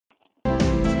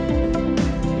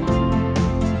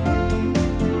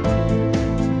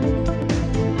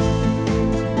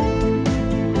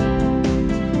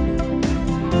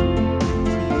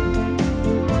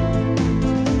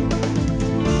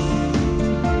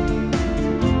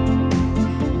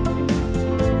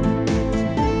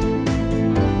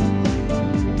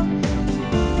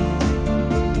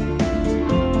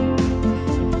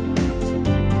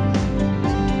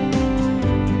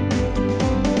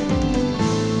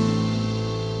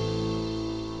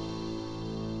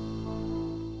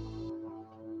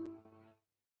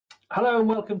Hello and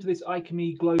welcome to this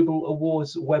IChemE Global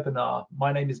Awards webinar.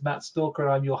 My name is Matt Stalker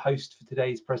and I'm your host for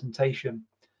today's presentation.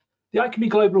 The IChemE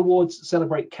Global Awards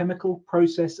celebrate chemical,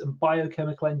 process and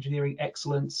biochemical engineering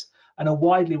excellence and are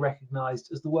widely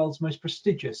recognised as the world's most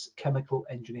prestigious chemical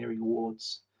engineering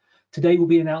awards. Today we'll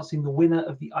be announcing the winner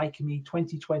of the IChemE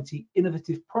 2020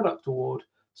 Innovative Product Award,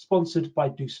 sponsored by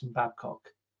Doosan Babcock.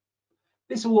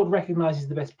 This award recognises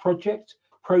the best project,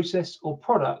 process or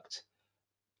product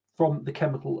from the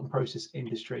chemical and process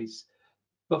industries.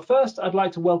 But first, I'd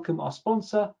like to welcome our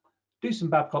sponsor,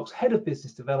 Doosan Babcock's Head of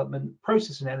Business Development,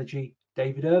 Process and Energy,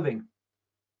 David Irving.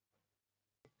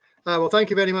 Well,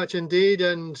 thank you very much indeed,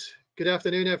 and good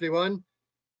afternoon, everyone.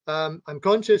 I'm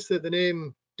conscious that the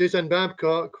name Doosan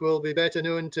Babcock will be better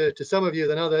known to some of you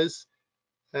than others.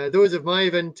 Those of my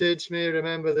vintage may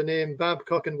remember the name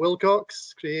Babcock and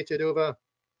Wilcox, created over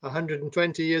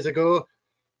 120 years ago,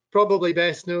 probably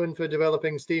best known for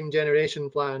developing steam generation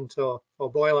plant or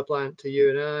boiler plant to you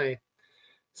and I.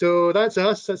 So that's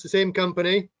us, that's the same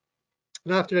company.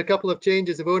 And after a couple of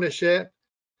changes of ownership,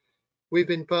 we've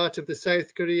been part of the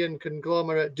South Korean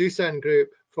conglomerate Doosan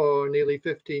Group for nearly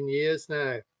 15 years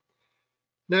now.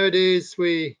 Nowadays,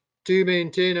 we do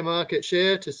maintain a market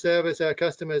share to service our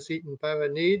customers' heat and power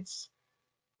needs,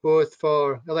 both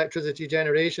for electricity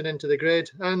generation into the grid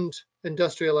and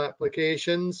industrial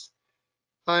applications.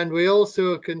 And we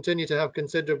also continue to have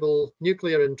considerable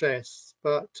nuclear interests,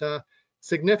 but a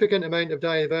significant amount of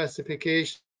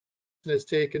diversification has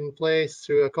taken place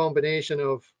through a combination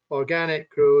of organic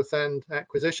growth and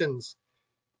acquisitions.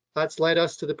 That's led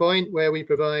us to the point where we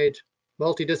provide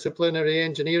multidisciplinary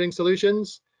engineering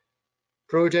solutions,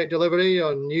 project delivery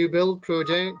on new build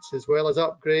projects, as well as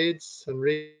upgrades and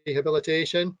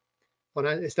rehabilitation on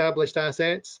established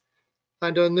assets.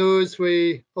 And on those,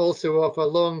 we also offer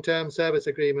long-term service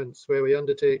agreements where we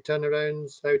undertake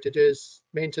turnarounds, outages,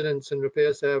 maintenance and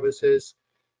repair services,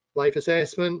 life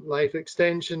assessment, life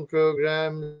extension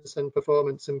programs, and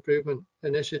performance improvement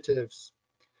initiatives.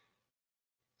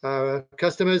 Our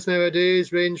customers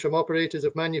nowadays range from operators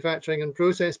of manufacturing and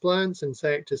process plants in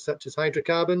sectors such as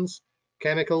hydrocarbons,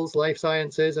 chemicals, life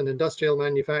sciences, and industrial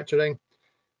manufacturing,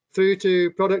 through to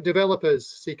product developers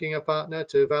seeking a partner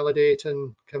to validate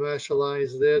and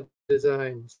commercialize their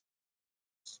designs.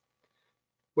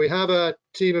 We have a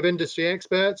team of industry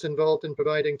experts involved in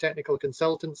providing technical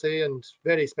consultancy and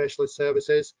very specialist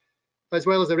services, as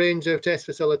well as a range of test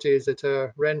facilities at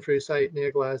our Renfrew site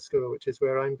near Glasgow, which is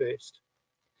where I'm based.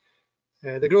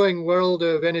 The growing world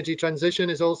of energy transition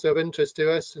is also of interest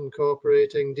to us,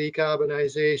 incorporating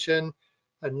decarbonisation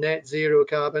and net zero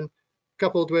carbon,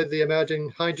 coupled with the emerging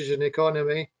hydrogen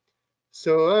economy.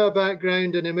 So our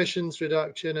background in emissions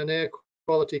reduction and air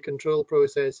quality control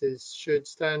processes should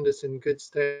stand us in good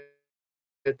stead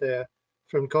there,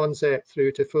 from concept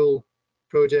through to full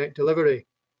project delivery.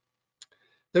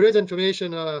 There is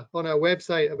information on our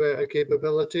website about our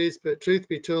capabilities, but truth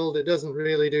be told, it doesn't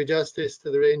really do justice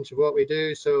to the range of what we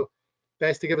do. So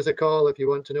best to give us a call if you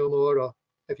want to know more or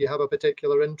if you have a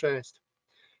particular interest.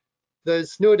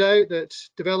 There's no doubt that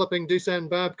developing Doosan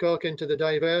Babcock into the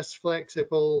diverse,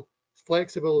 flexible,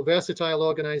 versatile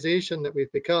organization that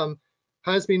we've become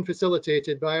has been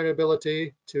facilitated by our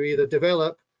ability to either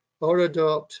develop or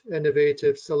adopt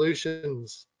innovative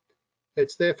solutions.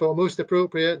 It's therefore most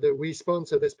appropriate that we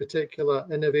sponsor this particular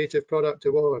Innovative Product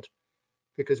Award,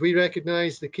 because we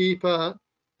recognize the key part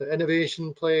that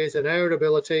innovation plays in our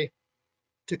ability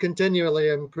to continually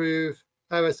improve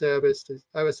our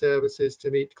services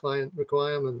to meet client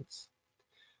requirements.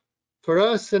 For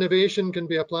us, innovation can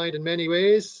be applied in many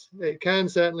ways. It can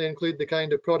certainly include the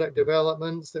kind of product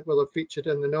developments that will have featured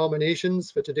in the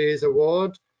nominations for today's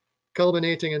award,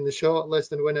 culminating in the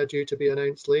shortlist and winner due to be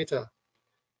announced later.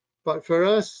 But for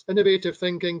us, innovative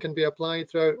thinking can be applied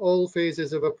throughout all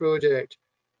phases of a project,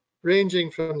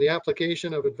 ranging from the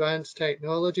application of advanced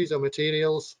technologies or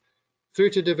materials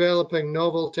through to developing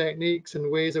novel techniques and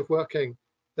ways of working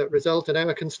that result in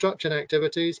our construction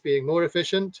activities being more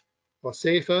efficient or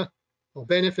safer or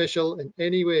beneficial in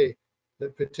any way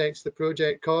that protects the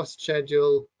project cost,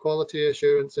 schedule, quality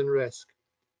assurance and risk.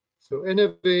 So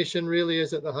innovation really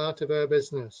is at the heart of our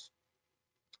business.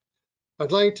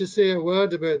 I'd like to say a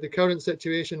word about the current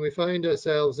situation we find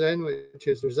ourselves in, which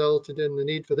has resulted in the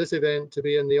need for this event to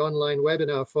be in the online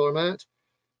webinar format.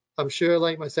 I'm sure,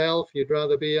 like myself, you'd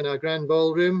rather be in our grand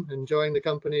ballroom enjoying the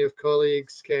company of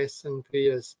colleagues, guests and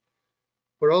peers.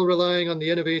 We're all relying on the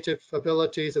innovative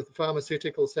abilities of the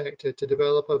pharmaceutical sector to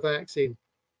develop a vaccine,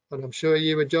 and I'm sure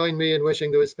you would join me in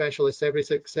wishing those specialists every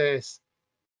success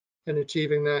in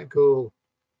achieving that goal.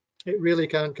 It really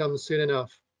can't come soon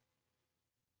enough.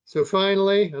 So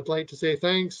finally, I'd like to say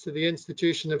thanks to the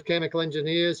Institution of Chemical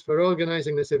Engineers for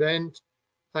organising this event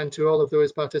and to all of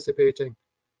those participating.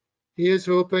 Here's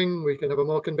hoping we can have a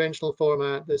more conventional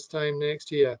format this time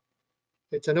next year.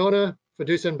 It's an honour for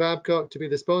Doosan Babcock to be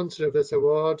the sponsor of this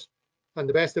award, and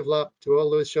the best of luck to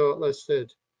all those shortlisted.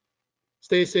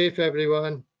 Stay safe,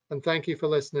 everyone, and thank you for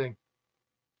listening.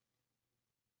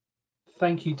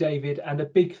 Thank you, David, and a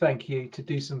big thank you to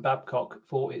Doosan Babcock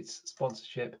for its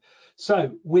sponsorship.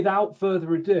 So without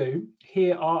further ado,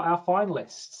 here are our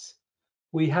finalists.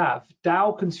 We have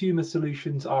Dow Consumer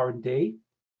Solutions R&D,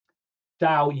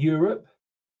 Dow Europe,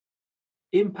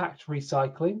 Impact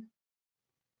Recycling,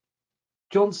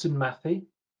 Johnson Matthey,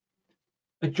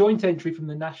 a joint entry from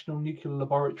the National Nuclear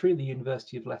Laboratory at the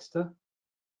University of Leicester,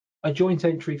 a joint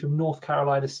entry from North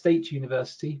Carolina State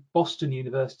University, Boston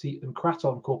University and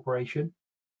Kraton Corporation,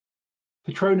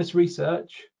 Petronas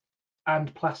Research,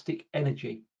 and Plastic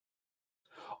Energy.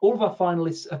 All of our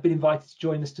finalists have been invited to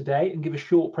join us today and give a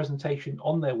short presentation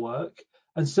on their work,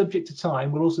 and subject to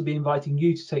time, we'll also be inviting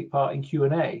you to take part in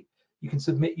Q&A. You can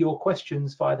submit your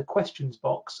questions via the questions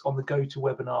box on the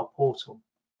GoToWebinar portal.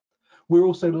 We're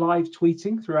also live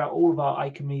tweeting throughout all of our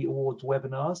IChemE Awards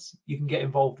webinars. You can get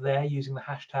involved there using the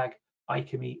hashtag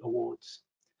IChemE Awards.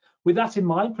 With that in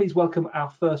mind, please welcome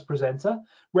our first presenter,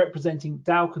 representing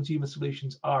Dow Consumer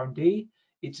Solutions R&D.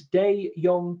 It's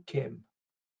Dae-Yong Kim.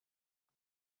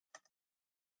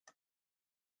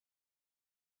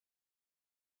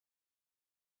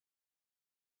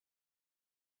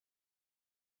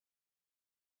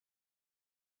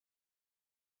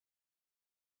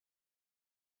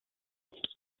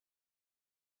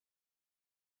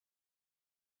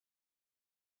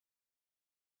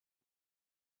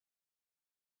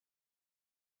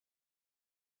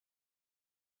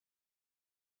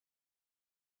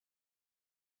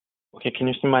 Okay, can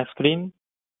you see my screen?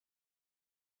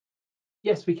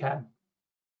 Yes, we can.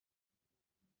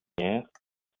 Yes.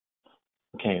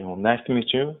 Okay, well, nice to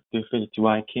meet you. This is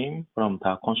Kim from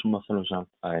the Consumer Solutions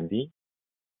R&D.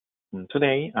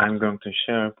 Today, I'm going to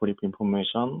share brief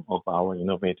information of our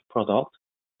innovative product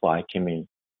for IChemE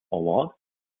Award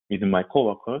with my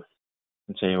coworkers,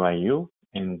 JYU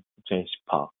and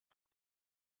JSPA.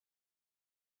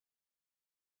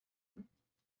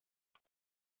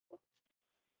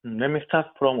 Let me start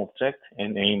from object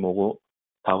and aim of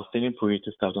Dow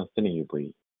V2003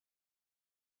 UV.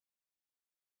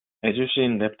 As you see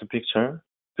in left picture,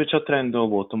 future trend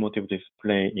of automotive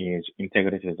display is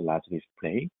integrated large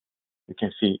display. You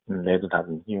can see in red dot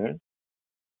in here.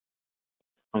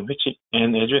 And as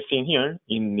you see in here,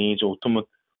 it needs autonomous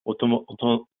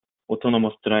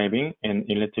driving and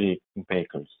electric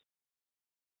vehicles.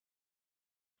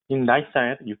 In right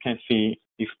side, you can see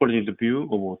exploded view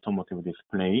of automotive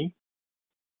display.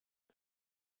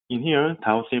 In here,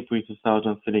 Dow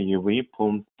V2003 UV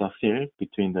forms the seal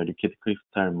between the liquid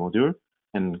crystal module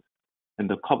and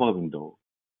the cover window.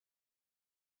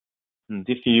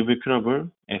 This UV curve,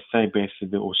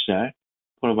 SI-based OCR,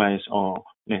 provides a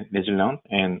resilient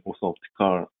and also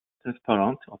optical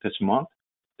transparent attachment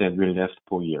that will last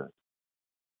for years.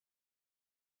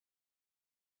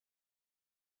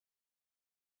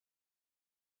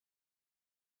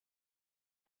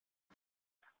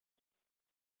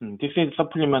 This is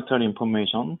supplementary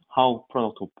information how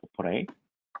product operate.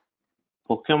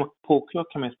 For pure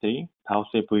chemistry, Dow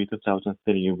V2003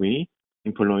 UV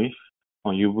employs a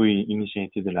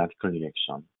UV-initiated radical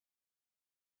reaction.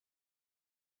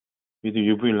 With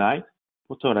UV light,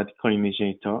 photoradical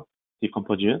initiator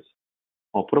decomposes.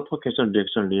 A propagation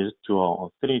reaction leads to a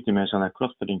three-dimensional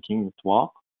cross-linking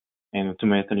network and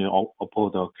ultimately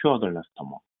uphold a cured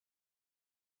elastomer.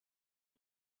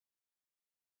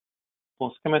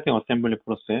 For schematic assembly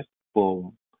process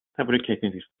for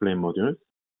fabricating display modules,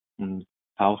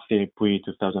 Dow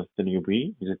V2003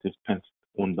 UV is dispensed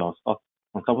on the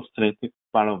substrate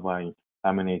followed by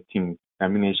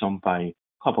lamination by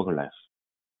cover glass.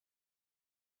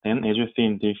 Then, as you see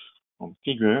in this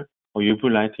figure, a UV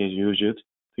light is used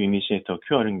to initiate a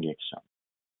curing reaction.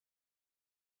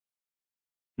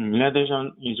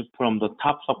 Radiation is from the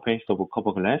top surface of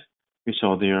cover glass, which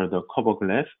adhere the cover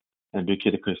glass and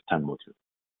liquid crystal module.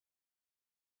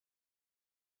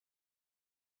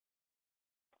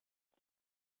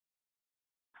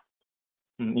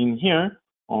 In here,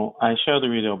 I shared a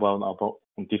video about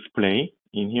display.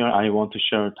 In here, I want to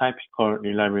share typical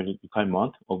reliability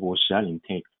requirement of OCR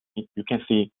intake. You can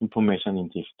see information in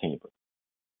this table.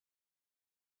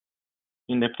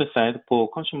 In left side, for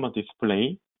consumer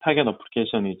display, target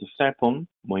application is cell phone,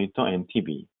 monitor, and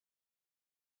TV.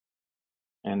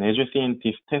 And as you see in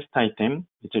this test item,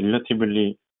 it's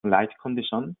relatively light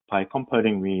condition by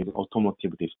comparing with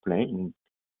automotive display in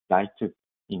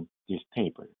this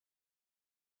table.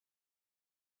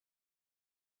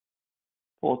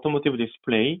 For automotive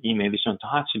display, in addition to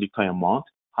harsh requirement,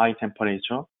 high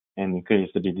temperature and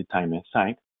increased read time at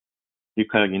site,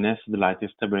 require enhanced light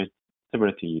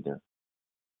stability either.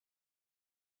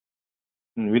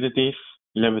 With this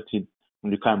elevated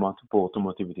requirement for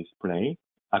automotive display,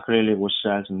 acrylic wood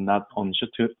shells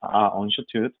are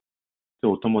unsuited to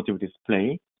automotive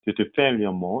display due to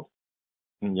failure mode,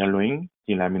 yellowing,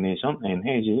 delamination, and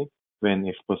hazy when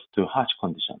exposed to harsh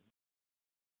conditions.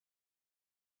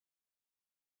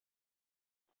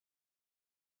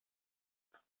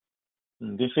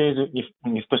 This is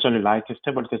especially light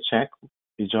stability check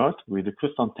result with the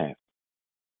custom test.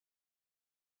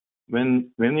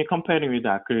 When we comparing with the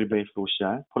acrylic-based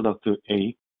OCR product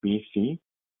A, B, C,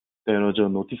 there was a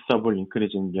noticeable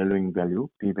increase in yellowing value,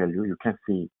 B value. You can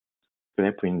see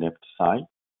graph in left side.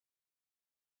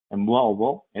 And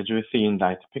moreover, as you see in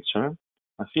right picture,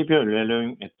 a severe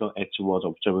yellowing at the edge was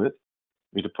observed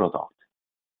with the product.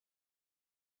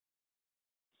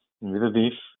 With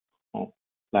this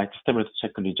light stability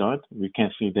check result, we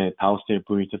can see that Dow Steel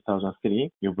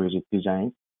V2003 UV is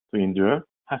designed to endure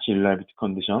harsh reliability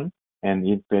condition, and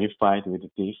it verified with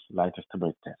this light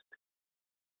stability test.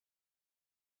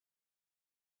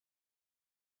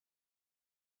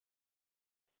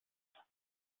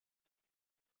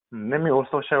 Let me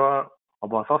also share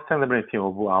about sustainability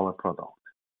of our product.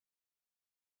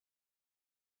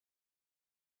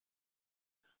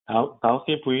 Dow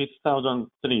Steel V2003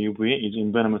 UV is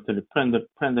environmentally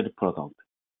friendly product.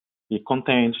 It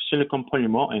contains silicon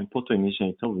polymer and photo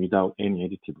initiator without any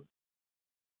additive.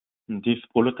 This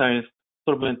volatile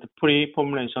solvent-free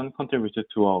formulation contributes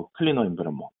to a cleaner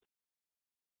environment.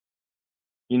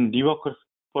 In rework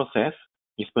process,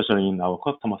 especially in our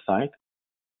customer site,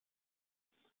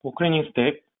 for cleaning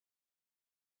step,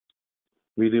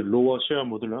 with lower shear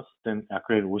modulus than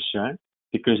acrylic wood shell,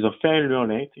 decrease the failure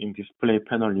rate in display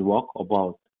panel rework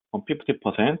about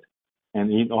 50%,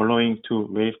 and it allowing to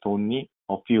waste only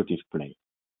a few displays.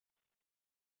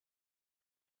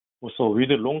 Also, with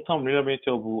the long-term reliability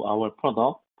of our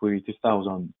product,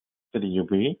 V2003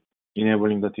 UV,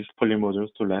 enabling the display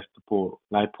modules to last for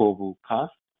life of cars,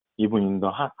 even in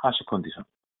the harsh conditions.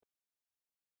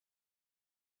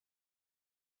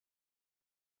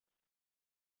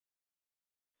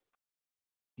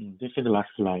 This is the last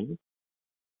slide.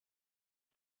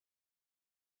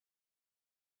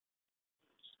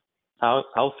 Dow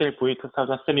Steel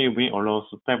V2003 UV allows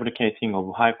fabricating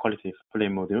of high-quality display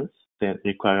modules that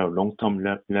require long-term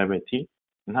reliability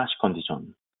in harsh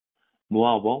conditions.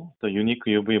 Moreover, the unique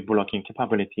UV blocking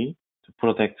capability to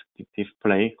protect the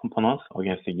display components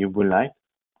against the UV light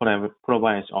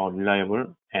provides a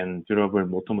reliable and durable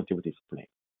automotive display.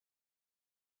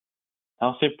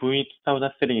 Dow Steel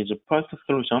V2003 is the first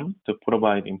solution to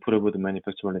provide improved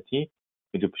manufacturability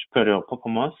with superior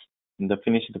performance in the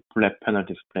finished flat panel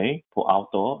display for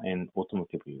outdoor and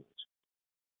automotive use.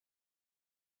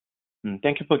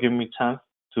 Thank you for giving me a chance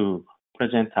to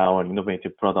present our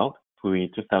innovative product,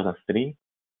 V2003,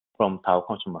 from Dow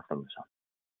Consumer Solutions.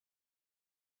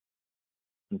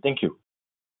 Thank you.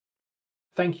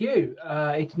 Thank you.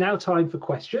 It's now time for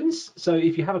questions. So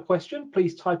if you have a question,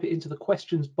 please type it into the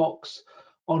questions box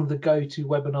on the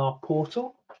GoToWebinar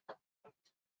portal.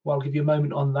 Well, I'll give you a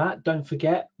moment on that. Don't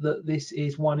forget that this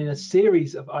is one in a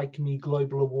series of IChemE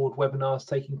Global Award webinars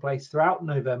taking place throughout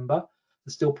November.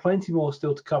 There's still plenty more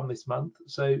still to come this month.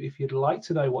 So if you'd like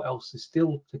to know what else is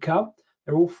still to come,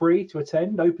 they're all free to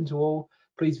attend, open to all.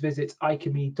 Please visit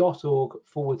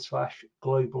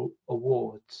icheme.org/global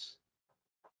awards.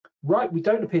 Right, we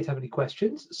don't appear to have any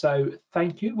questions, so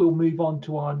thank you. We'll move on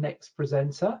to our next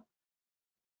presenter.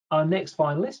 Our next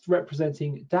finalist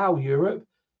representing Dow Europe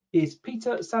is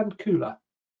Peter Sandkula.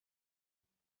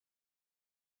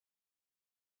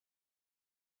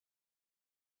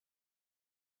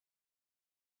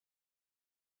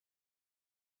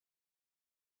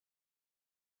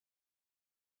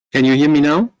 Can you hear me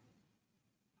now?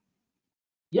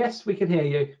 Yes, we can hear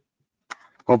you.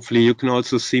 Hopefully you can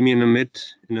also see me in a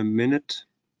minute.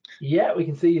 Yeah, we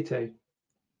can see you too.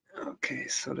 Okay,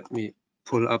 so let me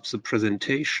pull up the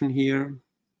presentation here.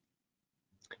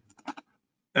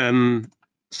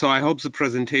 So I hope the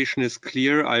presentation is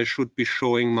clear. I should be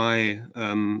showing my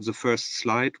the first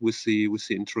slide with the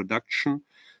introduction.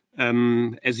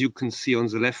 As you can see on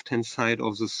the left-hand side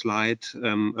of the slide,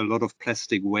 a lot of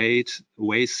plastic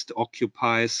waste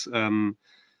occupies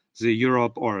the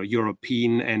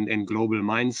European and global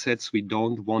mindsets. We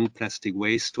don't want plastic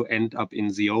waste to end up in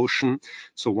the ocean.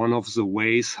 So one of the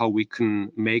ways how we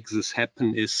can make this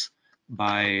happen is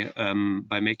by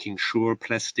making sure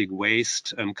plastic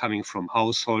waste coming from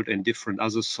household and different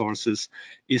other sources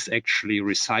is actually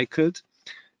recycled.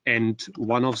 And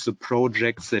one of the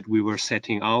projects that we were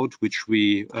setting out, which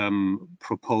we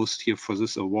proposed here for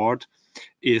this award,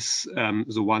 is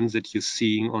the one that you're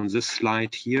seeing on this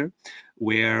slide here,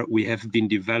 where we have been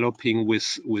developing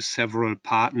with several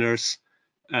partners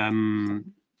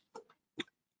an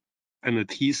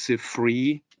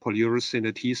adhesive-free, polyurethane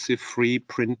adhesive-free,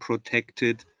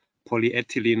 print-protected,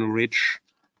 polyethylene-rich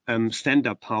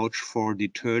stand-up pouch for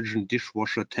detergent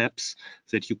dishwasher tabs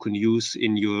that you can use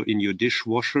in your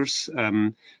dishwashers.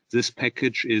 This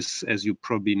package is, as you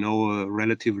probably know, a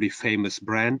relatively famous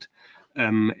brand.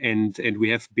 And we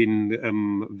have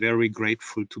been very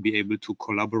grateful to be able to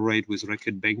collaborate with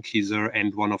Reckitt Benckiser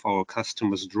and one of our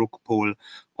customers, Druckpol,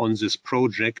 on this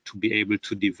project to be able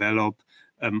to develop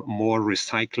more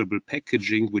recyclable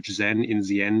packaging, which then in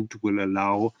the end will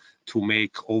allow to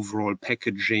make overall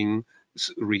packaging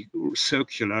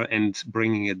circular and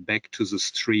bringing it back to the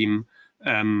stream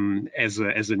as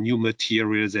a new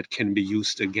material that can be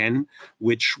used again,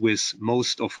 which with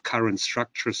most of current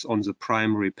structures on the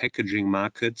primary packaging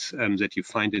markets that you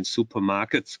find in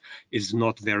supermarkets is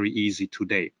not very easy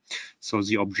today. So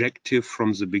the objective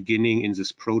from the beginning in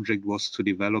this project was to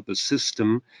develop a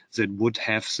system that would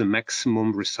have the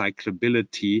maximum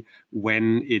recyclability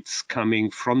when it's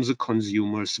coming from the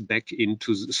consumers back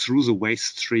into through the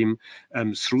waste stream,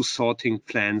 through sorting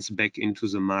plants back into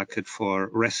the market for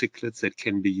recyclates that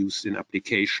can be used in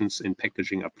applications, in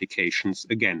packaging applications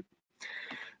again.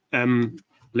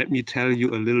 Let me tell you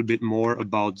a little bit more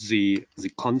about the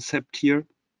concept here.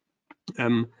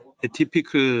 A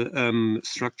typical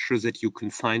structure that you can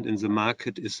find in the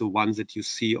market is the one that you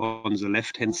see on the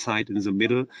left-hand side in the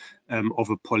middle of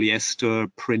a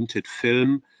polyester printed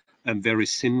film, a very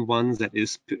thin one that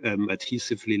is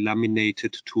adhesively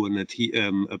laminated to a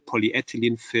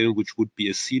polyethylene film, which would be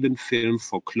a sealant film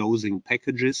for closing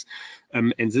packages.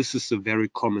 And this is a very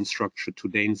common structure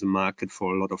today in the market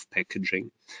for a lot of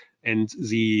packaging. And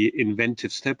the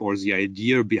inventive step or the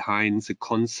idea behind the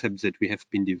concept that we have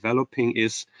been developing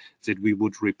is that we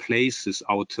would replace this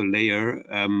outer layer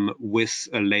with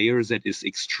a layer that is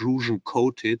extrusion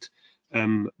coated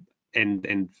and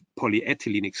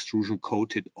polyethylene extrusion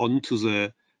coated onto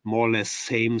the more or less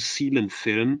same sealant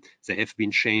film. There have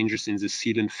been changes in the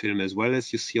sealant film as well,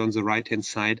 as you see on the right hand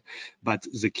side, but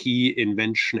the key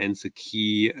invention and the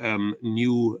key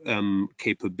new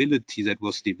capability that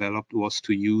was developed was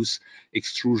to use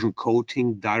extrusion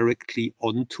coating directly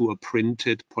onto a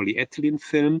printed polyethylene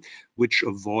film, which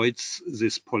avoids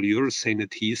this polyurethane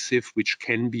adhesive, which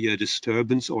can be a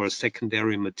disturbance or a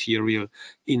secondary material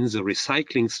in the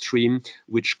recycling stream,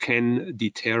 which can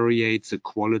deteriorate the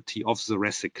quality of the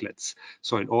recyclates.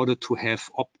 So in order to have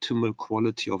optimal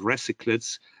quality of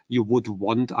recyclates, you would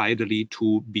want ideally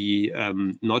to be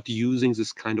not using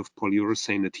this kind of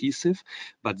polyurethane adhesive,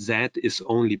 but that is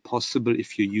only possible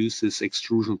if you use this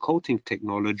extrusion coating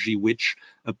technology, which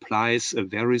applies a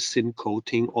very thin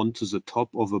coating onto the top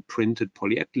of a printed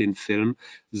polyethylene film,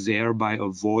 thereby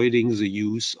avoiding the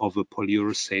use of a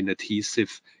polyurethane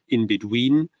adhesive in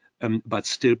between, but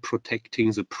still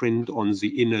protecting the print on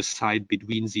the inner side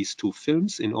between these two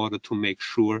films in order to make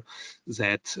sure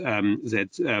that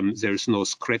there is no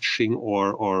scratching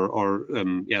or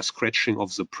scratching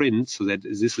of the print, so that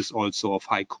this is also of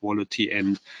high quality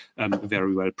and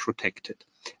very well protected.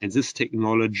 And this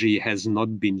technology has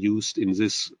not been used in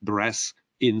this breadth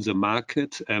in the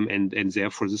market, and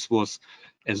therefore this was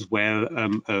as well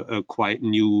a quite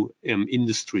new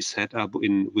industry setup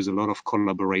with a lot of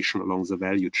collaboration along the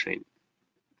value chain.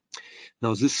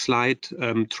 Now this slide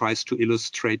tries to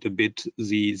illustrate a bit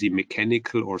the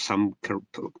mechanical or some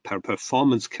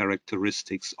performance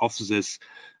characteristics of this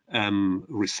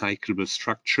recyclable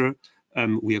structure.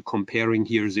 We are comparing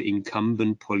here the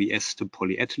incumbent polyester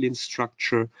polyethylene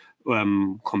structure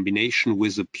combination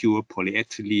with a pure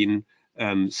polyethylene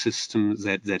system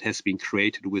that has been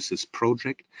created with this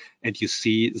project, and you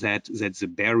see that the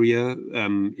barrier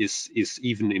is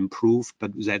even improved,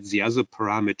 but that the other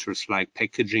parameters like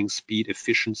packaging speed,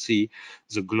 efficiency,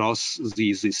 the gloss,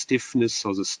 the stiffness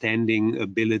or the standing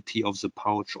ability of the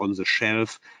pouch on the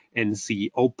shelf, and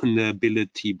the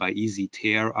openability by easy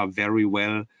tear are very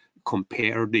well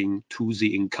comparing to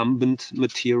the incumbent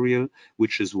material,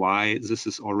 which is why this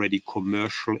is already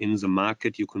commercial in the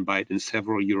market. You can buy it in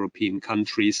several European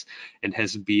countries and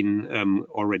has been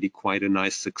already quite a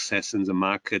nice success in the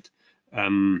market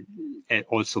and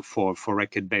also for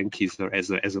Reckitt Benckiser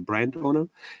as a brand owner.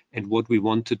 And what we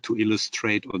wanted to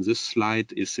illustrate on this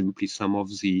slide is simply some of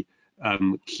the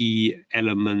key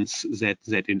elements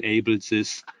that enable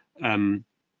this.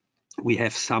 We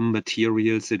have some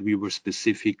materials that we were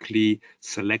specifically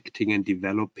selecting and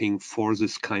developing for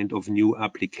this kind of new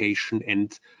application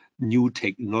and new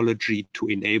technology to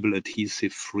enable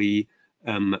adhesive-free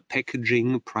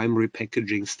packaging, primary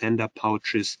packaging, standard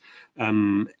pouches,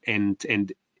 and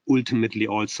ultimately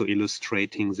also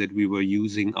illustrating that we were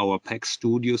using our Pack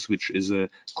Studios, which is a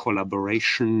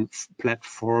collaboration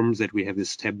platform that we have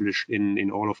established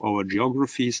in all of our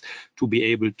geographies, to be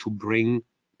able to bring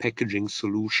packaging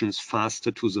solutions faster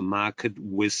to the market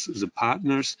with the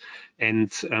partners.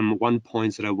 And one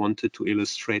point that I wanted to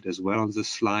illustrate as well on this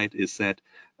slide is that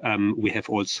we have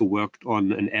also worked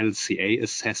on an LCA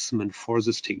assessment for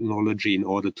this technology in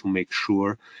order to make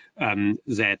sure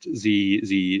that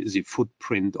the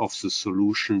footprint of the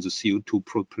solution, the CO2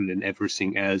 propellant and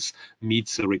everything else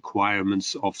meets the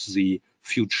requirements of the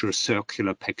future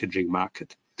circular packaging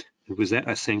market. And with that,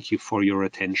 I thank you for your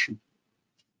attention.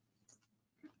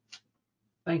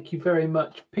 Thank you very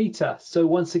much, Peter. So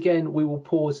once again, we will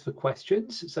pause for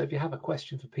questions. So if you have a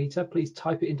question for Peter, please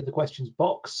type it into the questions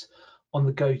box on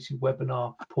the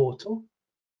GoToWebinar portal.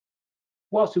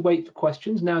 Whilst we wait for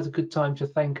questions, now is a good time to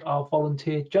thank our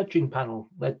volunteer judging panel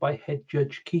led by Head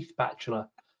Judge Keith Batchelor.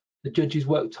 The judges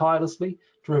work tirelessly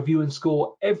to review and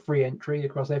score every entry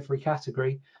across every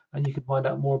category, and you can find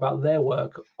out more about their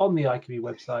work on the IChemE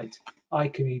website,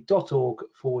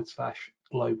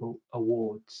 icheme.org/global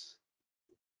awards.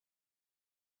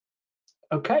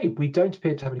 Okay, we don't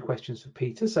appear to have any questions for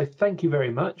Peter, so thank you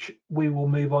very much. We will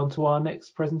move on to our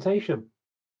next presentation.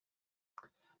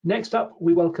 Next up,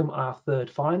 we welcome our third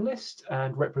finalist,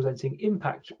 and representing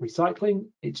Impact Recycling,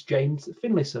 it's James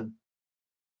Finlayson.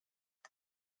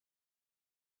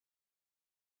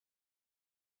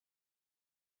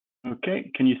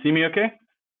 Okay, can you see me okay?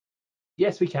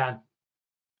 Yes, we can.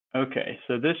 Okay,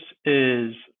 so this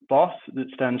is BOSS, that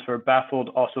stands for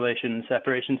Baffled Oscillation and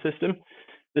Separation System.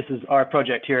 This is our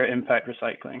project here at Impact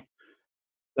Recycling.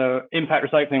 So Impact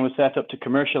Recycling was set up to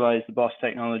commercialize the BOSS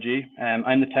technology.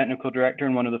 I'm the technical director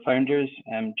and one of the founders,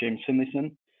 James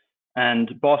Finlayson.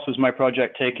 And BOSS was my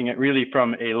project taking it really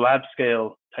from a lab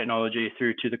scale technology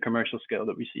through to the commercial scale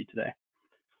that we see today.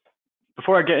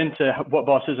 Before I get into what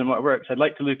BOSS is and what works, I'd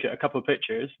like to look at a couple of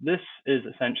pictures. This is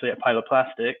essentially a pile of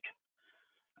plastic.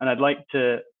 And I'd like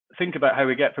to think about how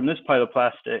we get from this pile of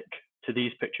plastic to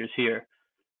these pictures here,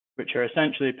 which are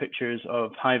essentially pictures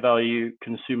of high-value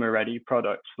consumer-ready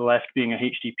products. The left being a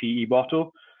HDPE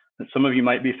bottle that some of you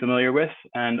might be familiar with,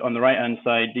 and on the right-hand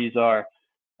side, these are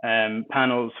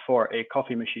panels for a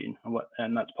coffee machine,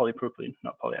 and that's polypropylene,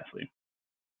 not polyethylene.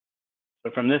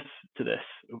 So from this to this,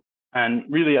 and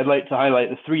really I'd like to highlight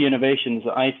the three innovations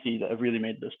that I see that have really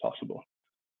made this possible.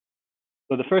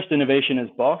 So the first innovation is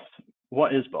BOSS.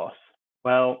 What is BOSS?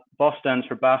 Well, BOSS stands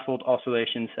for Baffled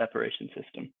Oscillation Separation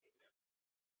System.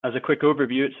 As a quick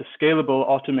overview, it's a scalable,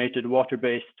 automated,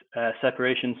 water-based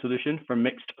separation solution for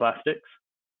mixed plastics.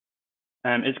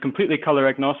 It's completely color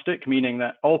agnostic, meaning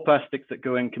that all plastics that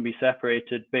go in can be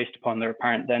separated based upon their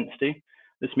apparent density.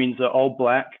 This means that all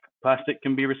black plastic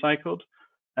can be recycled,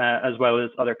 as well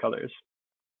as other colors.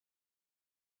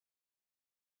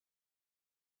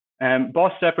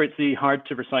 BOSS separates the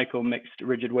hard-to-recycle mixed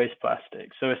rigid waste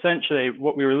plastic. So essentially,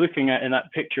 what we were looking at in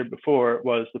that picture before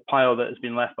was the pile that has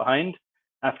been left behind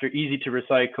after easy to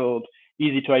recycled,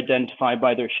 easy to identify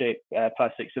by their shape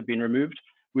plastics have been removed.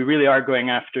 We really are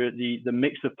going after the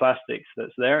mix of plastics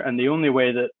that's there, and the only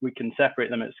way that we can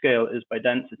separate them at scale is by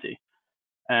density.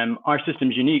 Our system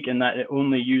is unique in that it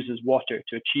only uses water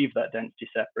to achieve that density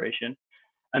separation.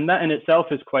 And that in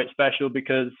itself is quite special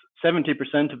because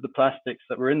 70% of the plastics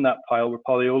that were in that pile were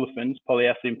polyolefins,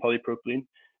 polyethylene, polypropylene,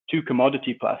 two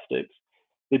commodity plastics.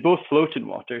 They both float in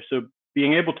water, so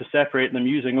being able to separate them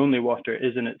using only water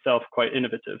is in itself quite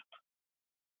innovative.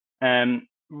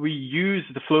 We use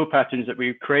the flow patterns that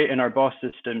we create in our BOSS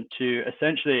system to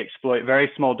essentially exploit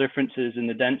very small differences in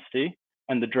the density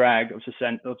and the drag of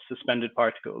suspended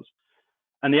particles.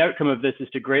 And the outcome of this is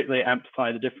to greatly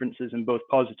amplify the differences in both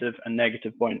positive and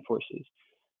negative buoyant forces.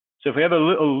 So if we have a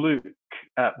little look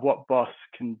at what BOSS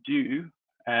can do,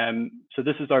 so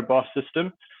this is our BOSS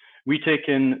system. We take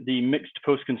in the mixed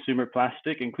post-consumer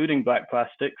plastic, including black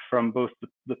plastic, from both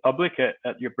the public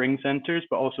at your bring centers,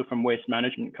 but also from waste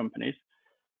management companies.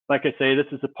 Like I say, this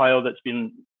is a pile that's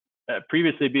been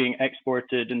previously being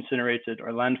exported, incinerated,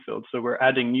 or landfilled. So we're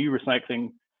adding new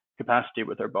recycling capacity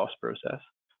with our BOSS process.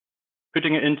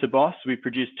 Putting it into BOSS, we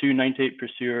produce two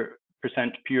 98%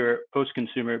 pure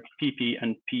post-consumer PP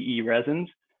and PE resins.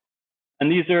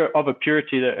 And these are of a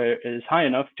purity that is high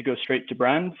enough to go straight to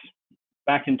brands,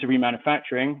 back into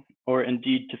remanufacturing, or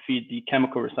indeed to feed the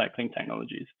chemical recycling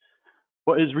technologies.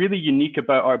 What is really unique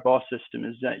about our BOSS system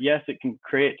is that, yes, it can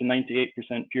create the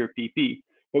 98% pure PP,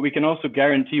 but we can also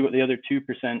guarantee what the other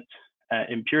 2%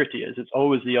 impurity is. It's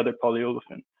always the other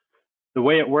polyolefin. The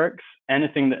way it works,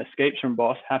 anything that escapes from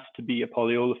BOSS has to be a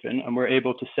polyolefin, and we're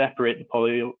able to separate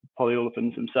the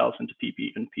polyolefins themselves into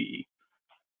PP and PE.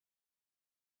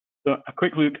 So a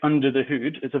quick look under the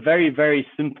hood. It's a very, very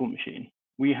simple machine.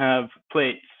 We have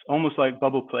plates, almost like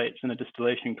bubble plates in a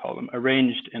distillation column,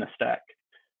 arranged in a stack.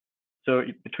 So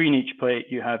between each plate,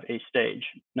 you have a stage.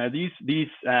 Now this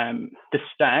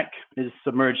stack is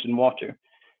submerged in water,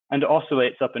 and it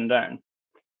oscillates up and down.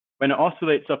 When it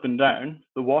oscillates up and down,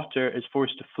 the water is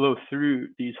forced to flow through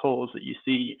these holes that you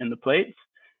see in the plates,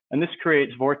 and this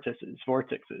creates vortices,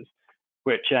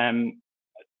 which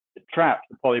trap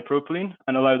the polypropylene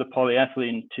and allow the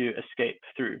polyethylene to escape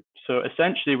through. So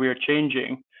essentially, we are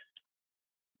changing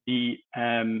the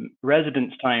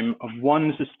residence time of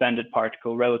one suspended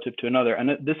particle relative to another,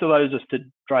 and this allows us to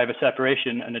drive a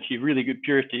separation and achieve really good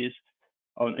purities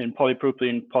in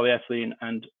polypropylene, polyethylene,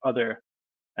 and other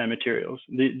materials.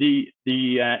 The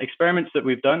experiments that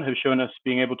we've done have shown us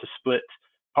being able to split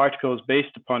particles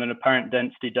based upon an apparent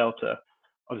density delta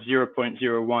of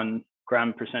 0.01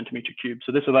 gram per centimeter cube.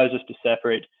 So this allows us to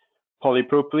separate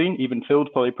polypropylene, even filled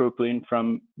polypropylene,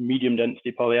 from medium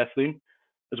density polyethylene,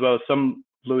 as well as some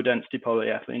low density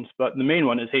polyethylenes. But the main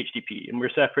one is HDPE, and we're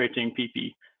separating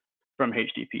PP from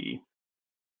HDPE.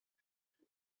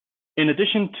 In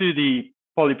addition to the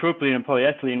polypropylene and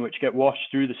polyethylene, which get washed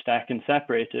through the stack and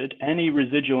separated, any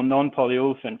residual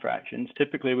non-polyolefin fractions,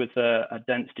 typically with a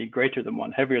density greater than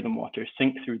 1, heavier than water,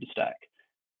 sink through the stack.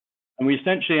 And we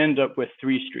essentially end up with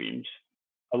 3 streams: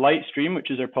 a light stream, which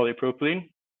is our polypropylene,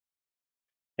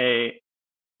 a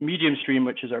medium stream,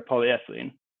 which is our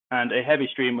polyethylene, and a heavy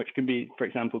stream, which can be, for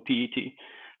example, PET.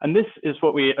 And this is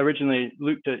what we originally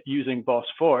looked at using BOSS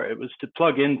for. It was to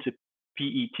plug into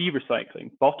PET recycling,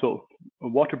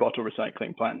 water bottle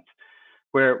recycling plants,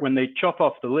 where when they chop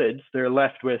off the lids, they're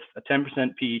left with a 10%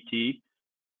 PET,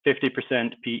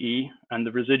 50% PE, and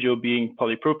the residual being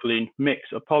polypropylene mix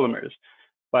of polymers.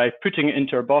 By putting it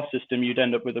into our BOSS system, you'd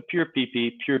end up with a pure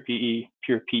PP, pure PE,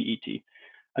 pure PET.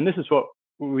 And this is what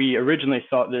we originally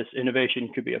thought this innovation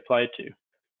could be applied to.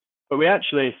 But we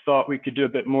actually thought we could do a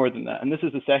bit more than that. And this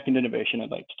is the second innovation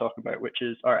I'd like to talk about, which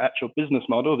is our actual business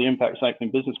model, the impact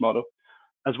recycling business model,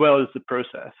 as well as the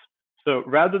process. So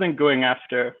rather than going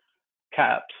after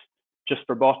caps just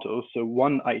for bottles, so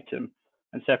one item,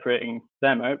 and separating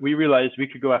them out, we realized we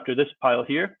could go after this pile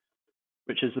here,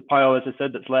 which is the pile, as I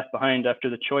said, that's left behind after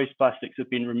the choice plastics have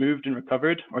been removed and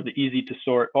recovered, or the easy to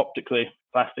sort optically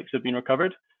plastics have been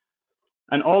recovered.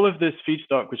 And all of this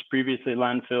feedstock was previously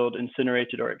landfilled,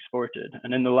 incinerated, or exported.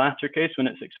 And in the latter case, when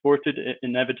it's exported, it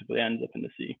inevitably ends up in the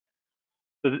sea.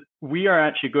 So we are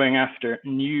actually going after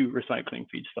new recycling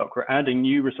feedstock. We're adding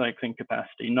new recycling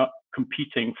capacity, not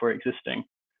competing for existing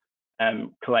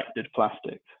collected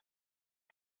plastics.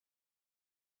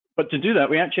 But to do that,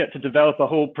 we actually had to develop a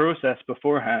whole process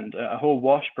beforehand, a whole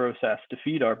wash process to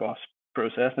feed our BOSS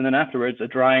process, and then afterwards a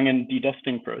drying and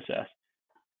dedusting process.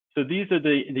 So these are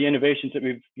the innovations that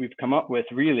we've come up with,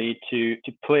 really, to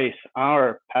place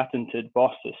our patented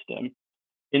BOSS system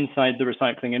inside the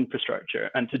recycling infrastructure,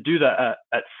 and to do that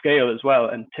at scale as well,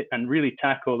 and really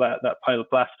tackle that pile of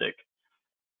plastic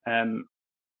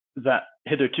that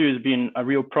hitherto has been a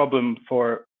real problem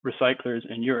for recyclers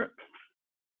in Europe.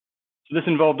 So this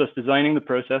involved us designing the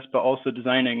process, but also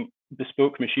designing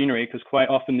bespoke machinery, because quite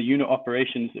often the unit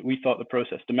operations that we thought the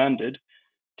process demanded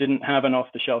didn't have an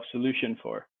off-the-shelf solution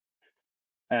for.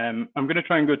 I'm going to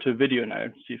try and go to a video now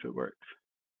to see if it works.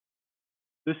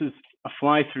 This is a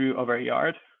fly-through of our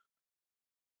yard.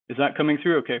 Is that coming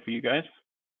through okay for you guys?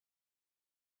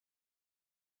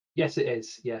 Yes, it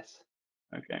is. Yes.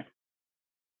 Okay.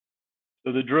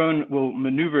 So the drone will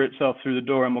maneuver itself through the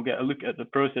door, and we'll get a look at the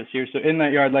process here. So in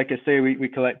that yard, like I say, we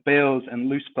collect bales and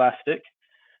loose plastic.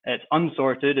 It's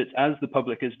unsorted. It's as the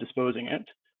public is disposing it.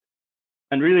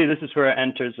 And really, this is where it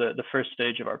enters the first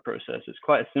stage of our process. It's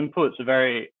quite simple. It's a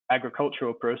very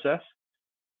agricultural process.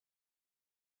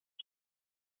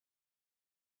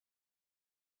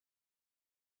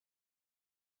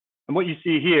 And what you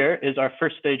see here is our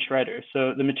first stage shredder.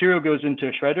 So the material goes into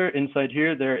a shredder. Inside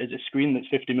here, there is a screen that's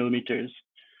 50 millimeters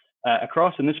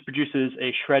across, and this produces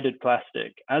a shredded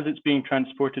plastic. As it's being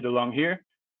transported along here,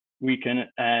 we can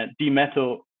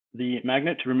demetal the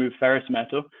magnet to remove ferrous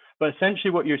metal. But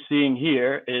essentially what you're seeing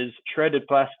here is shredded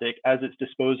plastic as it's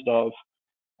disposed of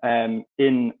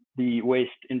in the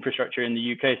waste infrastructure in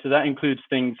the UK. So that includes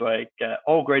things like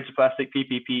all grades of plastic,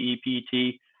 PP, PE,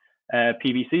 PET,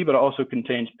 PVC, but it also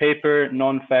contains paper,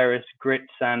 non-ferrous, grit,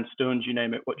 sand, stones, you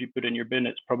name it, what you put in your bin,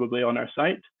 it's probably on our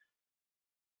site.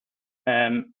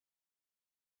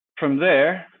 From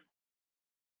there,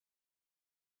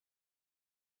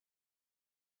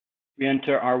 we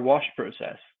enter our wash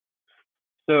process.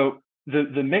 So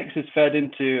the mix is fed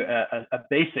into a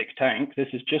basic tank. This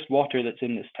is just water that's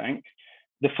in this tank.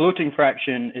 The floating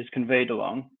fraction is conveyed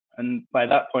along, and by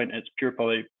that point, it's pure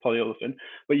polyolefin.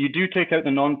 But you do take out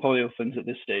the non-polyolefins at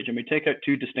this stage, and we take out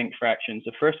two distinct fractions.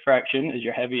 The first fraction is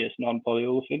your heaviest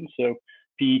non-polyolefin, so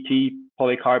PET,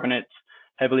 polycarbonates,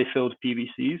 heavily filled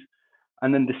PVCs.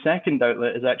 And then the second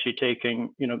outlet is actually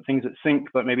taking, things that sink,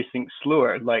 but maybe sink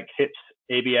slower, like HIPS,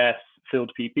 ABS,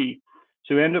 filled PP.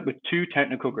 So we end up with two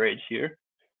technical grades here,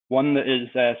 one that is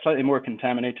slightly more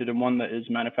contaminated and one that is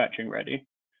manufacturing ready.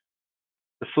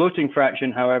 The floating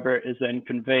fraction, however, is then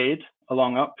conveyed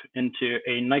along up into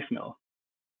a knife mill.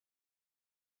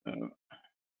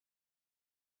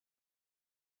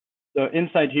 So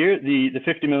inside here, the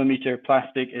 50 millimeter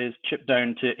plastic is chipped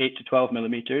down to 8 to 12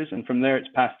 millimeters, and from there it's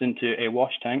passed into a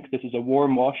wash tank. This is a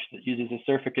warm wash that uses a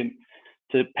surfactant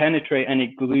to penetrate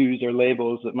any glues or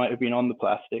labels that might have been on the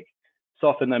plastic,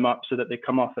 soften them up so that they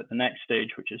come off at the next stage,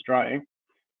 which is drying.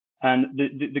 And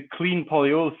the clean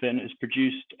polyolefin is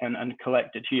produced and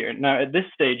collected here. Now, at this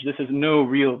stage, this is no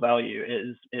real value.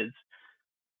 It is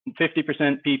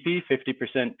 50% PP,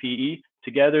 50% PE.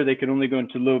 Together, they can only go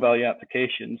into low value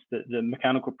applications. The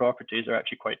mechanical properties are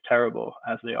actually quite terrible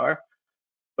as they are.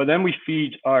 But then we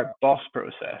feed our BOSS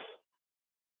process.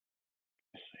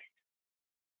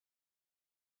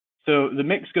 So the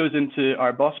mix goes into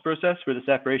our BOSS process where the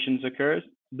separations occurs.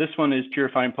 This one is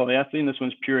purifying polyethylene. This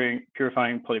one's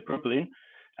purifying polypropylene.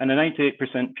 And a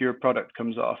 98% pure product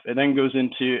comes off. It then goes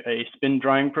into a spin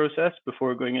drying process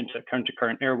before going into a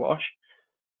countercurrent air wash.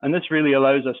 And this really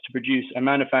allows us to produce a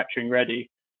manufacturing ready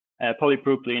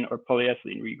polypropylene or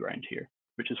polyethylene regrind here,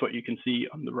 which is what you can see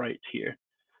on the right here.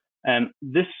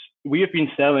 We have been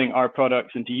selling our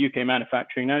products into UK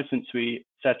manufacturing now since we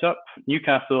set up.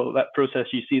 Newcastle, that process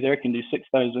you see there can do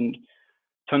 6,000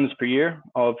 tons per year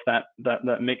of that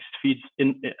mixed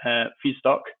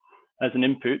feedstock as an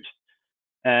input.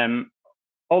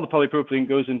 All the polypropylene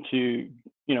goes into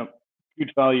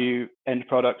good value end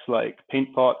products like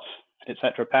paint pots,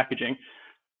 etc., packaging.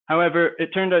 However,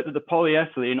 it turned out that the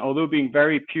polyethylene, although being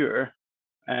very pure,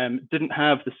 didn't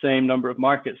have the same number of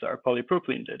markets that our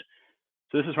polypropylene did.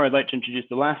 So this is where I'd like to introduce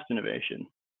the last innovation.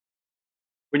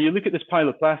 When you look at this pile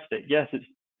of plastic, yes,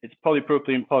 it's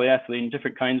polypropylene, polyethylene,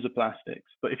 different kinds of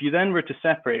plastics. But if you then were to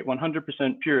separate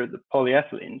 100% pure the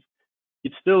polyethylenes,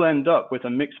 you'd still end up with a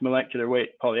mixed molecular weight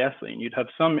polyethylene. You'd have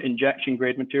some injection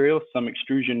grade material, some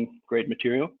extrusion grade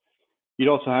material. You'd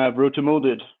also have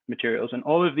rotomolded materials, and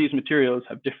all of these materials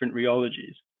have different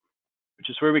rheologies, which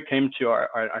is where we came to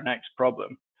our next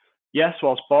problem. Yes,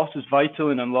 whilst BOSS is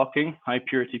vital in unlocking high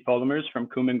purity polymers from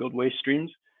commingled waste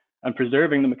streams and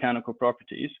preserving the mechanical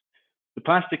properties, the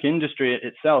plastic industry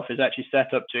itself is actually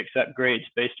set up to accept grades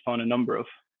based upon a number of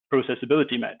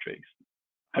processability metrics.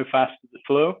 How fast does it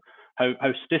flow?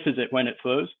 How stiff is it when it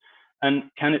flows? And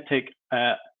can it take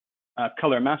a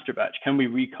color master batch? Can we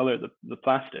recolor the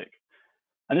plastic?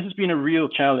 And this has been a real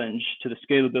challenge to the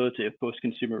scalability of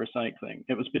post-consumer recycling.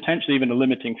 It was potentially even a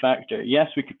limiting factor. Yes,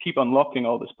 we could keep unlocking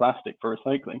all this plastic for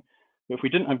recycling, but if we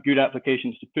didn't have good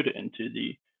applications to put it into,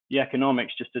 the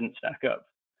economics just didn't stack up.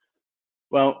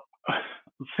 Well,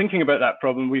 thinking about that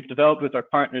problem, we've developed with our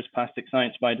partners, Plastic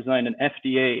Science by Design, an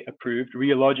FDA-approved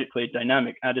rheologically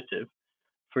dynamic additive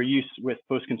for use with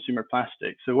post-consumer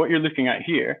plastic. So what you're looking at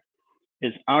here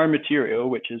is our material,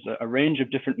 which is a range of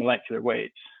different molecular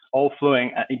weights, all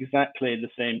flowing at exactly the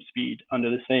same speed under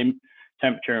the same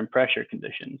temperature and pressure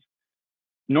conditions.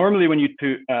 Normally, when you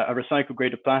put a recycled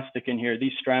grade of plastic in here,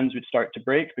 these strands would start to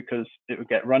break because it would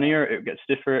get runnier, it would get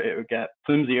stiffer, it would get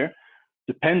flimsier,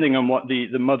 depending on what the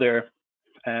mother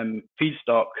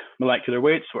feedstock molecular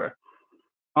weights were.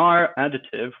 Our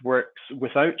additive works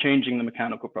without changing the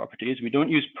mechanical properties. We don't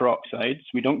use peroxides.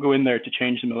 We don't go in there to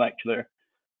change the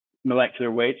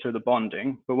molecular weights or the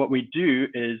bonding, but what we do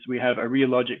is we have a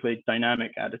rheologically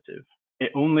dynamic additive.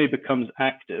 It only becomes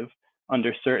active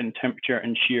under certain temperature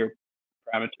and shear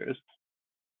parameters.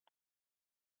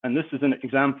 And this is an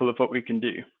example of what we can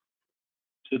do.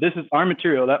 So this is our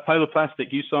material, that pile of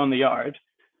plastic you saw in the yard,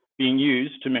 being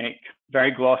used to make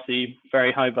very glossy,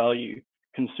 very high value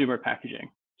consumer packaging.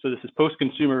 So this is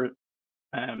post-consumer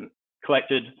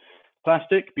collected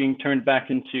plastic being turned back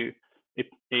into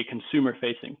a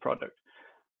consumer-facing product.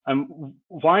 And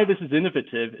why this is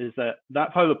innovative is that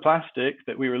that pile of plastic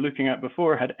that we were looking at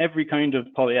before had every kind of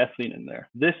polyethylene in there.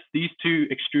 These two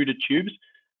extruded tubes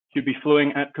should be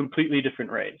flowing at completely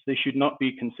different rates. They should not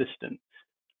be consistent.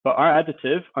 But our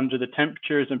additive, under the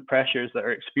temperatures and pressures that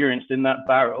are experienced in that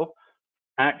barrel,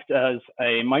 act as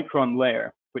a micron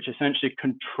layer, which essentially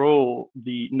control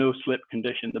the no-slip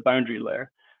condition, the boundary layer.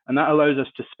 And that allows us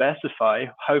to specify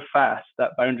how fast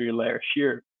that boundary layer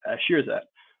shears at,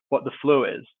 what the flow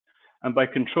is. And by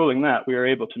controlling that, we are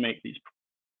able to make these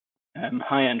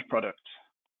high-end products.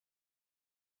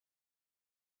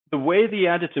 The way the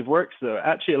additive works, though,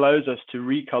 actually allows us to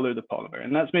recolor the polymer.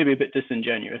 And that's maybe a bit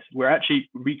disingenuous. We're actually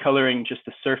recoloring just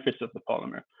the surface of the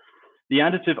polymer. The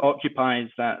additive occupies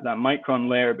that micron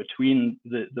layer between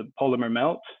the polymer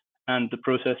melt and the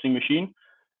processing machine.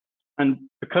 And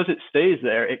because it stays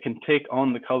there, it can take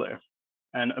on the color.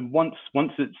 And once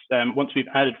we've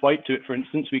added white to it, for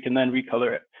instance, we can then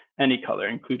recolor it any color,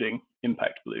 including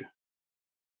impact blue.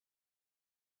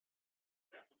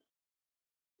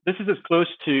 This is as close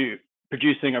to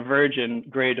producing a virgin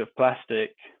grade of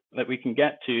plastic that we can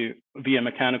get to via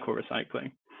mechanical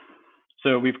recycling.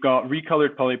 So we've got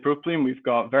recolored polypropylene, we've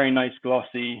got very nice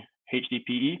glossy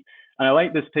HDPE. And I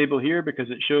like this table here because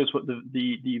it shows what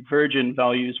the virgin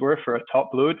values were for a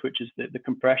top load, which is the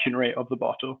compression rate of the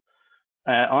bottle.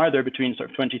 They're between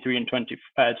sort of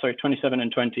 27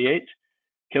 and 28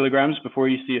 kilograms before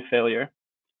you see a failure.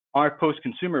 Our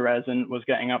post-consumer resin was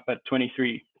getting up at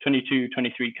 22,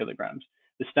 23 kilograms.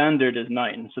 The standard is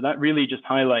 9. So that really just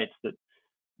highlights that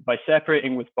by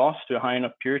separating with BOS to a high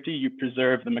enough purity, you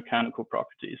preserve the mechanical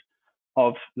properties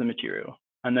of the material.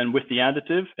 And then with the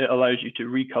additive, it allows you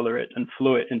to recolor it and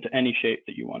flow it into any shape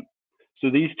that you want. So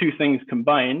these two things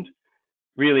combined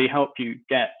really help you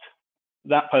get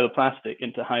that pile of plastic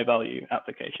into high value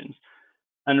applications.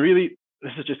 And really,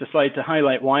 this is just a slide to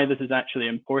highlight why this is actually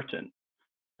important.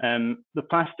 The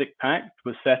Plastic Pact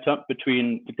was set up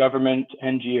between the government,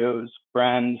 NGOs,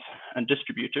 brands, and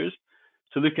distributors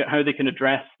to look at how they can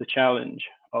address the challenge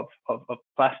of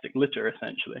plastic litter,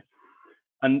 essentially.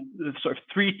 And the sort of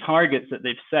 3 targets that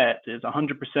they've set is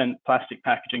 100% plastic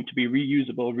packaging to be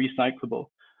reusable, recyclable,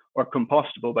 or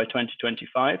compostable by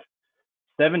 2025,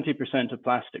 70% of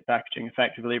plastic packaging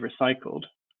effectively recycled,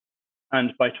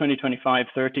 and by 2025,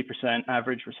 30%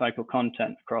 average recycled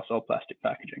content across all plastic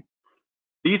packaging.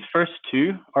 These first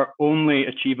 2 are only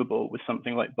achievable with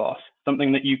something like BOS,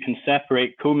 something that you can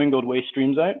separate commingled waste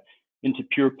streams out into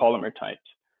pure polymer types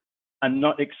and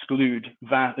not exclude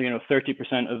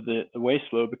 30% of the waste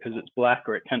flow because it's black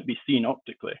or it can't be seen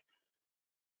optically.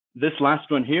 This last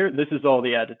one here, this is all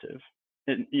the additive.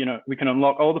 We can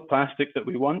unlock all the plastics that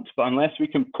we want, but unless we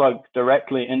can plug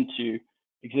directly into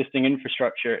existing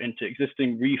infrastructure, into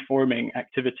existing reforming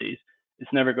activities,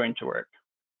 it's never going to work.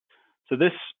 So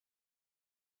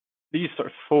these sort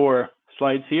of 4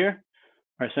 slides here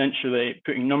are essentially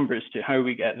putting numbers to how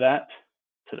we get that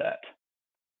to that.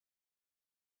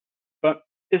 But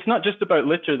it's not just about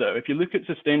litter, though. If you look at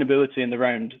sustainability in the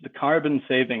round, the carbon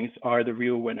savings are the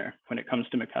real winner when it comes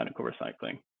to mechanical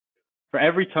recycling. For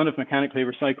every ton of mechanically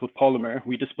recycled polymer,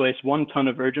 we displace 1 ton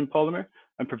of virgin polymer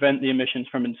and prevent the emissions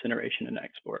from incineration and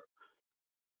export.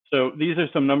 So these are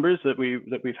some numbers that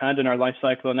we've had in our life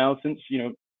cycle analysis.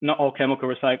 Not all chemical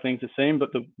recycling is the same,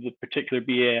 but the particular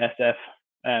BASF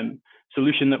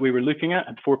solution that we were looking at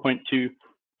had 4.2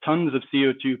 tons of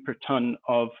CO2 per ton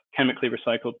of chemically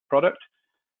recycled product.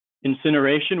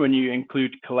 Incineration, when you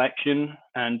include collection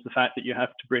and the fact that you have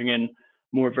to bring in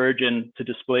more virgin to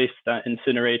displace that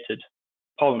incinerated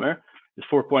polymer, is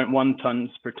 4.1 tons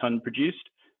per ton produced.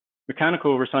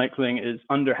 Mechanical recycling is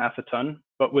under half a ton,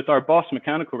 but with our BOS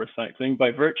mechanical recycling,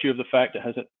 by virtue of the fact it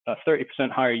has a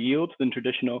 30% higher yield than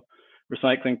traditional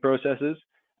recycling processes,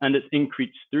 and its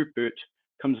increased throughput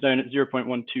comes down at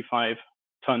 0.125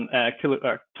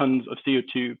 tons of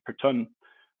CO2 per ton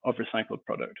of recycled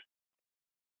product.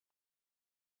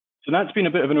 So that's been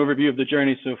a bit of an overview of the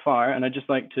journey so far, and I'd just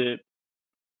like to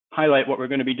highlight what we're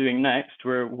going to be doing next.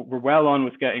 We're well on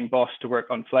with getting BOS to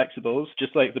work on flexibles,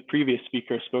 just like the previous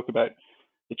speaker spoke about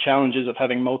the challenges of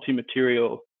having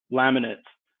multi-material laminates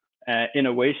in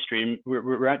a waste stream.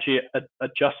 We're actually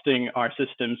adjusting our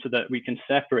system so that we can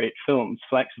separate films,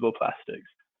 flexible plastics,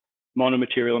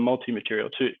 monomaterial and multi-material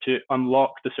to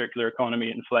unlock the circular economy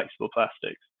in flexible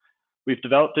plastics. We've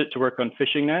developed it to work on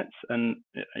fishing nets, and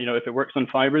if it works on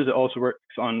fibers, it also works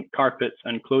on carpets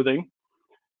and clothing.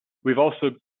 We've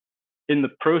also, in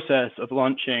the process of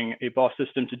launching a BOS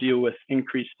system to deal with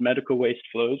increased medical waste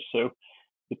flows. So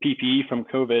the PPE from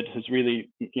COVID has really,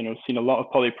 seen a lot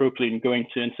of polypropylene going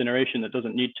to incineration that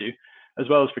doesn't need to, as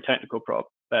well as for technical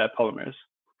polymers.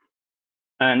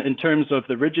 And in terms of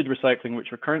the rigid recycling, which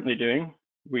we're currently doing,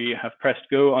 we have pressed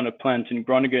go on a plant in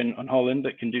Groningen on Holland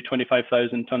that can do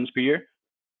 25,000 tons per year.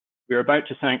 We're about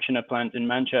to sanction a plant in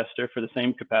Manchester for the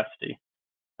same capacity.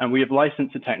 And we have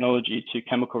licensed the technology to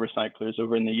chemical recyclers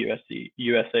over in the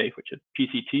USA, which is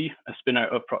PCT, a spin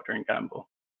out of Procter & Gamble.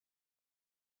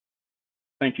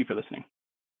 Thank you for listening.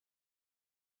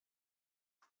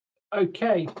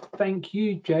 Okay, thank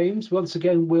you, James. Once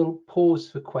again, we'll pause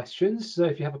for questions. So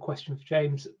if you have a question for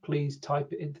James, please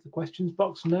type it into the questions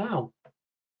box now.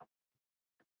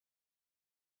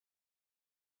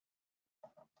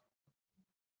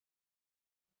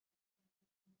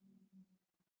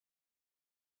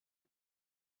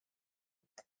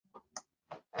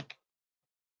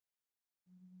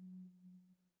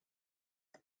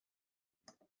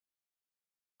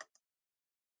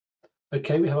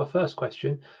 Okay, we have our first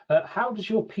question. How does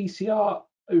your PCR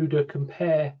odor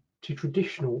compare to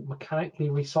traditional mechanically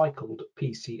recycled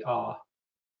PCR?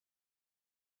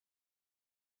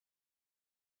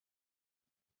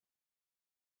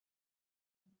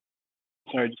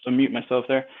 Sorry, just unmute myself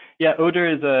there. Yeah, odor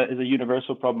is a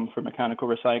universal problem for mechanical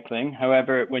recycling.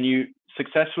 However, when you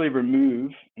successfully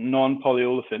remove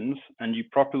non-polyolefins and you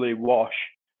properly wash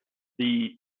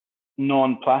the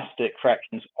non-plastic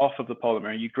fractions off of the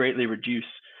polymer, you greatly reduce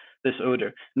this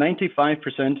odor.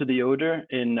 95% of the odor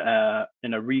in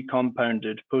a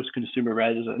recompounded post-consumer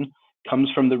resin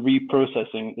comes from the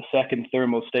reprocessing, the second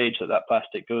thermal stage that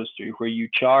plastic goes through, where you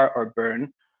char or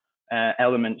burn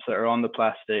elements that are on the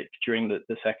plastic during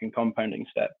the second compounding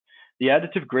step. The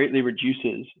additive greatly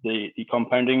reduces the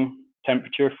compounding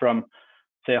temperature from,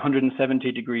 say,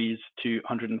 170 degrees to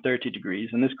 130 degrees,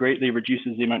 and this greatly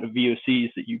reduces the amount of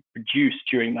VOCs that you produce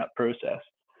during that process.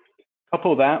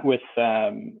 Couple that with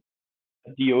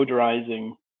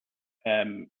deodorizing, a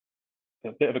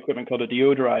bit of equipment called a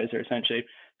deodorizer, essentially,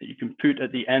 that you can put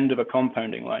at the end of a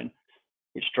compounding line,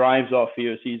 which drives off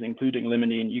VOCs, including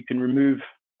limonene. You can remove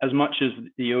as much as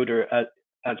the odor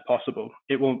as possible.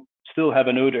 It will still have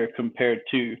an odor compared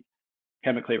to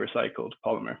chemically recycled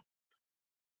polymer.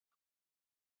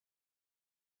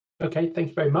 Okay, thank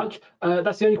you very much.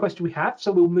 That's the only question we have,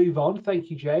 so we'll move on.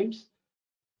 Thank you, James.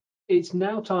 It's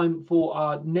now time for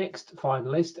our next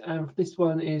finalist, and this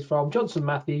one is from Johnson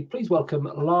Matthey. Please welcome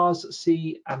Lars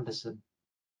C. Anderson.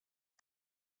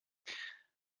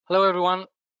 Hello, everyone.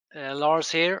 Lars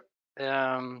here.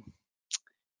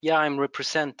 Yeah, I'm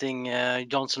representing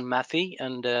Johnson Matthey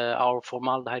and our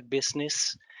formaldehyde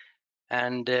business,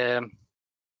 and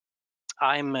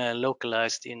I'm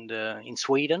localized in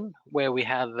Sweden, where we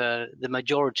have the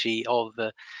majority of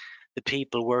the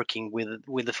people working with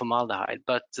the formaldehyde.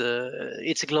 But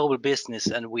it's a global business,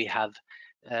 and we have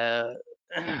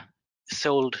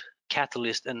sold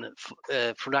catalyst and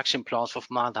production plants for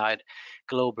formaldehyde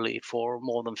globally for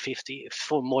more than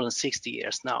 60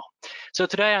 years now. So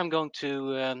today I'm going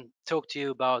to talk to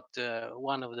you about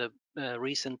one of the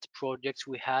recent projects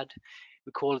we had.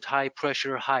 We call it high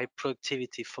pressure, high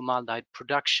productivity formaldehyde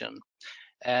production.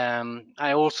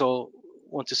 I also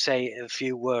want to say a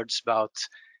few words about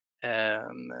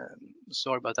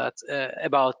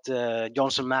about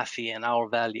Johnson Matthey and our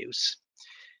values.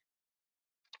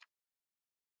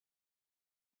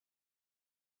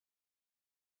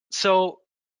 So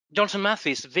Johnson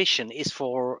Matthey's vision is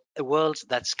for a world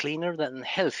that's cleaner and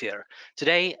healthier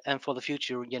today and for the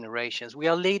future generations. We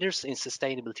are leaders in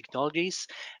sustainable technologies,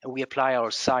 and we apply our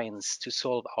science to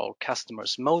solve our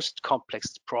customers' most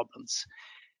complex problems.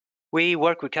 We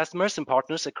work with customers and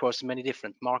partners across many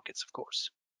different markets, of course.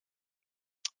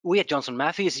 We at Johnson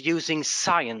Matthey is using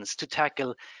science to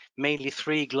tackle mainly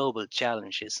 3 global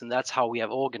challenges, and that's how we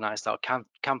have organized our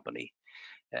company.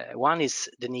 One is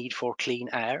the need for clean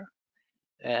air.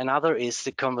 Another is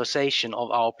the conservation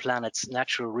of our planet's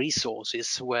natural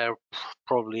resources, where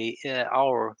probably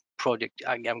our project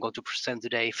I'm going to present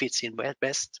today fits in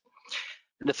best.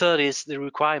 And the third is the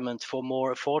requirement for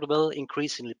more affordable,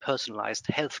 increasingly personalized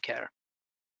healthcare.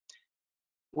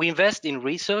 We invest in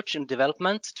research and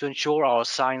development to ensure our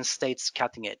science stays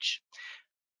cutting edge.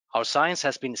 Our science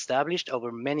has been established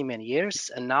over many, many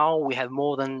years, and now we have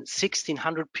more than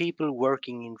 1,600 people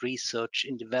working in research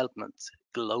and development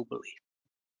globally.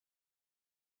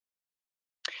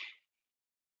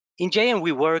 In JM,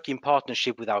 we work in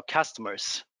partnership with our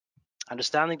customers,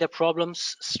 understanding their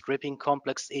problems, stripping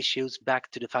complex issues back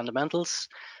to the fundamentals,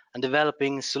 and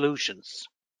developing solutions.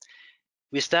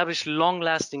 We establish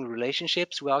long-lasting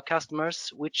relationships with our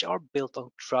customers, which are built on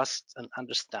trust and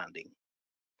understanding.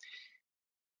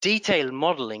 Detailed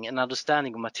modeling and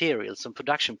understanding of materials and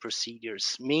production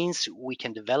procedures means we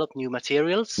can develop new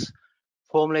materials,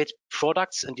 formulate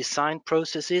products and design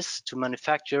processes to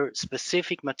manufacture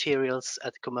specific materials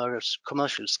at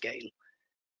commercial scale.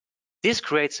 This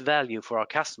creates value for our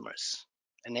customers,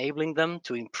 enabling them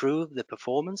to improve the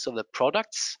performance of their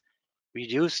products,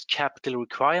 reduce capital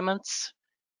requirements,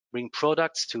 bring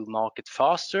products to market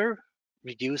faster,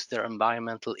 reduce their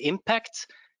environmental impact,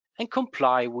 and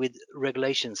comply with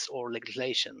regulations or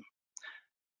legislation.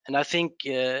 And I think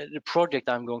the project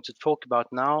I'm going to talk about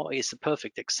now is a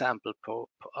perfect example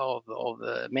of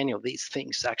many of these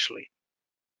things, actually.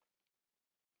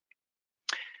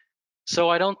 So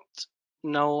I don't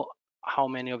know how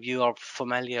many of you are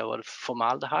familiar with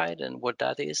formaldehyde and what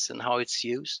that is and how it's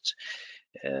used.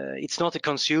 It's not a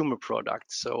consumer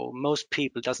product, so most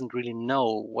people doesn't really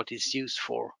know what it's used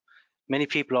for. Many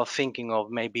people are thinking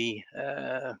of maybe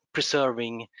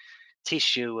preserving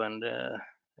tissue and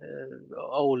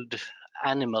old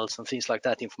animals and things like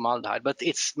that in formaldehyde, but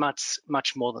it's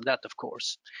much more than that, of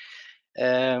course.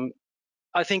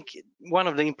 I think one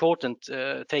of the important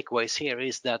takeaways here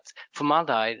is that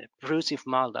producing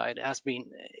formaldehyde has been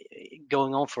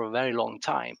going on for a very long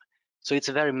time. So it's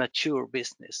a very mature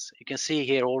business. You can see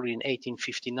here already in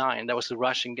 1859, there was a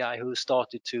Russian guy who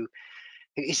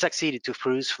he succeeded to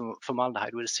produce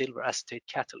formaldehyde with a silver acetate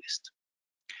catalyst.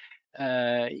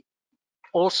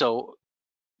 Also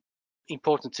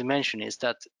important to mention is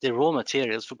that the raw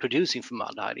materials for producing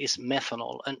formaldehyde is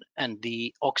methanol and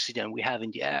the oxygen we have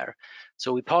in the air.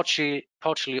 So we partially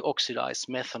oxidize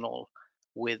methanol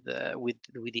with the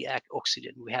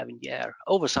oxygen we have in the air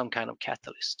over some kind of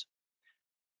catalyst.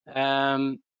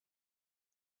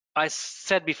 I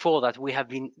said before that we have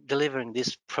been delivering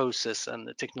this process and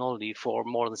the technology for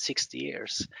more than 60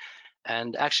 years.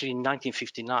 And actually in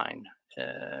 1959,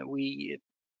 we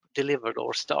delivered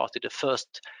or started the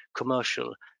first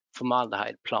commercial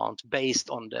formaldehyde plant based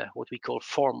on what we call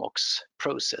Formox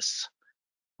process,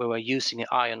 where we're using an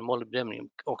iron molybdenum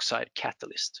oxide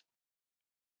catalyst.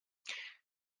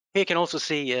 Here you can also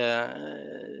see,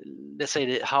 let's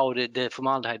say, how the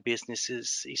formaldehyde business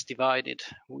is divided.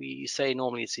 We say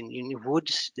normally it's in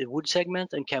the wood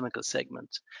segment and chemical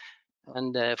segment.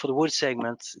 And for the wood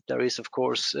segment, there is, of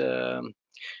course,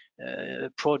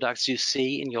 products you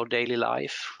see in your daily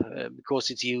life because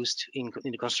it's used in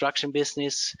the construction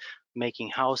business,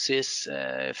 making houses,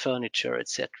 furniture,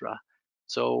 etc.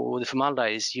 So the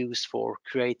formaldehyde is used for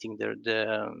creating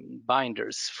the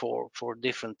binders for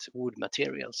different wood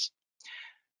materials.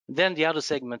 Then the other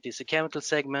segment is a chemical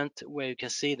segment where you can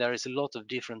see there is a lot of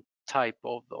different type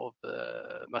of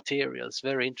materials,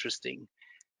 very interesting.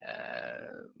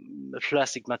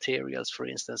 Plastic materials, for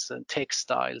instance, and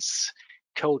textiles,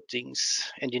 coatings,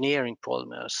 engineering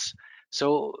polymers.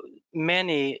 So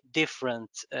many different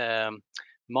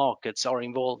markets are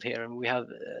involved here, and we have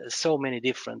so many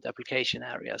different application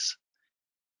areas.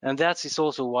 And that is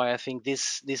also why I think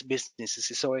this business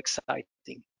is so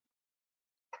exciting.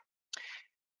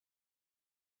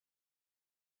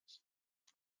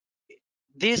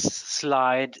 This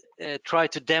slide tries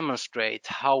to demonstrate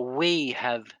how we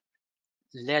have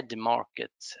led the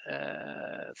market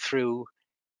through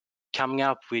coming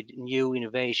up with new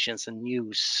innovations and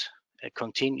news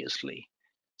continuously.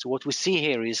 So what we see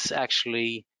here is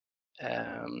actually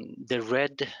the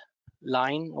red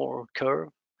line or curve.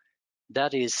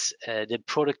 That is the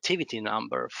productivity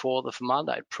number for the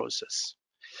formaldehyde process.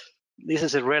 This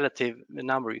is a relative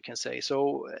number, you can say.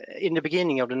 So in the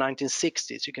beginning of the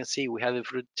 1960s, you can see we have a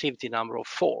productivity number of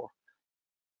 4.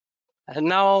 And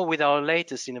now with our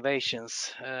latest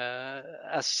innovations,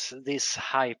 as this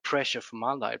high pressure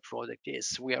formaldehyde product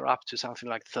is, we are up to something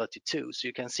like 32. So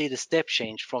you can see the step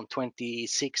change from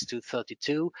 26 to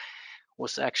 32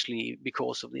 was actually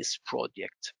because of this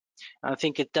project. And I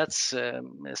think that's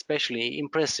especially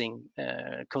impressive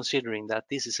considering that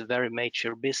this is a very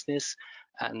mature business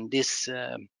and this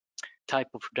type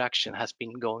of production has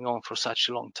been going on for such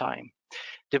a long time.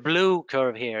 The blue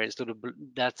curve here is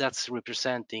that's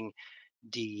representing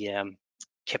the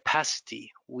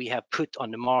capacity we have put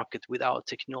on the market with our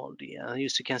technology. And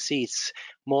as you can see, it's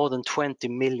more than 20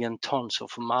 million tons of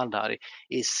formaldehyde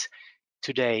is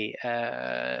today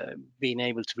being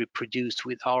able to be produced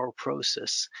with our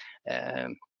process.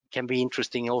 Can be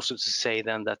interesting also to say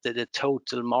then that the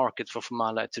total market for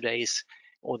formaldehyde today is,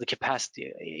 or the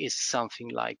capacity is something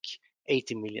like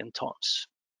 80 million tons.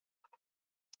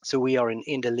 So we are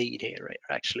in the lead here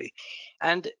actually.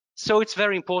 And so it's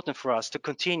very important for us to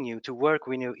continue to work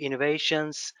with new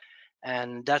innovations.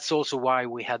 And that's also why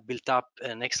we have built up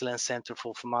an excellence center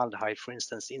for formaldehyde, for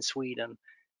instance, in Sweden,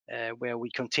 where we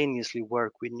continuously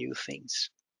work with new things.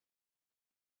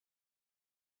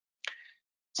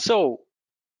 So,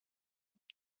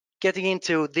 getting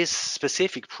into this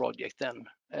specific project then,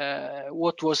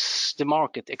 what was the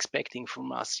market expecting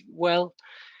from us? Well,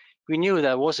 we knew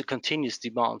there was a continuous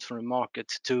demand from the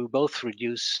market to both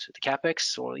reduce the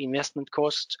capex or investment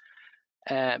cost,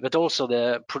 but also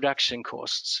the production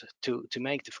costs to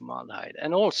make the formaldehyde,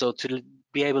 and also to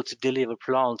be able to deliver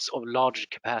plants of larger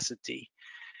capacity.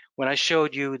 When I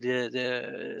showed you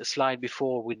the slide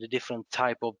before with the different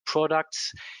type of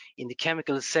products, in the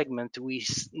chemical segment, we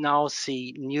now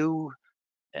see new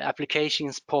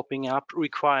applications popping up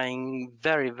requiring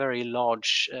very, very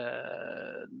large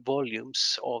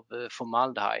volumes of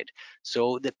formaldehyde.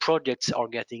 So the projects are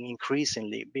getting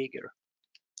increasingly bigger.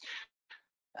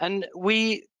 And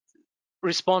we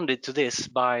responded to this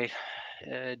by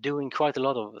doing quite a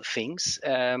lot of things.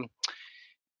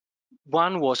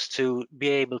 One was to be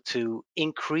able to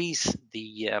increase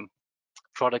the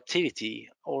productivity,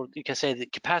 or you can say the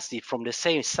capacity from the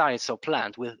same size of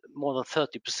plant with more than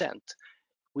 30%,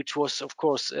 which was of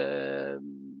course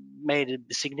made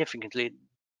a significantly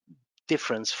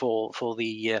difference for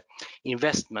the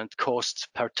investment costs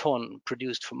per ton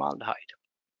produced formaldehyde.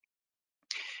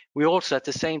 We also at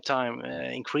the same time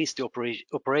increased the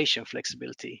operation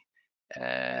flexibility,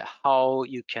 how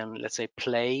you can, let's say,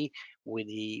 play with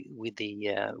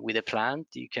the plant.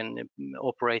 You can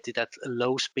operate it at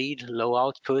low speed, low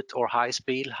output, or high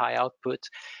speed, high output,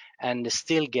 and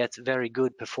still get very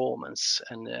good performance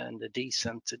and a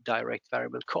decent direct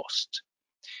variable cost.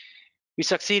 We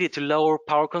succeeded to lower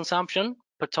power consumption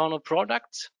per ton of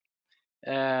product.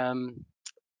 At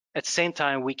the same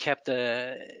time, we kept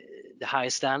the high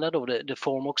standard of the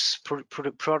Formox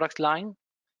product line.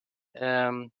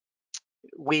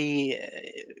 We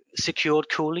secured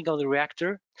cooling of the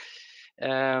reactor.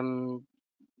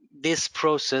 This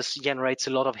process generates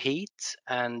a lot of heat,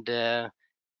 and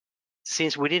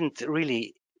since we didn't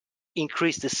really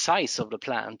increase the size of the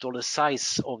plant or the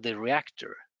size of the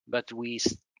reactor, but we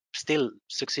still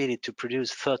succeeded to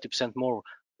produce 30% more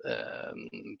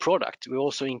product, we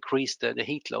also increased the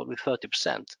heat load with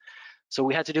 30%. So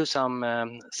we had to do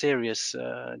some serious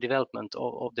development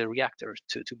of the reactor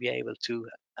to be able to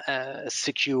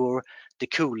secure the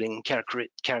cooling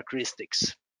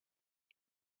characteristics.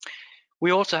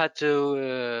 We also had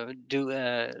to do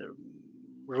a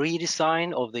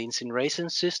redesign of the incineration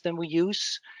system we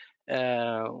use.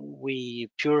 We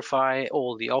purify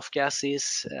all the off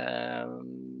gases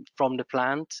from the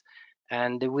plant,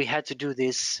 and we had to do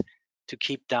this to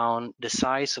keep down the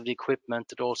size of the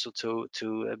equipment, and also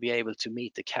to be able to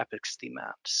meet the capex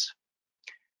demands.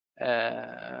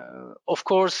 Of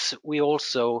course, we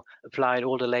also applied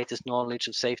all the latest knowledge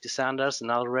of safety standards and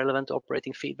other relevant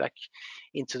operating feedback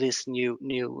into this new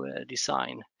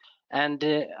design. And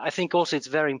I think also it's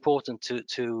very important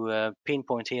to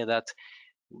pinpoint here that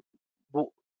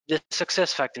the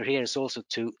success factor here is also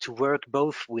to work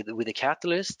both with the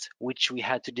catalyst, which we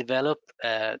had to develop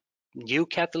a new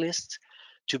catalyst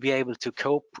to be able to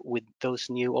cope with those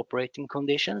new operating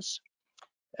conditions,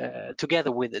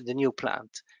 together with the new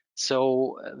plant.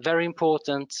 So very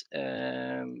important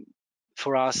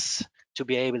for us to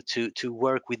be able to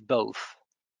work with both,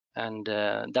 and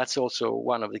that's also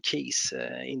one of the keys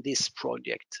in this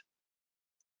project.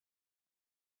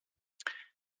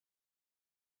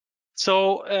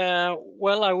 So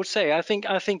well, I would say I think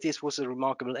this was a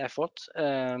remarkable effort.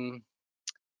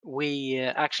 We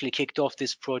actually kicked off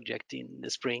this project in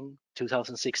the spring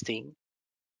 2016.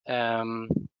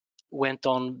 Went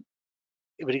on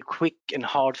with a quick and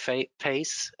hard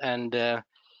pace, and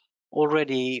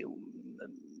already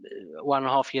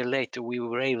 1.5 years later, we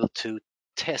were able to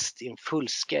test in full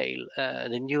scale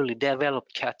the newly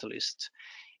developed catalyst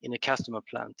in a customer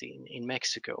plant in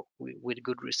Mexico with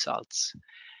good results.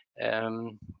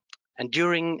 And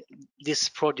during this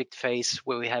project phase,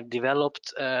 where we have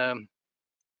developed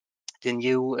the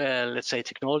new, let's say,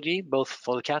 technology, both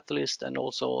for the catalyst and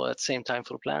also at the same time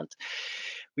for the plant,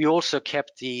 we also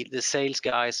kept the sales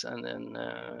guys and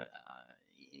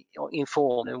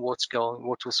informed on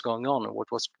what was going on and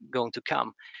what was going to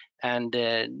come, and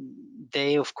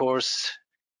they of course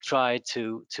tried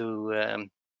to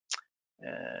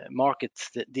market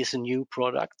this new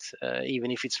product,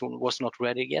 even if it was not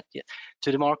ready yet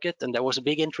to the market, and there was a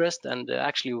big interest, and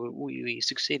actually we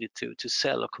succeeded to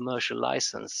sell a commercial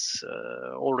license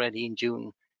already in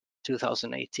June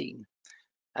 2018.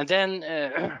 And then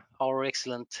our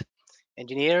excellent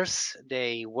engineers,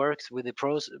 they worked with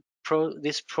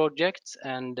this project,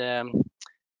 and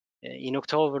in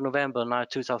October, November now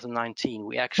 2019,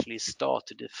 we actually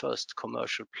started the first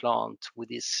commercial plant with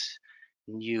this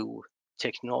new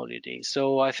technology.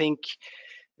 So I think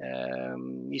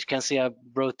you can see I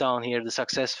wrote down here the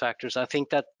success factors. I think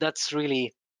that that's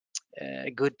really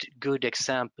a good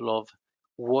example of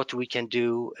what we can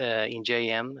do in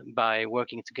JM by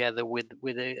working together with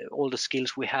all the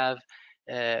skills we have,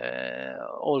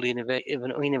 all the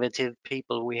innovative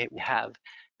people we have,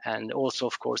 and also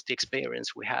of course the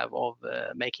experience we have of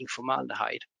making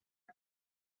formaldehyde.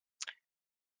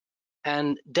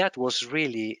 And that was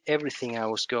really everything I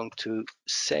was going to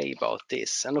say about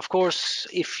this. And of course,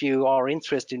 if you are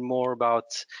interested more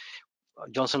about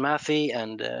Johnson Matthey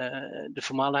and the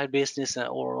formaldehyde business,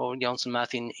 or Johnson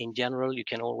Matthey in general, you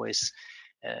can always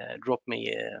drop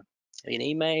me an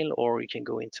email, or you can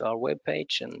go into our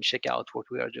webpage and check out what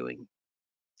we are doing.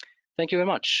 Thank you very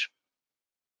much.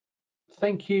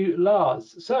 Thank you,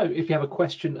 Lars. So if you have a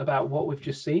question about what we've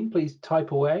just seen, please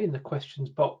type away in the questions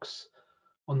box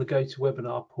on the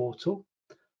GoToWebinar portal.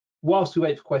 Whilst we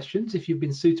wait for questions, if you've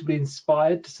been suitably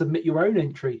inspired to submit your own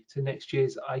entry to next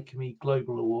year's IChemE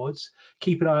Global Awards,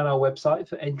 keep an eye on our website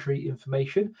for entry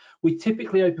information. We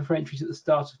typically open for entries at the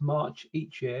start of March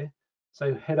each year,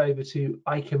 so head over to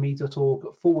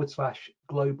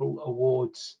icheme.org/global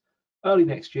awards early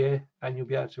next year, and you'll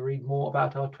be able to read more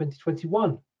about our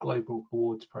 2021 Global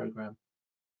Awards programme.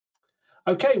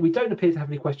 Okay, we don't appear to have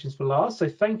any questions for Lars, so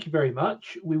thank you very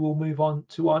much. We will move on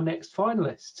to our next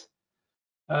finalist.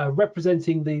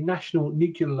 Representing the National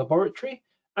Nuclear Laboratory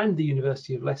and the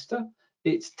University of Leicester,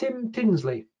 it's Tim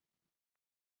Tinsley.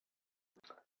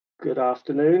 Good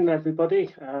afternoon,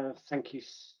 everybody. Thank you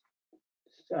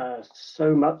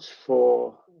so much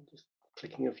for just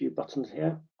clicking a few buttons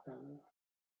here.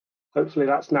 Hopefully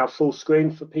that's now full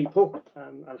screen for people,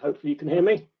 and hopefully you can hear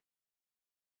me.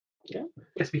 Yeah.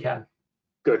 Yes, we can.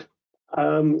 Good.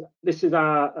 This is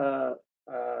our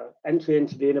entry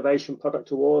into the Innovation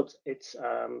Product Awards. It's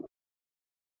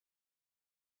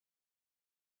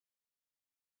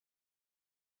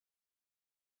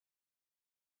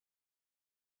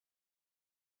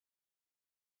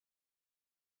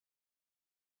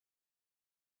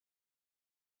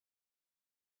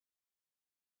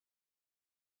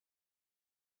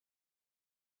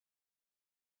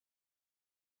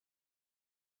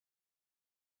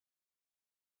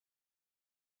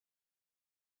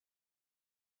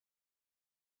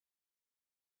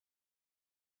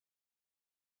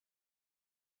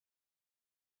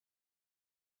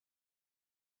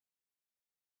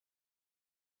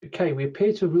Okay, we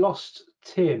appear to have lost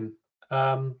Tim.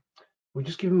 We'll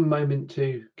just give him a moment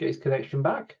to get his connection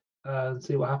back and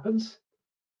see what happens.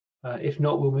 If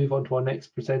not, we'll move on to our next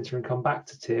presenter and come back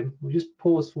to Tim. We'll just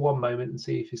pause for one moment and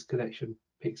see if his connection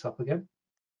picks up again.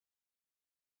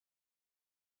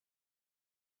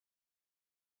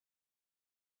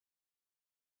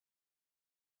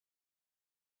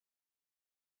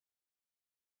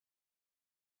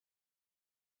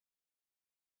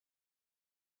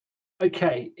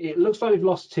 Okay, it looks like we've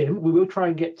lost Tim. We will try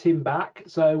and get Tim back.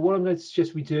 So what I'm going to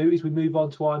suggest we do is we move on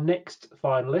to our next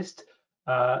finalist.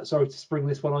 Sorry to spring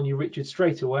this one on you, Richard,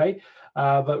 straight away.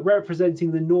 But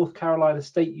representing the North Carolina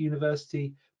State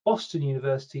University, Boston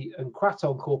University and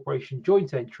Kraton Corporation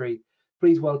joint entry,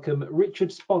 please welcome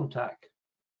Richard Spontak.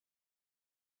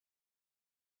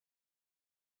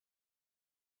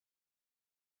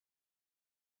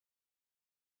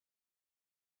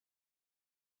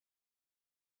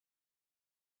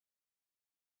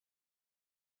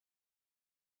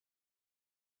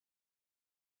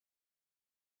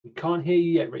 We can't hear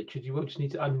you yet, Richard. You will just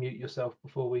need to unmute yourself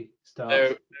before we start.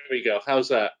 There we go. How's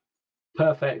that?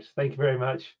 Perfect. Thank you very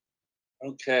much.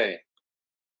 Okay.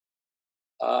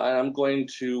 And I'm going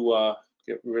to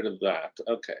get rid of that.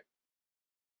 Okay.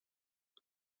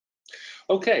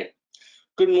 Okay.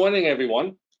 Good morning,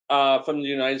 everyone from the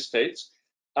United States.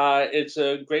 It's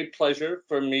a great pleasure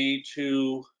for me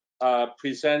to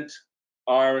present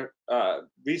our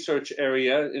research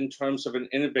area in terms of an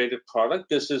innovative product.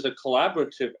 This is a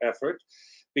collaborative effort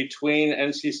between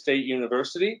NC State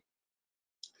University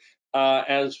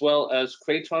as well as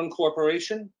Kraton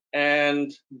Corporation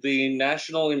and the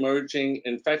National Emerging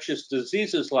Infectious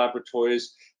Diseases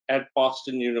Laboratories at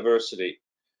Boston University.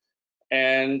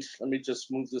 And let me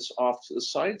just move this off to the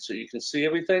side so you can see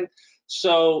everything.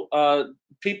 So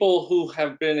people who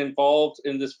have been involved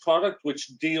in this product,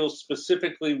 which deals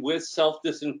specifically with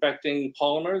self-disinfecting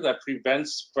polymer that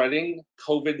prevents spreading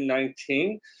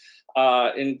COVID-19,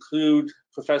 include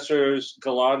Professors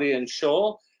Galati and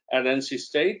Scholl at NC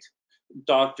State,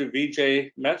 Dr.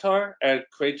 Vijay Mehtar at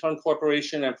Kraton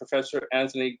Corporation, and Professor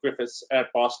Anthony Griffiths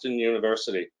at Boston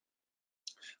University.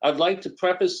 I'd like to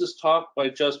preface this talk by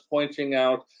just pointing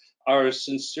out our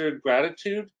sincere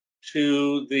gratitude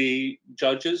to the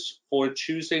judges for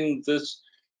choosing this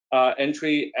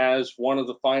entry as one of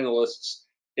the finalists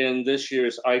in this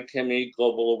year's IChemE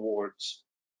Global Awards.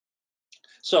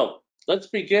 So let's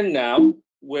begin now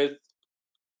with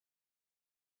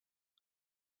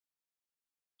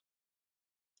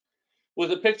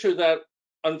a picture that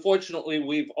unfortunately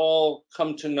we've all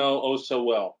come to know oh so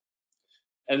well.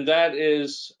 And that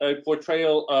is a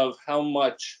portrayal of how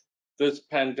much this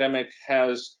pandemic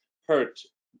has hurt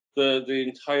the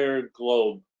entire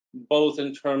globe, both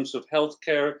in terms of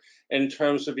healthcare, in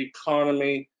terms of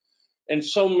economy, in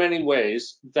so many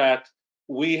ways that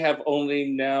we have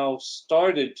only now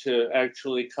started to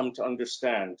actually come to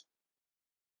understand.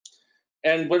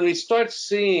 And when we start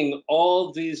seeing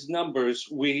all these numbers,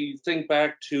 we think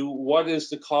back to what is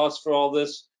the cost for all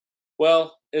this?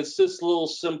 Well, it's this little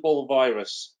simple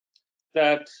virus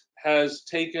that has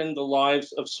taken the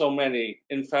lives of so many.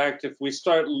 In fact, if we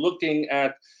start looking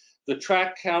at the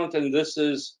track count, and this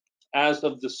is as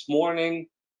of this morning,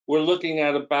 we're looking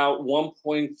at about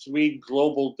 1.3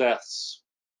 global deaths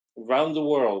around the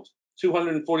world,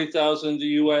 240,000 in the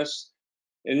US,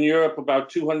 in Europe about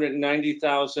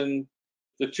 290,000.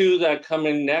 The two that come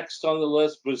in next on the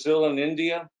list, Brazil and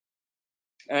India,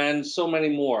 and so many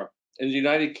more. In the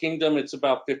United Kingdom, it's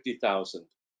about 50,000.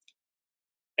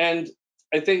 And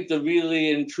I think the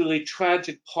really and truly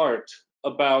tragic part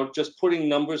about just putting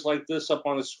numbers like this up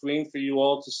on a screen for you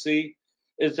all to see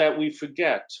is that we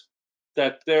forget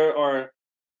that there are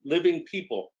living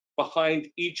people behind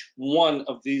each one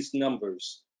of these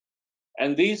numbers.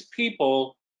 And these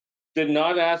people did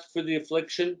not ask for the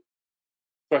affliction,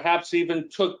 perhaps even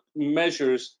took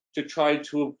measures to try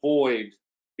to avoid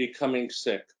becoming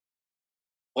sick.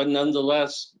 But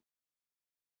nonetheless,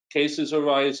 cases are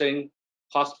rising,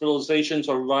 hospitalizations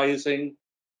are rising,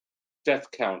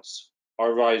 death counts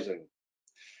are rising.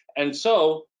 And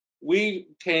so we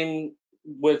came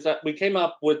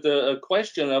up with a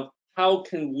question of how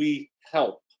can we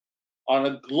help on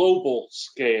a global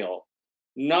scale,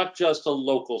 not just a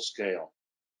local scale.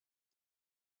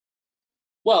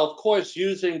 Well, of course,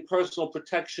 using personal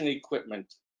protection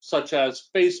equipment such as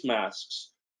face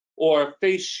masks or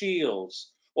face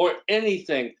shields or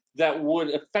anything that would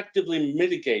effectively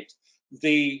mitigate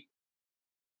the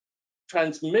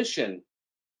transmission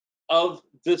of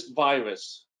this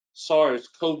virus,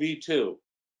 SARS-CoV-2,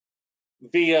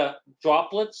 via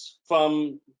droplets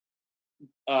from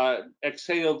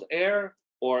exhaled air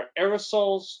or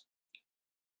aerosols.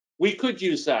 We could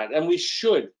use that, and we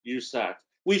should use that.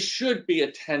 We should be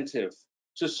attentive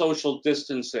to social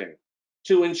distancing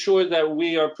to ensure that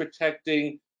we are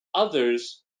protecting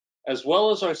others as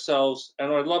well as ourselves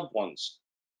and our loved ones.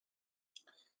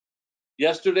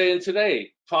 Yesterday and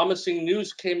today, promising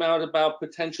news came out about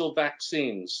potential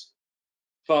vaccines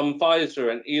from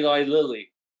Pfizer and Eli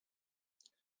Lilly.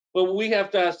 But we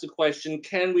have to ask the question,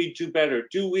 can we do better?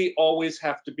 Do we always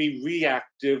have to be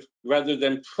reactive rather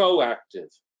than proactive?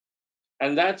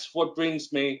 And that's what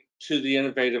brings me to the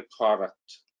innovative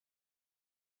product.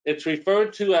 It's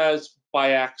referred to as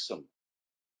Biaxum.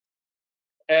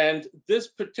 And this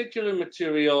particular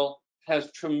material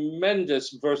has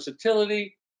tremendous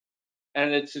versatility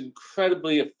and it's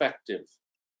incredibly effective.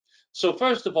 So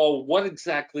first of all, what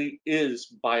exactly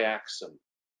is Biaxum?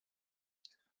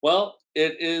 Well,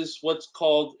 it is what's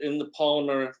called in the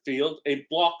polymer field a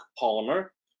block polymer,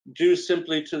 due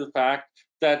simply to the fact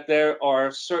that there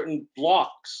are certain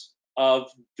blocks of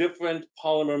different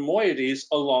polymer moieties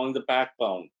along the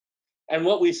backbone. And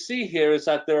what we see here is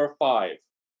that there are 5.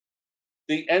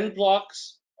 The end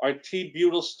blocks are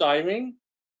T-butylstyrene.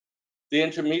 The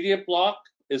intermediate block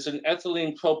is an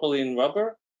ethylene propylene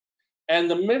rubber. And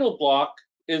the middle block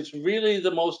is really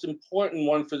the most important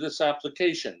one for this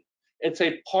application. It's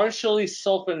a partially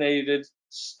sulfonated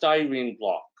styrene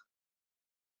block.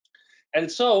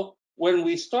 And so when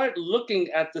we start looking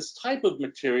at this type of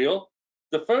material,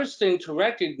 the first thing to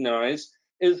recognize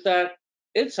is that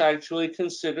it's actually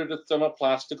considered a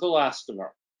thermoplastic elastomer.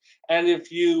 And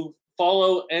if you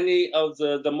follow any of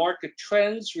the market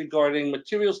trends regarding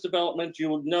materials development, you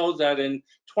would know that in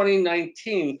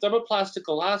 2019, thermoplastic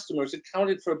elastomers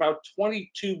accounted for about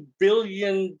 $22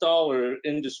 billion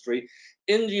industry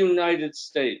in the United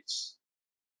States.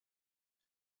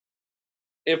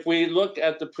 If we look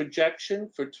at the projection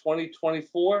for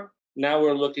 2024, now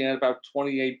we're looking at about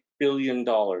 $28 billion.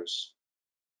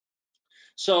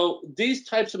 So these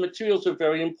types of materials are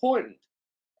very important.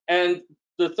 And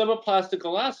the thermoplastic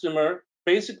elastomer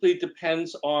basically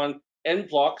depends on end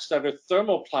blocks that are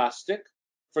thermoplastic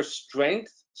for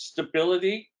strength,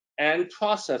 stability, and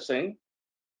processing.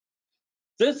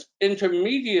 This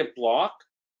intermediate block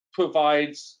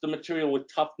provides the material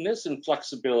with toughness and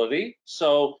flexibility,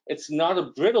 so it's not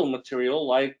a brittle material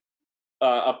like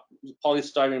a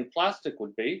polystyrene plastic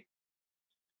would be.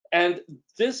 And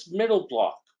this middle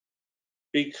block,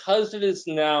 because it is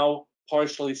now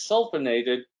partially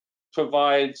sulfonated,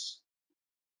 provides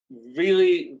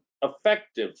really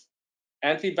effective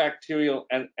antibacterial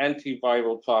and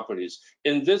antiviral properties.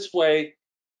 In this way,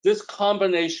 this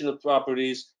combination of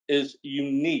properties is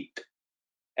unique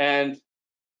and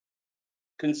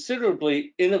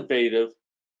considerably innovative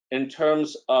in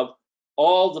terms of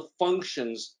all the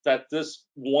functions that this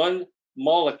one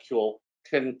molecule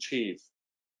can achieve.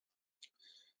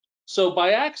 So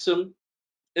BiAxum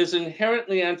is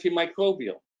inherently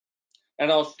antimicrobial,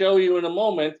 and I'll show you in a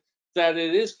moment that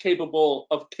it is capable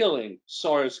of killing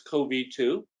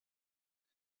SARS-CoV-2.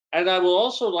 And I will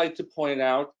also like to point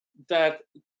out that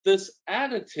this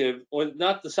additive, or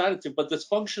not this additive, but this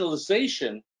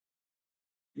functionalization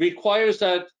requires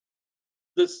that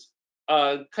this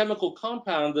chemical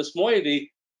compound, this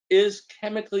moiety, is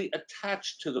chemically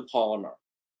attached to the polymer.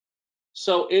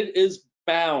 So it is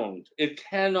bound, it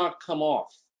cannot come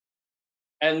off.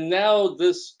 And now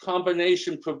this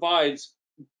combination provides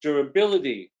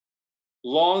durability,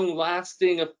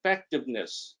 long-lasting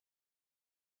effectiveness,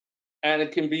 and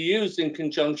it can be used in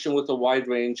conjunction with a wide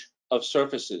range of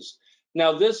surfaces.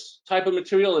 Now, this type of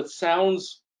material, it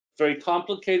sounds very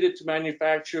complicated to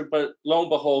manufacture, but lo and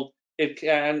behold, it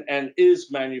can and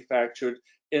is manufactured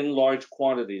in large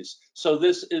quantities. So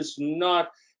this is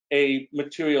not a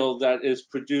material that is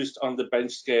produced on the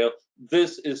bench scale.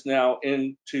 This is now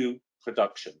into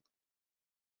production.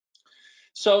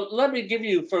 So let me give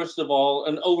you, first of all,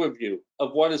 an overview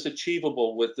of what is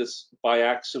achievable with this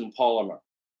BiAxum polymer.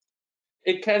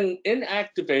 It can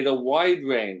inactivate a wide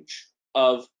range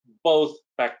of both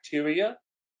bacteria,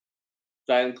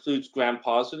 that includes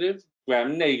gram-positive,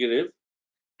 gram-negative,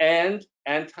 and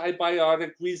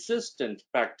antibiotic-resistant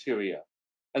bacteria.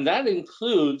 And that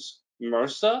includes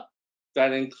MRSA,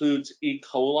 that includes E.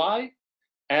 coli,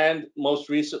 and most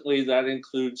recently, that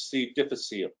includes C.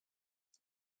 difficile.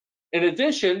 In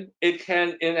addition, it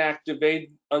can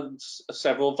inactivate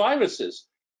several viruses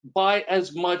by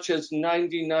as much as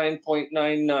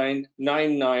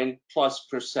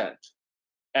 99.9999+%.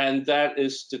 And that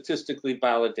is statistically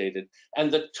validated.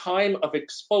 And the time of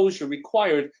exposure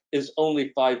required is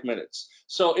only 5 minutes.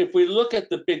 So if we look at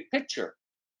the big picture,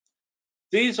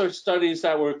 these are studies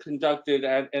that were conducted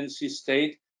at NC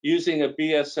State using a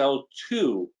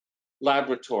BSL-2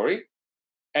 laboratory.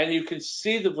 And you can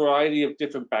see the variety of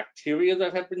different bacteria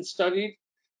that have been studied,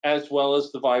 as well as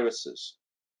the viruses,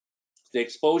 the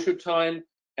exposure time,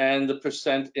 and the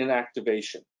percent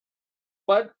inactivation.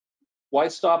 But why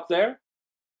stop there?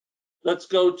 Let's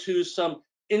go to some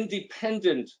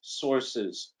independent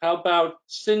sources. How about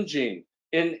Syngene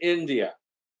in India?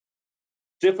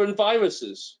 Different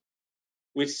viruses.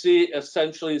 We see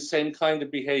essentially the same kind of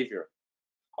behavior.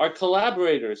 Our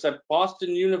collaborators at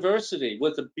Boston University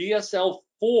with the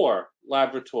BSL-4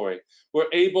 laboratory were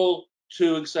able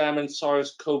to examine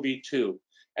SARS-CoV-2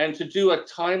 and to do a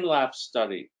time-lapse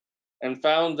study, and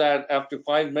found that after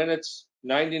 5 minutes,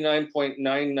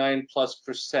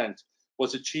 99.99+%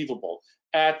 was achievable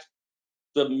at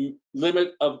the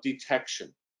limit of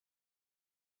detection.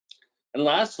 And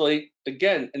lastly,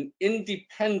 again, an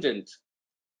independent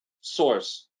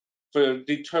source for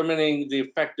determining the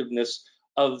effectiveness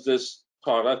of this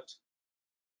product,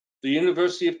 the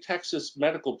University of Texas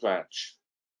Medical Branch.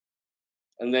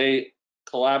 And they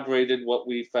collaborated what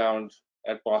we found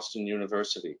at Boston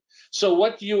University. So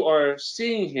what you are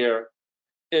seeing here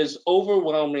is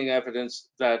overwhelming evidence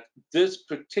that this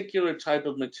particular type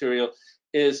of material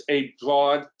is a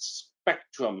broad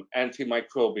spectrum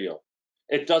antimicrobial.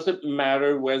 It doesn't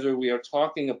matter whether we are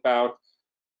talking about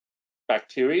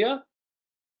bacteria,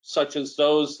 such as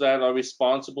those that are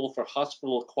responsible for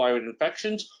hospital-acquired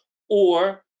infections,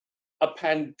 or a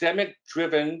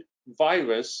pandemic-driven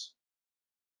virus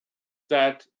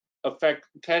that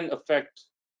can affect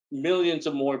millions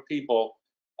of more people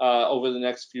over the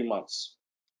next few months.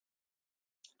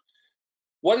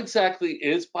 What exactly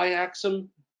is BiAxum?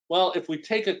 Well, if we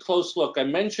take a close look, I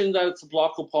mentioned that it's a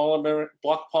block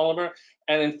polymer,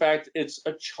 and in fact, it's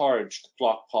a charged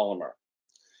block polymer.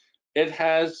 It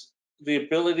has the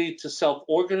ability to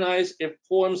self-organize. It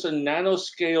forms a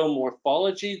nanoscale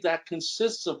morphology that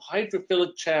consists of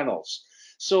hydrophilic channels.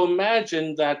 So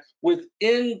imagine that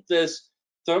within this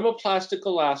thermoplastic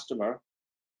elastomer,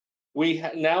 we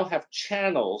now have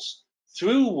channels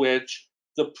through which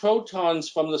the protons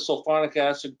from the sulfonic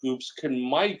acid groups can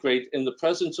migrate in the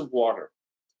presence of water.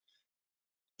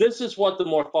 This is what the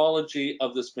morphology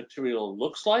of this material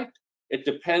looks like. It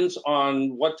depends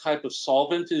on what type of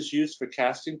solvent is used for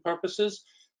casting purposes.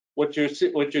 What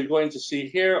you're going to see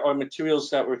here are materials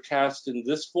that were cast in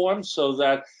this form, so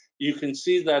that you can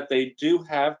see that they do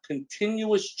have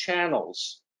continuous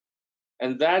channels,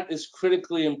 and that is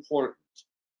critically important.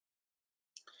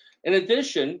 In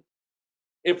addition,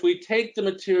 if we take the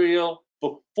material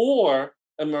before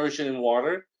immersion in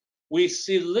water, we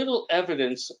see little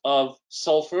evidence of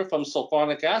sulfur from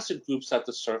sulfonic acid groups at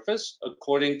the surface,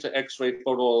 according to X-ray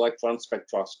photoelectron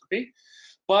spectroscopy.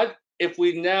 But if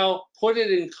we now put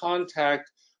it in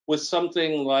contact with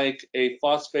something like a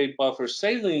phosphate buffer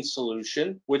saline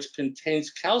solution, which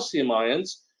contains calcium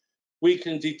ions, we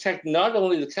can detect not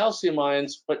only the calcium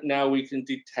ions, but now we can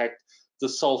detect the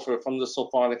sulfur from the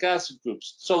sulfonic acid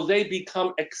groups. So they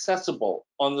become accessible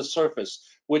on the surface,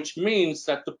 which means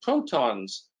that the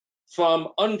protons from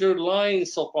underlying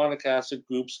sulfonic acid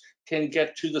groups can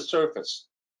get to the surface.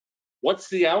 What's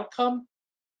the outcome?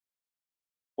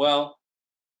 Well,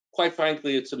 quite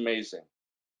frankly, it's amazing.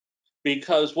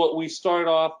 Because what we start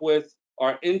off with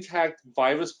are intact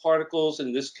virus particles,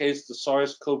 in this case, the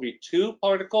SARS-CoV-2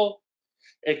 particle.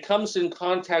 It comes in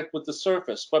contact with the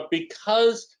surface, but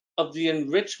because of the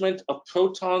enrichment of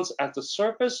protons at the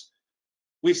surface,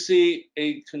 we see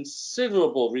a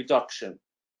considerable reduction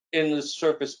in the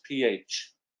surface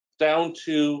pH, down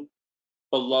to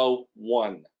below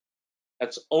 1.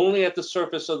 That's only at the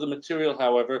surface of the material,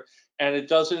 however, and it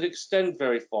doesn't extend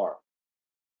very far.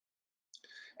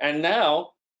 And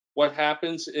now what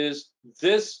happens is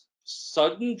this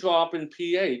sudden drop in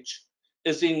pH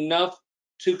is enough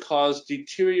to cause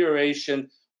deterioration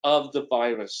of the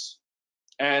virus,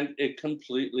 and it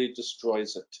completely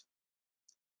destroys it.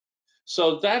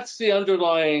 So that's the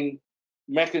underlying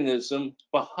mechanism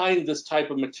behind this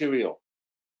type of material.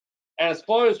 And as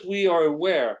far as we are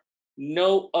aware,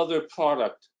 no other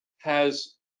product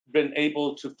has been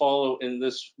able to follow in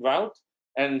this route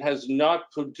and has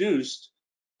not produced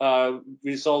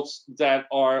results that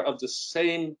are of the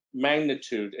same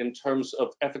magnitude in terms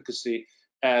of efficacy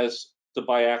as the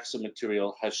Biaxa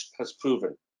material has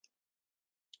proven.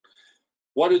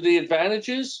 What are the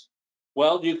advantages?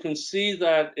 Well, you can see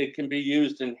that it can be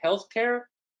used in healthcare,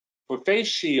 for face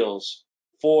shields,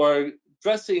 for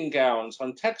dressing gowns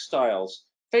on textiles,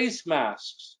 face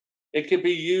masks. It can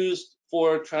be used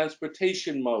for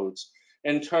transportation modes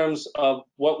in terms of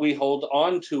what we hold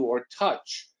on to or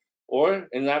touch, or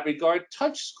in that regard,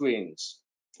 touch screens.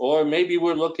 Or maybe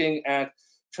we're looking at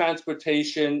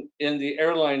transportation in the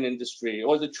airline industry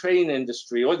or the train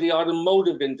industry or the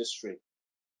automotive industry.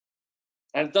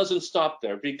 And it doesn't stop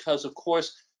there because, of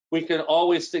course, we can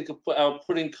always think of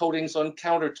putting coatings on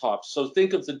countertops. So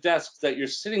think of the desk that you're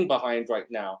sitting behind right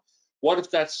now. What if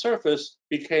that surface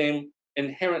became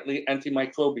inherently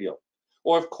antimicrobial?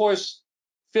 Or, of course,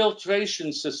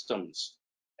 filtration systems.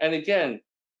 And again,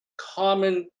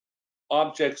 common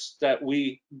objects that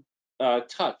we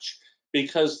touch,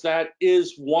 because that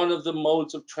is one of the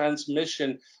modes of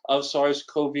transmission of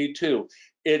SARS-CoV-2.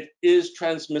 It is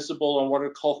transmissible on what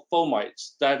are called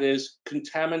fomites, that is,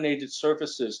 contaminated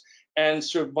surfaces, and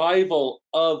survival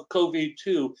of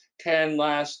COVID-2 can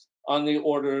last on the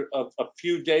order of a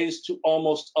few days to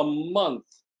almost a month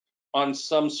on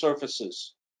some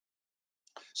surfaces.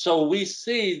 So we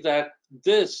see that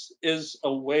this is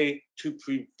a way to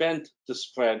prevent the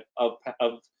spread of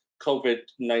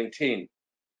COVID-19.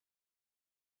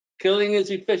 Killing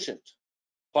is efficient,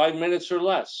 5 minutes or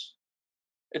less.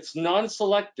 It's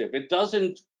non-selective. It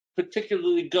doesn't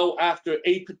particularly go after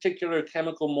a particular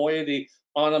chemical moiety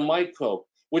on a microbe,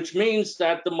 which means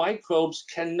that the microbes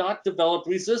cannot develop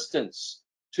resistance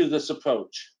to this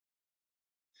approach.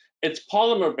 It's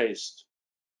polymer-based.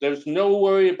 There's no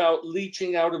worry about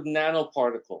leaching out of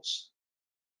nanoparticles.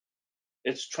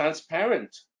 It's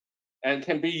transparent and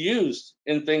can be used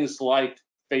in things like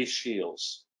face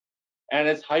shields. And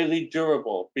it's highly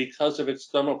durable because of its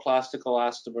thermoplastic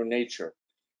elastomer nature.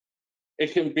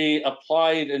 It can be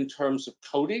applied in terms of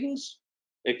coatings.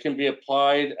 It can be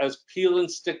applied as peel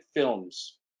and stick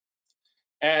films.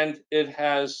 And it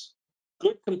has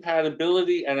good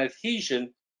compatibility and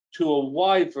adhesion to a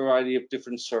wide variety of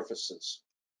different surfaces.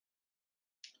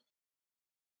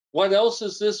 What else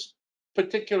is this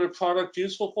particular product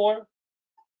useful for?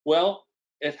 Well,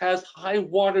 it has high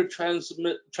water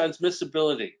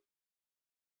transmissibility.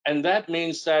 And that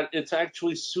means that it's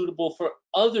actually suitable for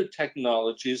other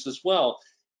technologies as well,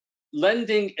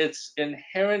 lending its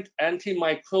inherent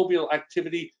antimicrobial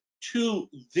activity to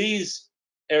these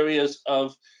areas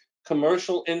of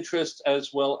commercial interest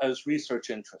as well as research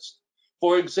interest.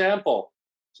 For example,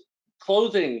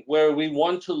 clothing, where we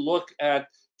want to look at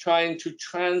trying to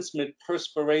transmit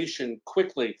perspiration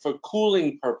quickly for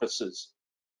cooling purposes.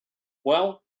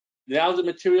 Well, now the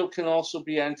material can also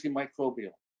be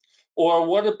antimicrobial. Or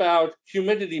what about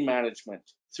humidity management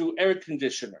through air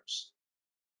conditioners?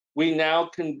 We now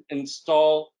can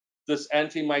install this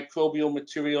antimicrobial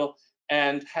material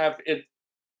and have it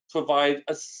provide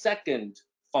a second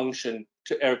function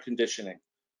to air conditioning.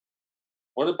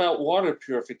 What about water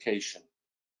purification?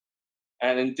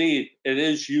 And indeed, it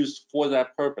is used for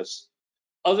that purpose.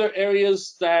 Other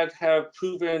areas that have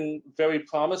proven very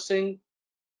promising: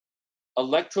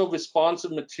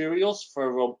 electro-responsive materials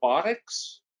for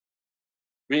robotics,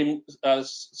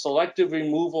 selective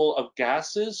removal of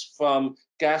gases from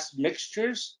gas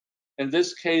mixtures, in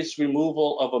this case,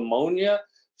 removal of ammonia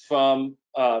from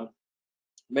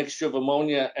mixture of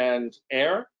ammonia and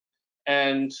air.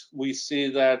 And we see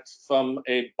that from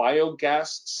a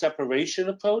biogas separation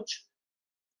approach,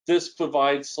 this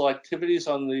provides selectivities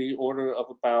on the order of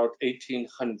about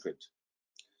 1800.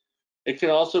 It can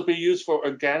also be used for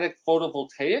organic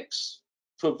photovoltaics,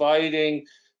 providing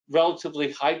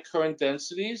relatively high current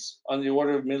densities on the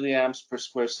order of milliamps per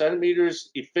square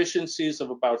centimeters, efficiencies of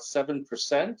about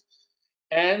 7%,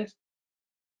 and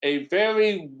a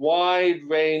very wide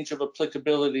range of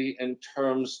applicability in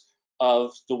terms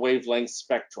of the wavelength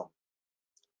spectrum.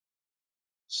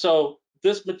 So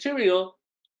this material,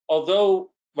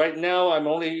 although right now I'm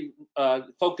only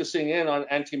focusing in on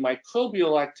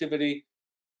antimicrobial activity,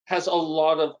 has a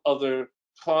lot of other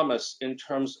promise in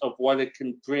terms of what it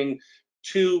can bring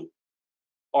to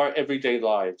our everyday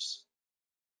lives.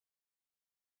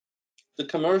 The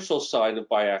commercial side of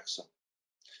Biaxam.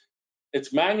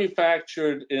 It's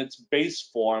manufactured in its base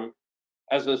form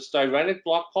as a styrenic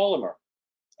block polymer.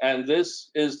 And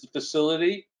this is the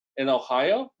facility in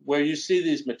Ohio where you see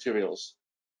these materials.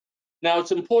 Now,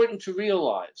 it's important to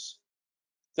realize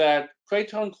that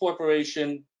Kraton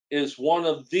Corporation is one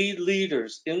of the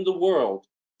leaders in the world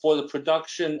for the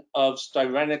production of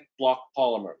styrenic block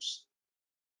polymers.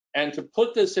 And to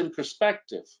put this in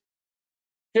perspective,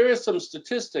 here are some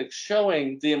statistics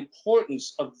showing the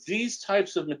importance of these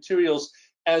types of materials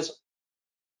as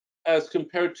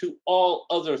compared to all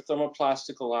other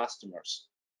thermoplastic elastomers.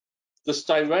 The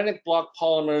styrenic block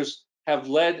polymers have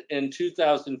led in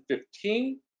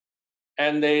 2015,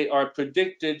 and they are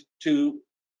predicted to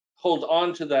hold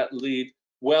on to that lead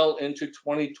well into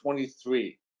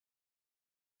 2023.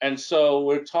 And so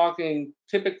we're talking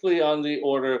typically on the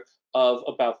order of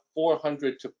about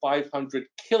 400 to 500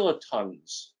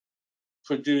 kilotons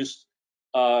produced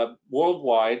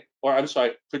worldwide, or I'm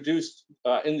sorry, produced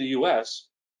in the US.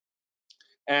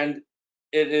 And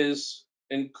it is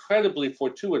incredibly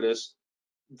fortuitous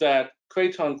that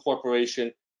Kraton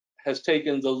Corporation has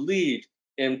taken the lead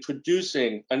in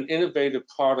producing an innovative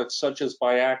product such as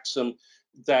Biaxam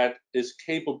that is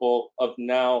capable of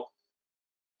now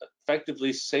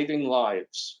effectively saving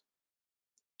lives.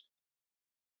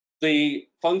 The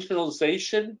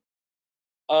functionalization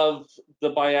of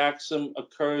the Biaxam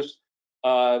occurs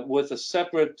with a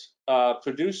separate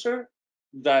producer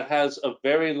that has a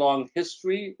very long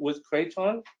history with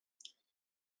Kraton.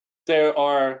 There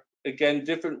are, again,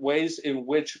 different ways in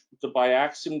which the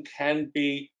Biaxam can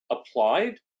be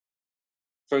applied.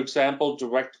 For example,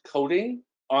 direct coating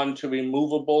onto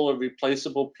removable or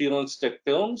replaceable peel and stick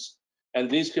films. And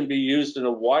these can be used in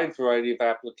a wide variety of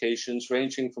applications,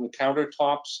 ranging from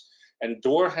countertops and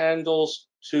door handles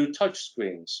to touch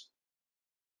screens.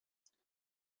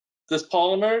 This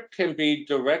polymer can be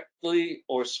directly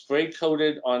or spray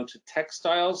coated onto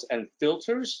textiles and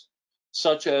filters,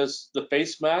 such as the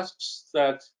face masks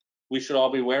that we should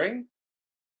all be wearing.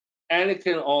 And it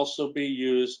can also be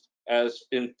used as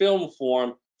in film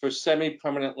form for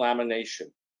semi-permanent lamination.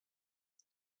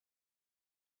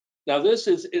 Now, this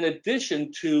is in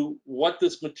addition to what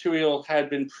this material had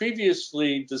been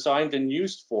previously designed and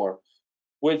used for,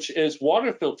 which is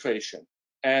water filtration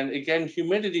and, again,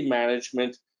 humidity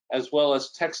management, as well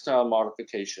as textile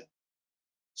modification.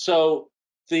 So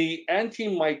the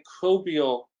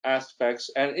antimicrobial aspects,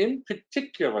 and in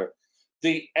particular,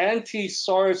 the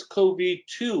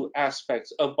anti-SARS-CoV-2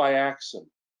 aspects of Biaxam,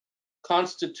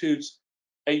 constitutes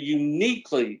a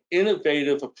uniquely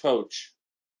innovative approach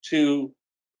to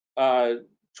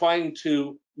trying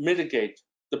to mitigate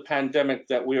the pandemic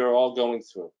that we are all going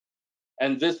through.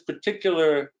 And this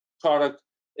particular product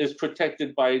is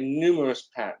protected by numerous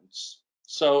patents.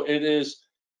 So it is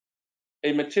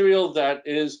a material that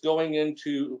is going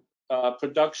into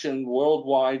production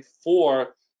worldwide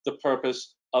for the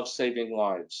purpose of saving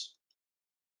lives.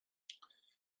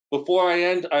 Before I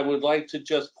end, I would like to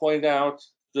just point out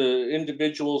the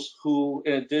individuals who,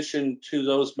 in addition to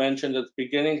those mentioned at the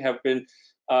beginning, have been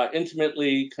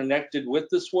intimately connected with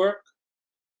this work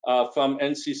from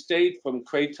NC State, from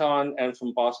Creighton, and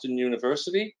from Boston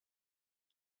University.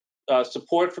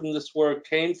 Support from this work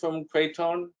came from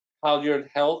Creighton, Halyard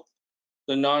Health,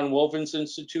 the Non-Wovens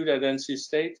Institute at NC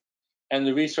State, and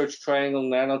the Research Triangle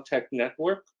Nanotech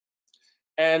Network.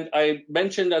 And I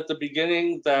mentioned at the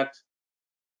beginning that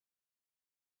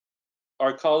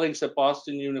our colleagues at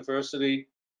Boston University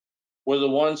were the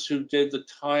ones who did the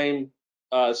time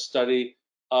study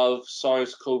of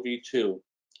SARS-CoV-2.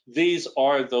 These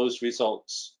are those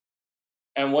results.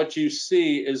 And what you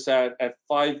see is that at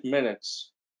 5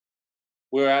 minutes,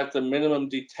 we're at the minimum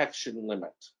detection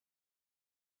limit.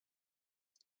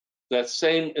 That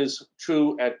same is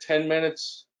true at 10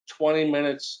 minutes, 20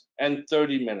 minutes, and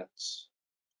 30 minutes.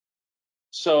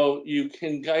 So you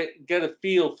can get a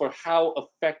feel for how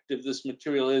effective this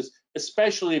material is,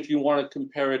 especially if you want to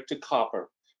compare it to copper,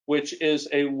 which is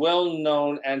a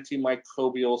well-known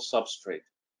antimicrobial substrate.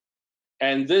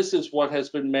 And this is what has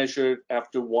been measured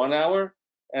after 1 hour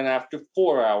and after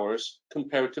 4 hours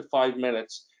compared to 5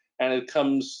 minutes. And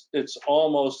it's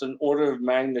almost an order of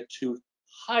magnitude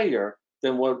higher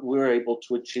than what we're able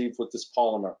to achieve with this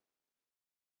polymer.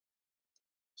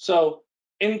 So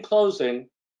in closing,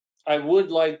 I would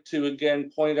like to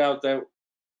again point out that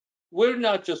we're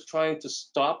not just trying to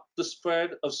stop the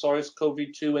spread of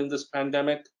SARS-CoV-2 in this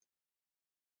pandemic.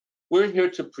 We're here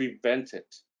to prevent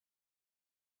it.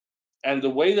 And the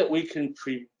way that we can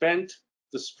prevent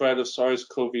the spread of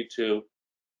SARS-CoV-2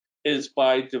 is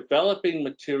by developing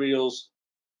materials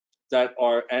that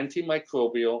are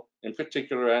antimicrobial, in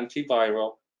particular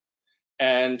antiviral,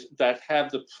 and that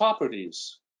have the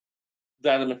properties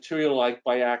that a material like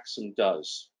Biaxam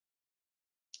does.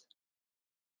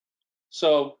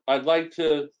 So I'd like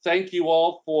to thank you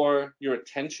all for your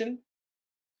attention.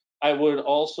 I would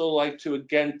also like to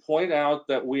again point out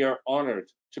that we are honored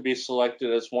to be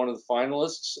selected as one of the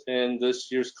finalists in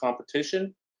this year's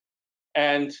competition.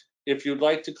 And if you'd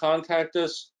like to contact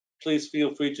us, please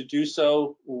feel free to do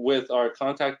so with our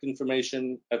contact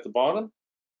information at the bottom.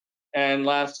 And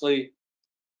lastly,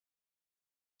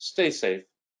 stay safe.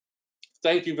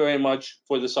 Thank you very much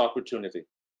for this opportunity.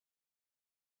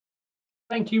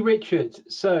 Thank you, Richard.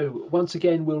 So once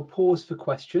again, we'll pause for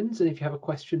questions. And if you have a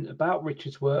question about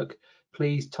Richard's work,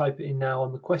 please type it in now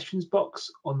on the questions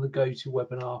box on the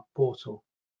GoToWebinar portal.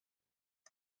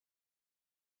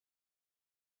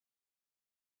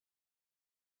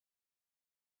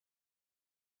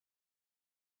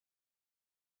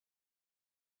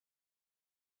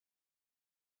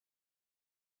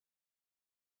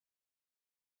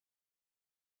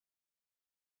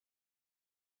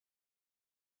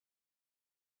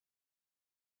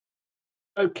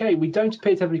 Okay, we don't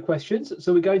appear to have any questions,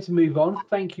 so we're going to move on.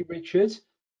 Thank you, Richard.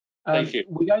 Thank you.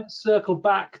 We're going to circle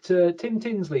back to Tim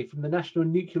Tinsley from the National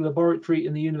Nuclear Laboratory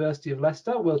in the University of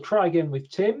Leicester. We'll try again with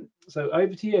Tim. So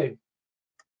over to you.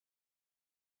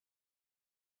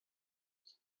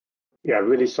 Yeah,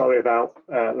 really sorry about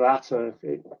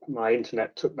that. My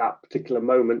internet took that particular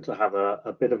moment to have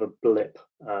a bit of a blip,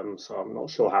 so I'm not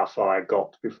sure how far I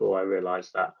got before I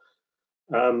realised that.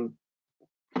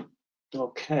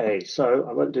 Okay, so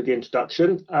I won't do the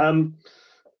introduction.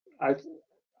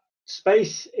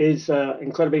 Space is an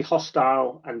incredibly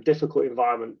hostile and difficult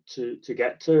environment to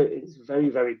get to. It's very,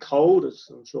 very cold, as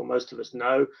I'm sure most of us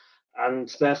know,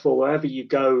 and therefore wherever you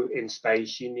go in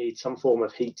space, you need some form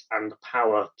of heat and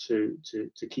power to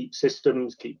keep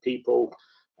systems, keep people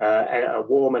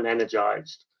warm and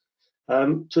energized.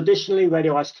 Traditionally,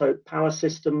 radioisotope power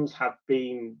systems have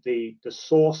been the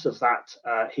source of that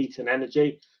heat and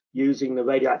energy, using the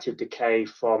radioactive decay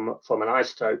from an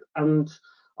isotope. And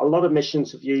a lot of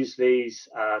missions have used these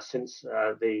since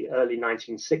the early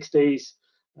 1960s.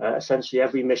 Essentially,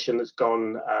 every mission that's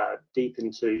gone deep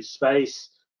into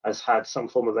space has had some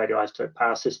form of radioisotope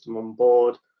power system on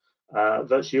board.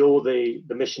 Virtually all the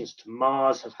missions to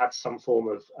Mars have had some form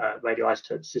of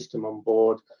radioisotope system on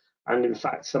board. And in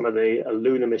fact, some of the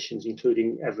lunar missions,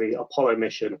 including every Apollo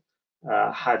mission,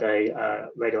 had a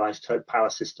radioisotope power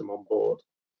system on board.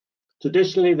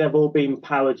 Traditionally, they've all been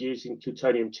powered using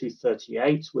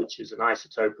plutonium-238, which is an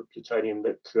isotope of plutonium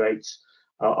that creates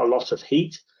a lot of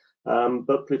heat.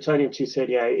 But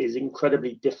plutonium-238 is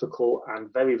incredibly difficult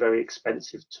and very, very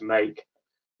expensive to make.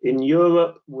 In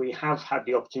Europe, we have had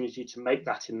the opportunity to make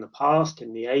that in the past,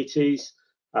 in the 80s,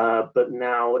 but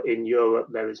now in Europe,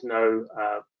 there is no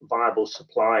viable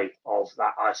supply of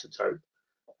that isotope.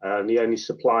 The only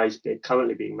supplies that are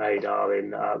currently being made are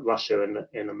in Russia and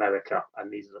in America,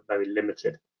 and these are very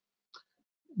limited.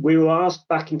 We were asked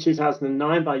back in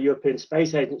 2009 by European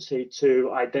Space Agency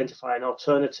to identify an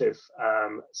alternative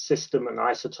system and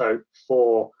isotope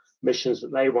for missions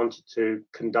that they wanted to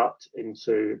conduct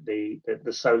into the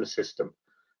solar system.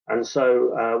 And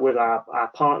so with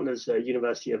our partners,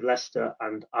 University of Leicester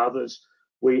and others,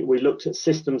 we looked at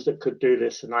systems that could do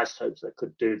this and isotopes that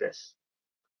could do this.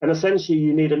 And essentially,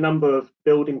 you need a number of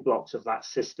building blocks of that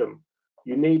system.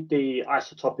 You need the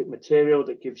isotopic material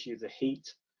that gives you the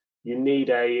heat. You need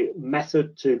a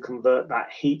method to convert that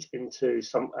heat into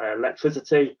some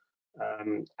electricity.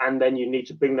 And then you need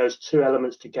to bring those two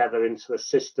elements together into a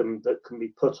system that can be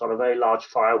put on a very large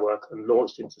firework and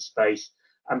launched into space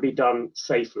and be done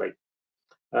safely.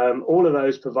 All of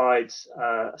those provides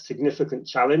a significant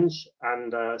challenge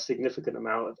and a significant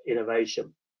amount of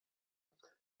innovation.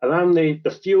 Around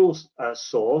the fuel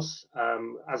source,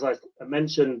 as I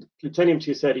mentioned,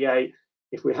 plutonium-238,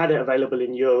 if we had it available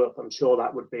in Europe, I'm sure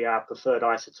that would be our preferred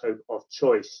isotope of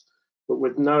choice. But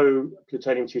with no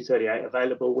plutonium-238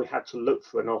 available, we had to look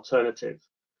for an alternative.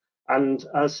 And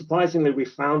surprisingly, we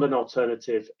found an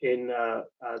alternative in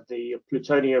the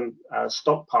plutonium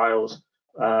stockpiles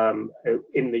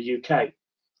in the UK.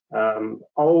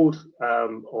 Old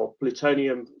or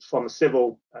plutonium from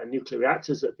civil nuclear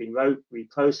reactors that have been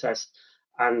reprocessed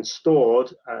and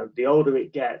stored, the older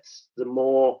it gets, the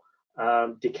more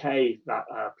decay that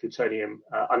plutonium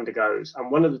undergoes.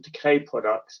 And one of the decay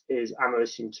products is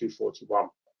americium-241,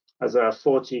 has a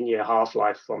 14-year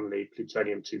half-life from the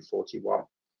plutonium-241.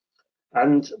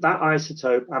 And that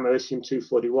isotope,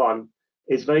 americium-241,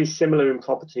 is very similar in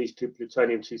properties to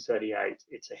plutonium-238.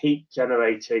 It's a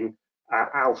heat-generating,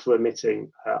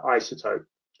 alpha-emitting isotope.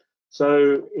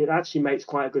 So it actually makes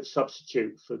quite a good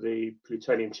substitute for the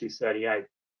plutonium-238.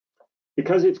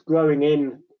 Because it's growing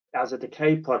in as a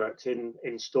decay product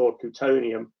in stored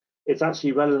plutonium, it's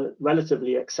actually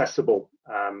relatively accessible.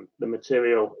 The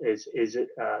material is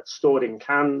stored in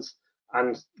cans,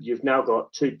 and you've now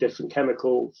got two different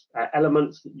chemical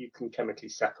elements that you can chemically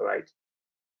separate.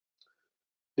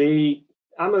 The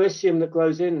americium that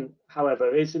grows in,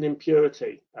 however, is an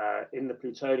impurity in the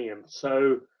plutonium.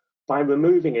 So by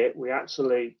removing it, we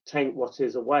actually take what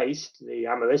is a waste, the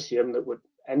americium that would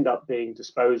end up being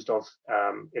disposed of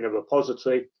in a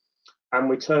repository, and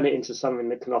we turn it into something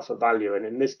that can offer value. And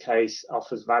in this case,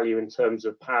 offers value in terms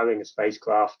of powering a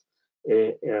spacecraft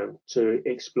to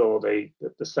explore the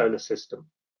solar system.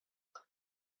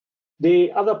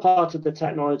 The other part of the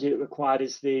technology it required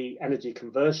is the energy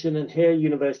conversion. And here,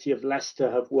 University of Leicester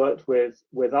have worked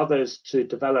with others to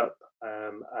develop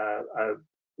a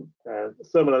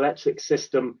thermoelectric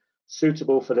system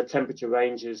suitable for the temperature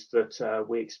ranges that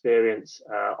we experience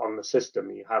on the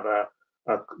system. You have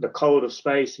the cold of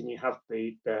space and you have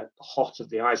the hot of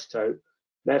the isotope.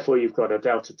 Therefore, you've got a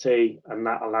delta T, and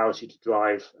that allows you to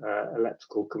drive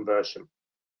electrical conversion.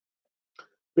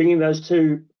 Bringing those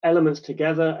two elements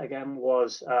together, again,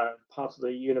 was part of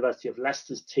the University of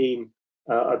Leicester's team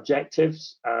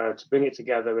objectives to bring it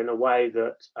together in a way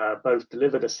that both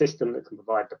delivered a system that can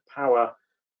provide the power,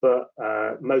 but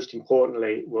most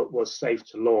importantly, was safe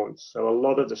to launch. So a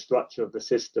lot of the structure of the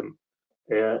system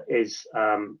is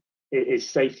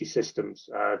safety systems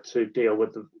to deal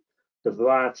with the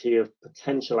variety of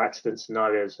potential accident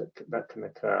scenarios that can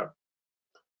occur.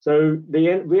 So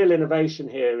the real innovation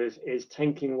here is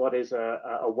taking what is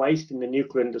a waste in the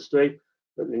nuclear industry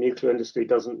that the nuclear industry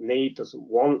doesn't need, doesn't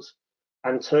want,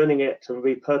 and turning it and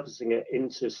repurposing it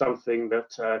into something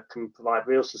that can provide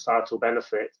real societal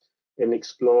benefit in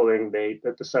exploring the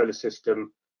solar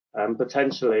system and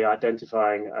potentially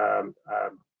identifying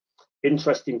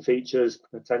interesting features,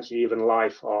 potentially even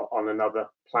life on another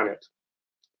planet.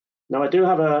 Now, I do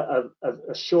have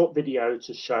a short video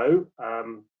to show.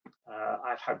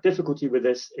 I've had difficulty with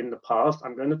this in the past.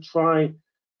 I'm going to try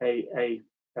a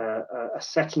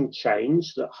setting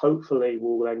change that hopefully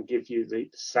will then give you the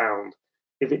sound.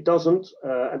 If it doesn't,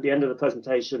 at the end of the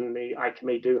presentation, the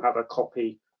IChemE do have a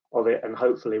copy of it, and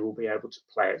hopefully we'll be able to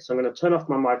play it. So I'm going to turn off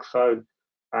my microphone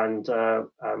and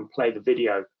play the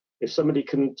video. If somebody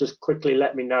can just quickly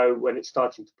let me know when it's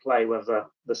starting to play, whether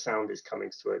the sound is coming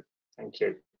through. Thank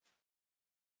you.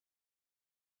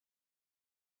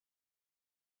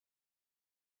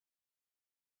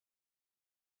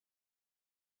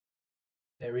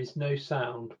 There is no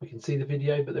sound. We can see the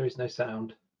video, but there is no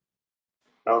sound.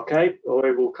 Okay, well,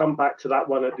 we will come back to that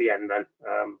one at the end then.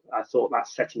 I thought that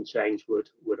setting change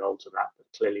would alter that, but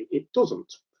clearly it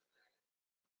doesn't.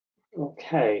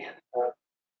 Okay.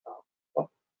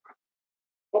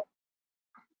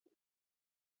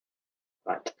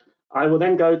 Right. I will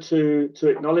then go to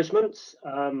acknowledgements.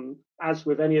 as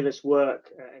with any of this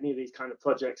work, any of these kind of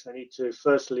projects, I need to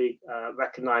firstly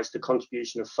recognise the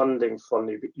contribution of funding from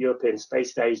the European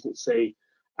Space Agency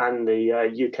and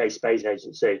the UK Space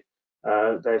Agency.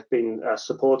 They've been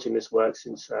supporting this work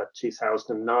since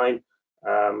 2009,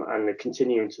 and they're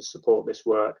continuing to support this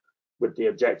work with the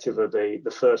objective of the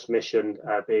first mission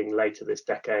being later this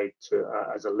decade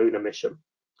as a lunar mission.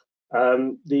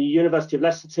 The University of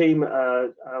Leicester team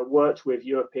worked with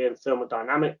European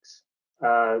Thermodynamics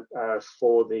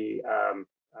for the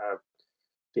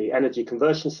energy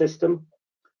conversion system.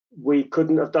 We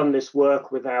couldn't have done this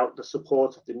work without the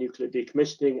support of the Nuclear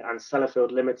Decommissioning and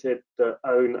Sellafield Limited that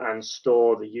own and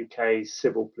store the UK's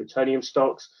civil plutonium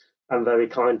stocks, and very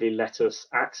kindly let us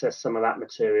access some of that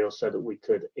material so that we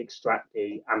could extract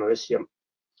the americium.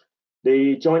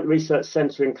 The Joint Research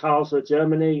Centre in Karlsruhe,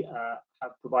 Germany,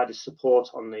 have provided support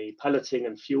on the pelleting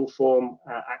and fuel form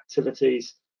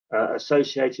activities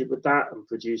associated with that, and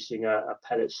producing a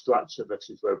pellet structure that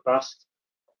is robust.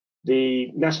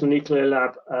 The National Nuclear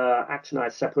Lab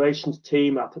actinide separations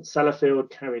team up at Sellafield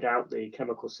carried out the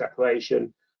chemical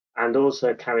separation and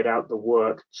also carried out the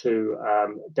work to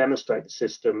demonstrate the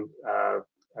system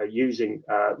using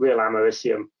real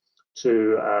americium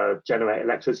to generate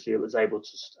electricity that was able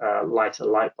to light a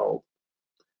light bulb.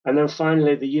 And then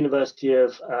finally, the University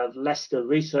of Leicester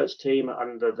research team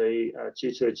under the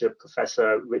tutorage of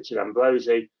Professor Richard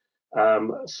Ambrosi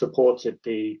supported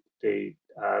the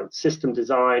system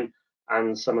design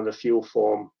and some of the fuel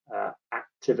form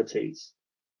activities.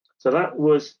 So that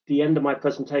was the end of my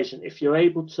presentation. If you're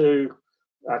able to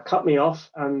cut me off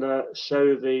and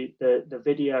show the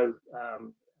video,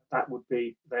 that would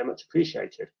be very much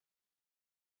appreciated.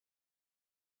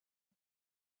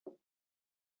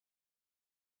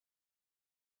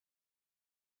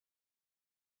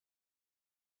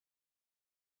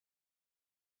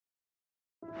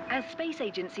 As space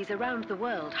agencies around the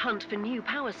world hunt for new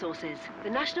power sources, the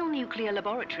National Nuclear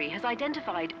Laboratory has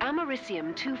identified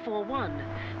americium-241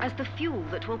 as the fuel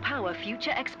that will power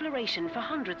future exploration for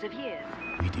hundreds of years.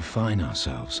 We define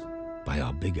ourselves by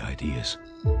our big ideas,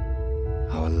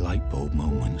 our light bulb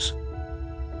moments.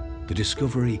 The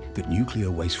discovery that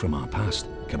nuclear waste from our past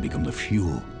can become the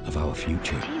fuel of our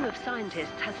future. A team of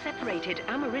scientists has separated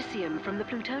americium from the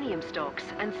plutonium stocks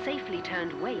and safely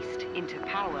turned waste into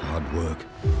power. Hard work,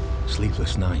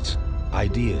 sleepless nights,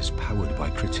 ideas powered by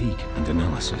critique and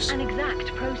analysis. An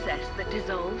exact process that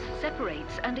dissolves,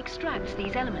 separates and extracts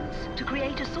these elements to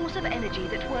create a source of energy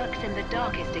that works in the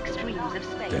darkest extremes of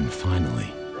space. Then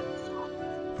finally,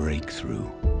 breakthrough.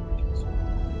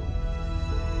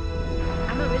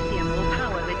 Americium will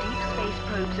power the deep space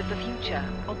probes of the future,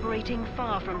 operating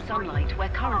far from sunlight where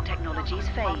current technologies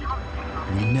fade.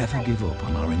 We never give up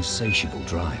on our insatiable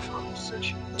drive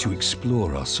to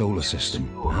explore our solar system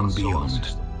and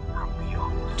beyond,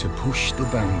 to push the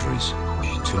boundaries,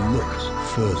 to look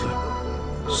further,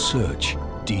 search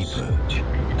deeper.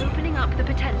 And opening up the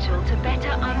potential to better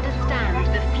understand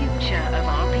the future of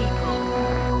our people.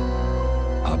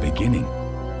 Our beginning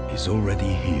is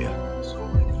already here.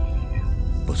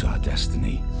 But our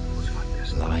destiny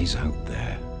lies out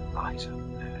there.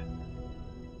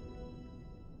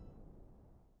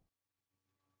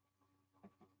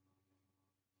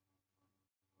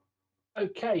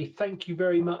 Okay, thank you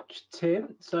very much,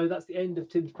 Tim. So that's the end of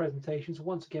Tim's presentation. So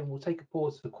once again, we'll take a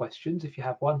pause for questions. If you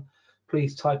have one,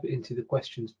 please type it into the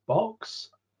questions box.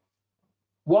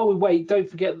 While we wait, don't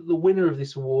forget that the winner of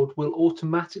this award will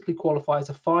automatically qualify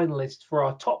as a finalist for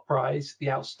our top prize,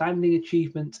 the Outstanding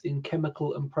Achievement in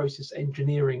Chemical and Process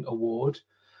Engineering Award.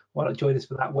 Why not join us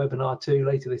for that webinar too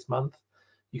later this month?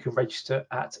 You can register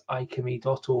at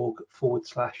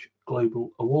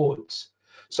icheme.org/global awards.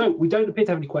 So we don't appear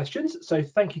to have any questions. So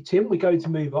thank you, Tim. We're going to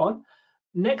move on.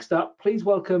 Next up, please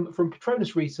welcome from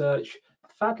Petronas Research,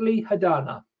 Fadli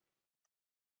Hadana.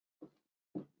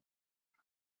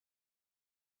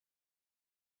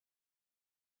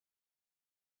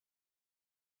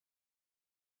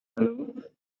 Hello,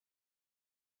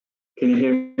 can you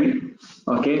hear me?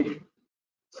 Okay.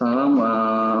 Salam,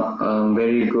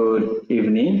 very good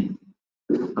evening.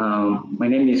 My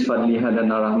name is Fadli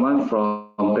Hadana Rahman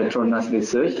from Petronas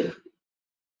Research.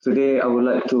 Today, I would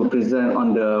like to present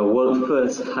on the world's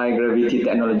first high gravity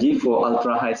technology for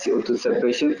ultra high CO2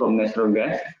 separation from natural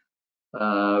gas.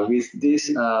 With this,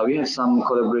 we have some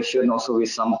collaboration also with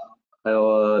some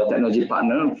technology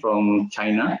partner from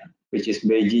China, which is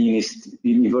Beijing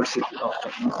University of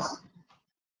Technology.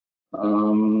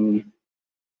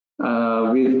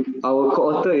 With our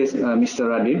co-author is Mr.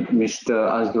 Radin, Mr.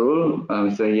 Azrul,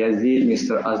 Mr. Yazid,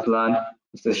 Mr. Azlan,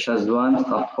 Mr. Shazwan,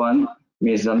 Safwan,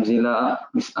 Ms. Zamzila,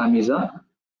 Ms. Amiza,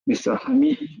 Mr.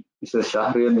 Hamid, Mr.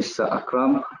 Shahril, Mr.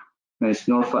 Akram, Ms.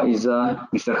 Nur Faiza,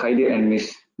 Mr. Khaidir, and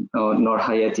Ms. Nur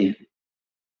Hayati.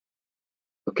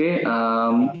 Okay,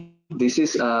 this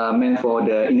is meant for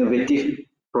the innovative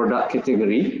product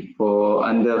category for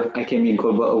under IChemE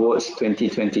Global Awards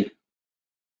 2020.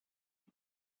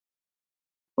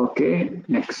 Okay,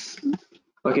 next.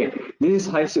 Okay, this is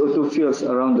high CO2 fields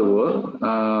around the world.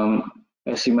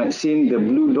 As you might see, the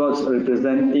blue dots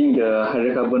representing the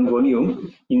hydrocarbon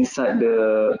volume inside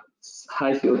the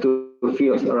high CO2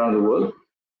 fields around the world.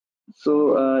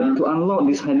 So to unlock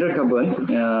these hydrocarbon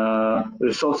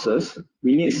resources,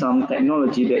 we need some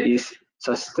technology that is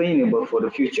sustainable for the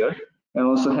future and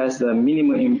also has the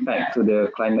minimum impact to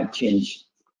the climate change.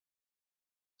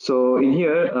 So in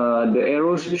here, the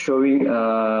arrows showing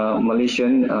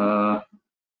Malaysian.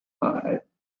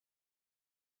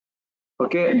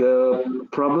 Okay, the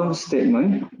problem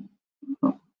statement.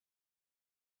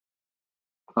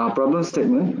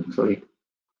 Sorry.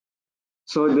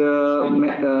 So the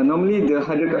normally the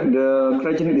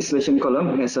cryogenic distillation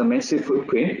column has a massive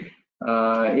footprint.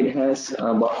 It has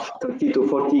about 30 to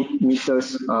 40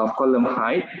 meters of column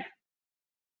height,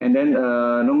 and then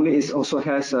normally it also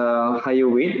has a higher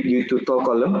weight due to tall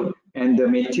column, and the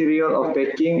material of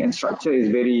packing and structure is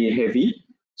very heavy.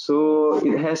 So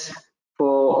it has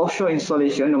for offshore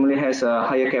installation normally has a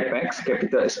higher capex,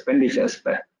 capital expenditure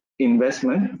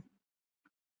investment.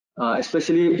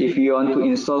 Especially if you want to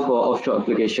install for offshore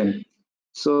application.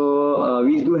 So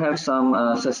we do have some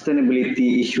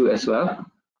sustainability issue as well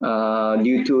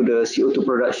due to the CO2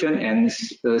 production and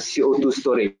the CO2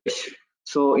 storage.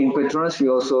 So in Petronas, we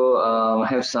also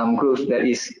have some groups that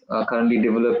is currently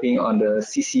developing on the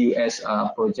CCUS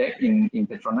project in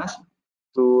Petronas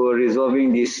to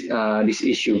resolving this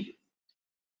issue.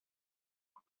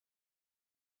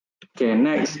 Okay,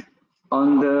 next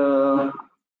on the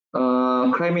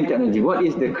cryogenic technology. What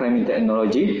is the cryogenic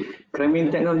technology?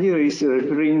 Cryogenic technology is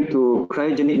referring to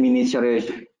cryogenic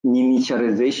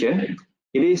miniaturization.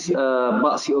 It is a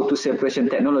bulk CO2 separation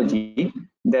technology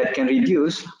that can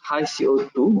reduce high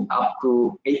CO2 up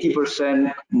to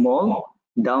 80% mole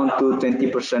down to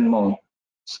 20% mole.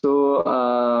 So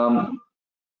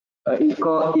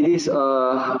it is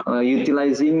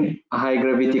utilizing a high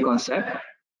gravity concept.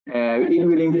 It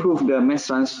will improve the mass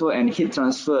transfer and heat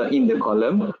transfer in the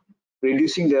column,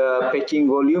 reducing the packing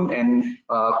volume and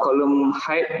column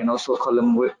height and also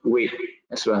column weight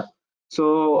as well.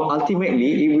 So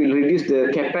ultimately, it will reduce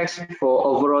the capex for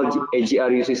overall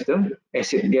AGRU system,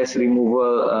 acid gas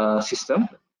removal system.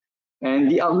 And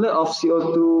the outlet of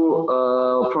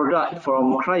CO2 product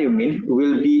from cryomine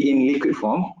will be in liquid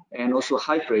form and also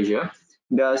high pressure,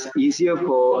 thus easier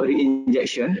for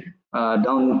reinjection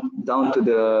down to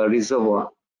the reservoir.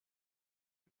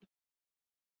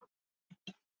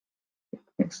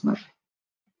 Next slide.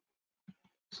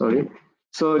 Sorry.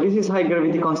 So this is high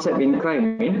gravity concept in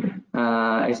cryomine.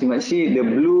 As you might see, the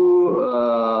blue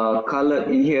color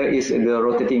in here is the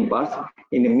rotating part.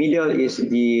 In the middle is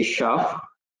the shaft.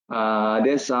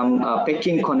 There's some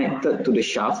packing connected to the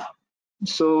shaft.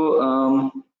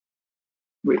 So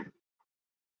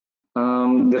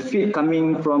the feed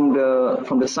coming from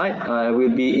the side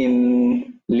will be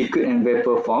in liquid and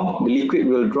vapor form. The liquid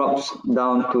will drop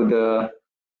down to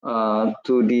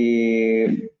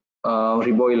the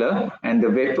reboiler, and the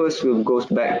vapors will goes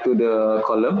back to the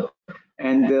column,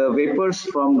 and the vapors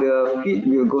from the feed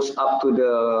will goes up to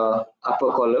the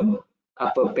upper column,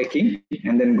 upper packing,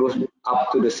 and then goes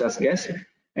up to the gas gas.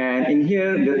 And in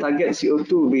here, the target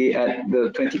CO2 will be at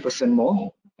the 20%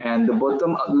 mole, and the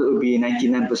bottom outlet will be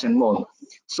 99% mole.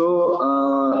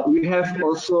 So we have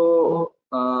also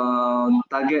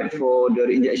target for the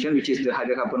injection, which is the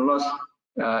hydrocarbon loss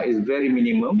is very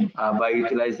minimum by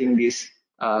utilizing this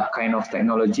kind of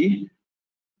technology.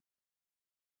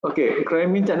 Okay,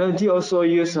 cryomine technology also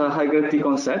use a high gravity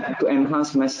concept to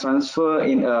enhance mass transfer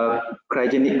in a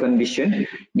cryogenic condition.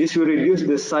 This will reduce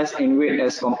the size and weight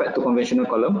as compared to conventional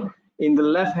column. In the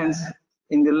left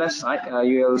side,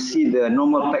 you will see the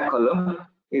normal pack column,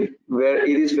 where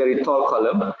it is very tall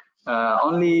column.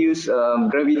 Only use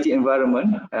gravity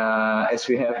environment as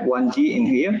we have 1G in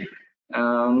here.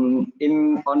 On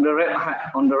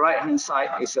the right hand side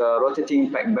is a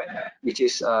rotating pack bed, which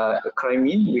is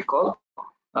cryomine we call.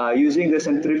 Using the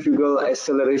centrifugal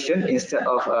acceleration instead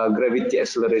of gravity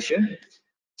acceleration.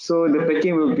 So the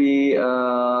packing will be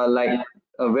like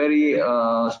a very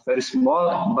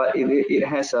small, but it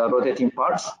has rotating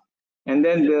parts. And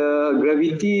then the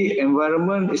gravity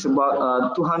environment is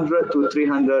about 200 to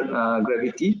 300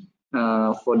 gravity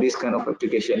for this kind of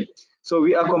application. So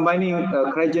we are combining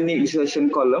a cryogenic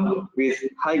distillation column with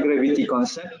high gravity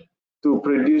concept to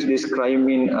produce this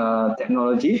cryamine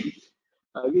technology.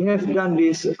 We have done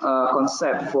this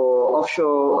concept for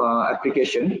offshore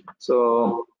application.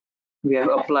 So we have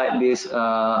applied this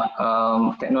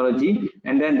technology,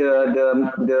 and then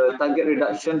the target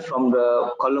reduction from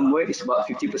the column weight is about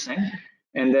 50%,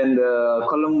 and then the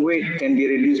column weight can be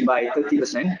reduced by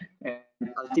 30%, and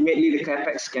ultimately the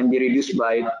capex can be reduced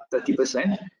by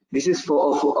 30%. This is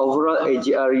for overall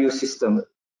AGRU system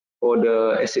for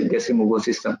the acid gas removal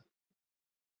system.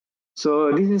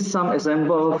 So this is some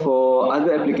example for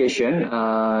other application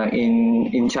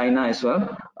in China as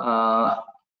well.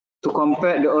 To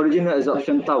compare the original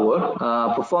absorption tower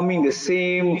performing the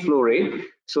same flow rate.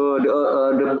 So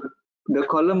the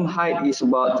column height is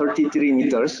about 33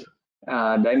 meters,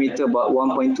 diameter about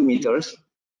 1.2 meters,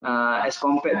 as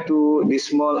compared to the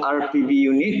small RPB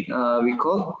unit we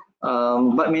call,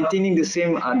 but maintaining the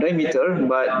same diameter,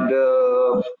 but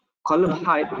the column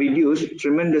height reduced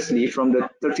tremendously from the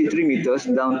 33 meters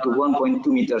down to 1.2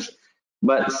 meters,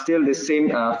 but still the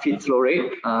same feed flow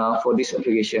rate for this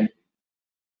application.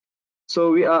 So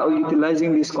we are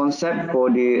utilizing this concept for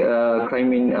the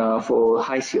cryamine for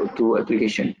high CO2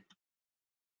 application.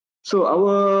 So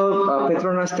our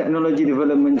Petronas technology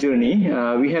development journey,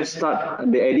 we have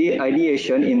started the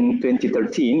ideation in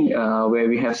 2013, where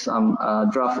we have some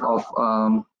draft of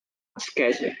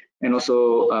sketch and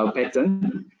also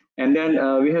pattern. And then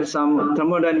we have some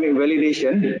thermodynamic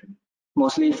validation,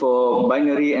 mostly for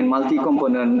binary and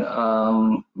multi-component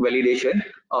validation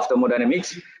of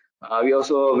thermodynamics. We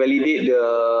also validate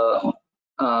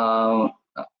the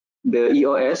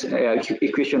EOS,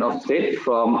 equation of state,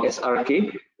 from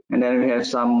SRK, and then we have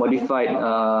some modified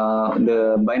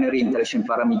the binary interaction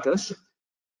parameters.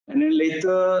 And then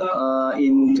later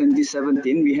in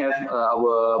 2017, we have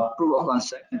our proof of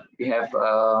concept. We have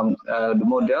the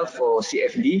model for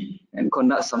CFD and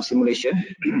conduct some simulation.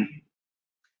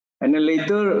 And then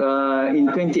later in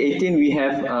 2018, we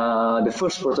have the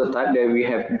first prototype that we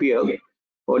have built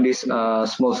for this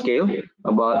small scale,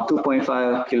 about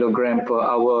 2.5 kilogram per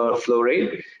hour flow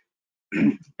rate.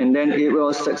 And then it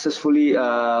was successfully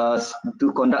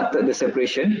conducted the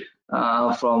separation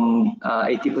from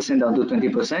 80% down to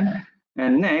 20%.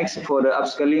 And next, for the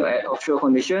upscaling at offshore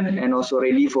condition and also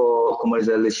ready for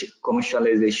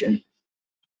commercialization.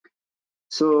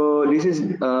 So this is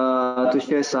to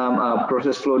share some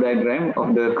process flow diagram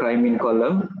of the cryamine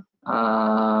column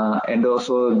and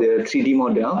also the 3D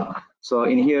model. So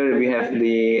in here we have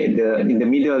in the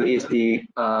middle is the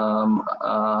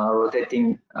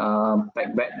rotating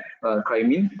pack bed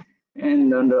cryamine,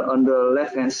 and on the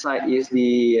left hand side is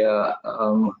the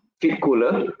feed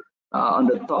cooler. On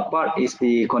the top part is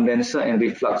the condenser and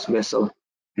reflux vessel.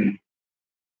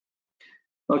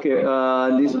 Okay,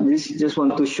 this just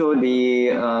want to show the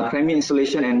cryamine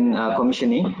installation and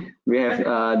commissioning. We have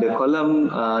the column,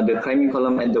 the cryamine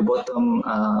column at the bottom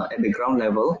at the ground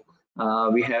level.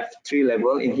 We have 3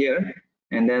 levels in here,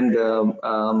 and then the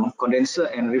condenser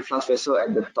and reflux vessel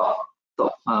at the top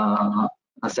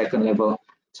second level.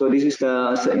 So this is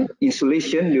the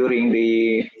installation during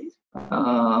the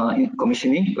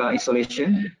commissioning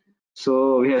installation.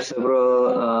 So we have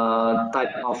several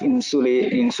type of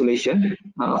insulation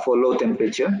for low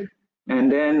temperature,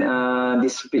 and then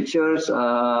these pictures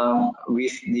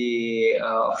with the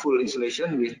full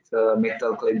insulation with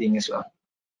metal cladding as well.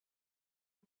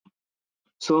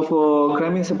 So for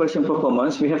cryamine separation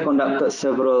performance, we have conducted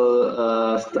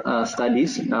several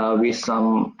studies with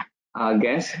some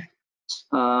gas.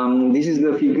 This is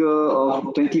the figure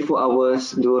of 24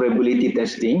 hours durability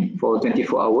testing for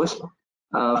 24 hours.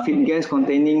 Feed gas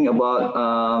containing about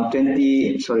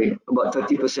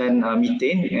 30%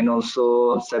 methane and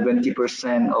also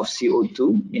 70% of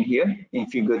CO2 in here in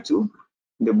figure 2,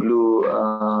 the blue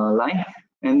line.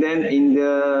 And then in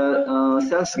the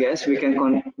sales gas, we can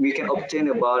obtain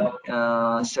about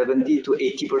 70 to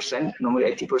 80%,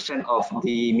 normally 80% of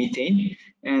the methane,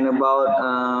 and about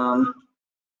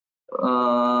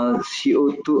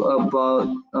CO2 about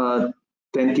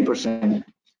 20%.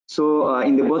 So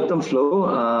in the bottom flow,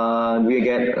 we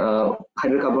get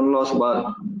hydrocarbon loss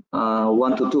about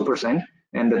 1 to 2%,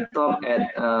 and the top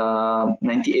at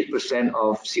 98%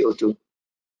 of CO2.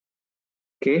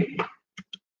 Okay.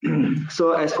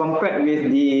 So as compared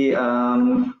with the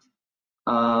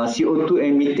CO2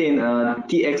 and methane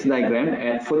TX diagram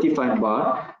at 45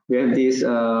 bar, we have this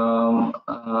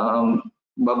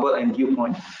bubble and dew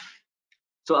point.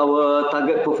 So our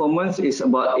target performance is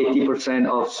about 80%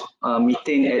 of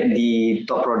methane at the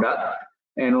top product,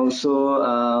 and also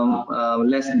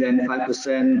less than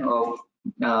 5% of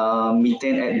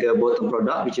methane at the bottom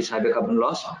product, which is hydrocarbon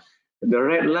loss. The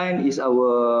red line is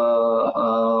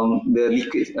our the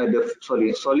liquid,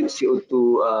 solid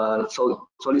CO2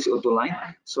 solid CO2 line.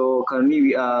 So currently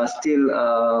we are still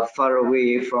far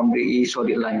away from the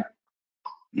solid line.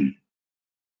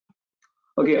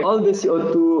 Okay, all the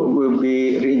CO2 will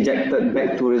be reinjected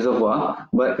back to reservoir,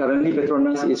 but currently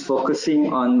Petronas is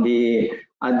focusing on the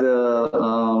other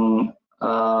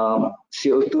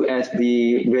CO2 as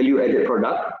the value-added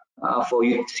product for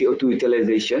CO2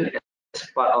 utilization as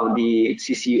part of the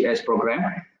CCUS program.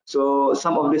 So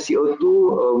some of the CO2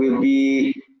 will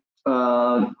be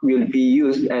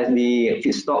used as the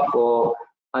feedstock for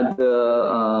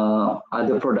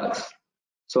other products.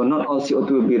 So not all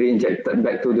CO2 will be reinjected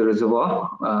back to the reservoir,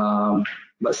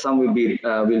 but some will be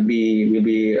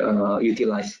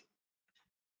utilized.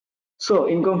 So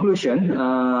in conclusion,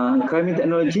 ChemE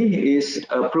technology is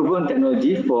a proven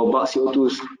technology for bulk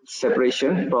CO2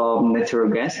 separation from natural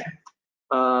gas.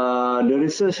 The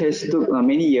research has took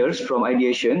many years from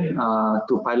ideation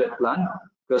to pilot plant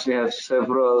because we have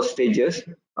several stages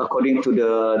according to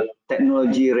the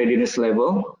technology readiness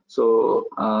level. So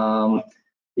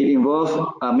it involves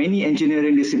many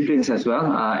engineering disciplines as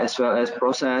well as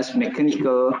process,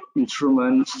 mechanical,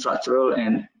 instrument, structural,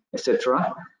 and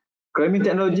etc. ChemE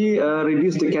technology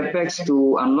reduce the capex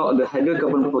to unlock the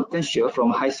hydrocarbon potential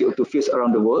from high CO2 fields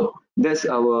around the world. That's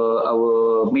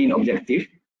our main objective.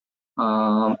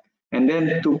 And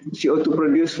then CO2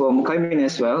 produced from ChemE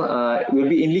as well will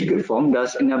be in liquid form,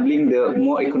 thus enabling the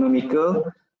more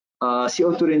economical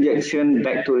CO2 injection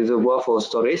back to reservoir for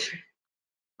storage.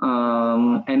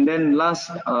 And then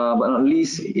last but not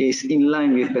least is in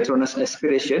line with Petronas'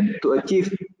 aspiration to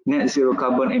achieve net zero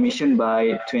carbon emission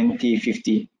by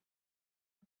 2050.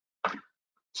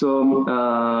 So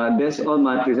that's all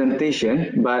my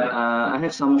presentation, but I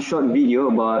have some short video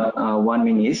about 1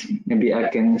 minute. Maybe I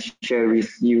can share with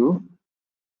you.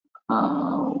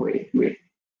 Wait.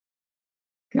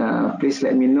 Please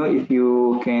let me know if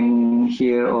you can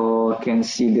hear or can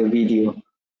see the video.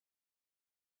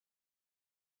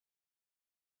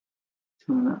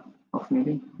 Off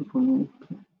maybe,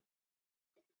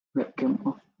 webcam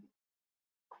off.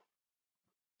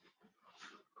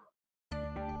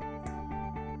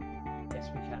 Yes,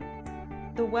 we can.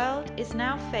 The world is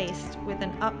now faced with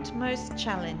an utmost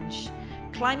challenge.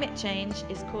 Climate change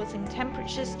is causing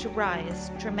temperatures to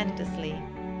rise tremendously.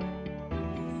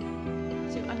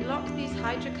 To unlock these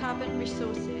hydrocarbon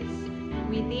resources,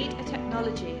 we need a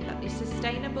technology that is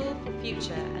sustainable for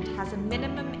future and has a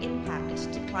minimum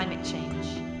impact to climate change.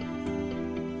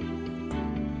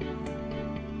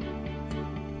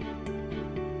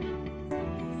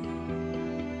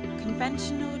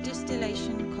 Conventional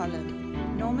distillation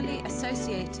column, normally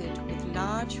associated with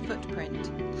large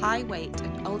footprint, high weight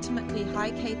and ultimately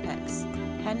high capex,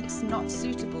 hence not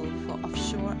suitable for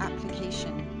offshore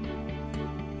application.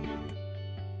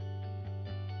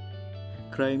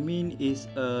 ChemE is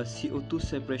a CO2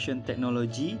 separation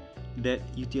technology that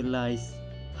utilizes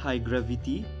high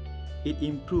gravity. It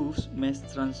improves mass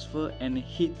transfer and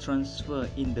heat transfer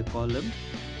in the column,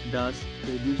 thus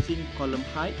reducing column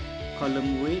height,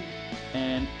 column weight,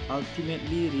 and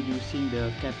ultimately reducing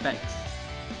the capex.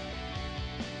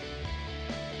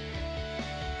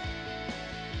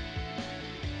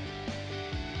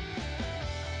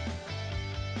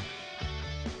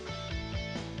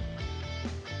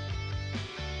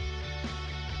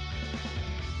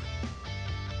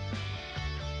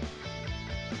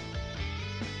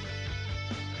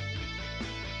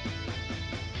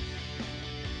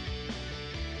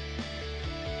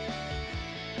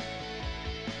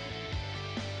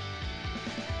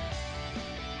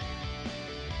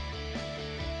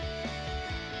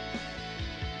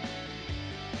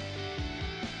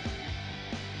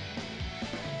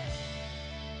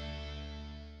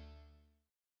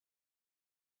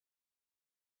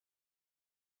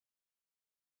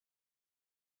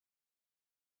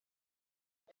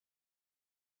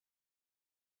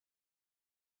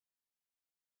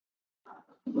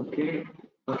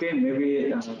 Okay, maybe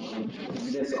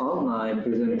that's all my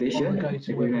presentation. We'll go to If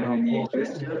you have any webinar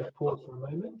questions. pause for a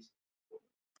moment.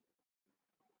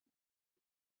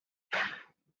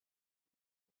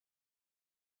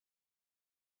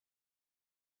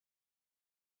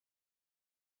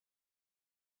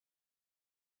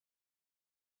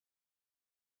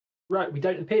 Right, we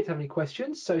don't appear to have any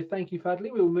questions, so thank you,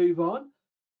 Fadli. We'll move on.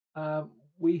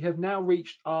 We have now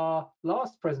reached our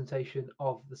last presentation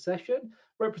of the session.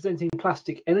 Representing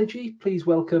Plastic Energy, please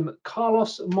welcome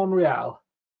Carlos Monreal.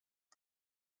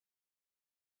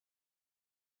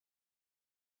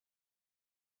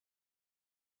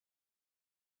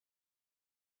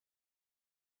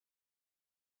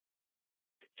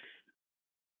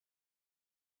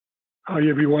 Hi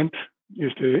everyone.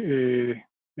 This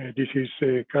is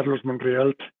Carlos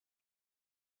Monreal,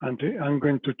 and I'm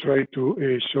going to try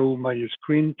to show my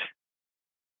screen.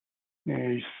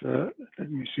 Let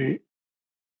me see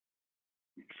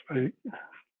if I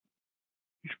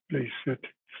display set.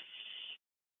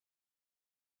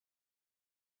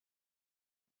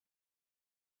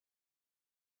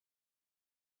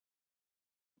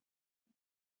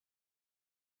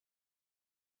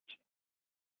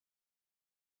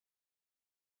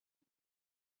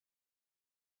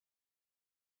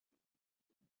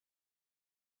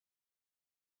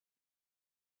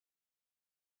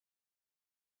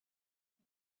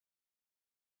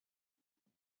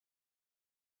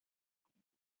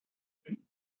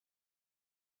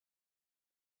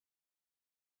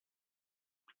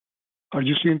 Are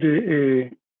you seeing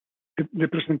the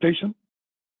presentation?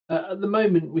 At the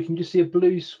moment, we can just see a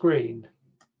blue screen.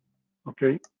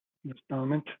 Okay, just a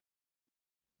moment.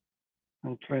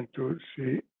 I'm trying to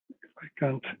see if I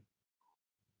can't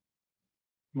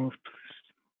move to this.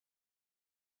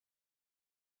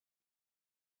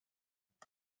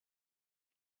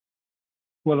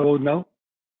 What about now?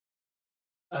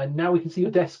 Now we can see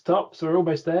your desktop, so we're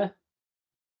almost there.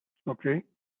 Okay.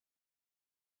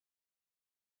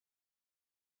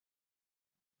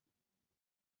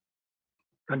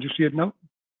 Can you see it now?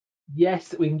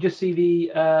 Yes, we can just see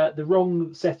the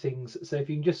wrong settings. So if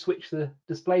you can just switch the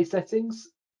display settings,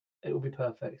 it will be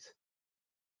perfect.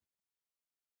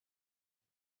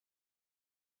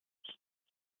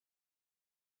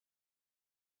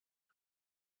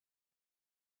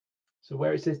 So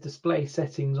where it says display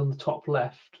settings on the top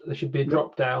left, there should be a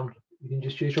drop down. You can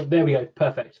just choose from. There we go.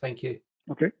 Perfect. Thank you.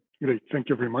 Okay, great. Thank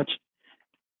you very much.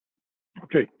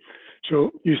 Okay,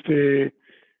 so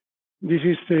this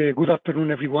is good afternoon,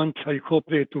 everyone. I hope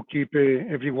to keep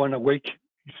everyone awake.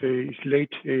 It's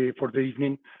late for the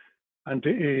evening, and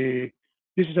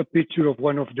this is a picture of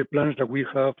one of the plants that we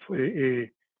have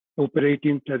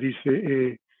operating, that is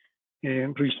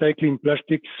recycling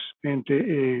plastics, and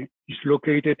is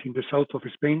located in the south of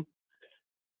Spain.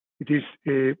 It is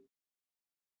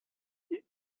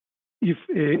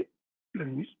let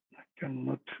me, I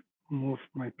cannot move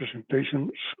my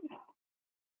presentation.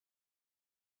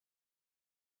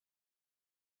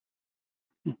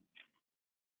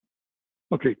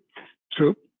 Okay,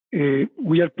 so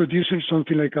we are producing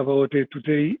something like about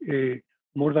today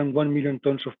more than 1 million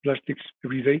tons of plastics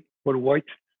every day worldwide.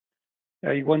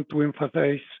 I want to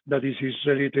emphasize that this is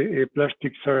really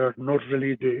plastics are not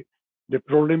really the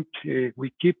problem.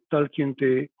 We keep talking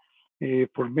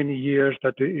for many years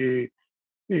that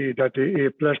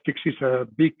plastics is a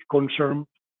big concern,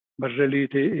 but really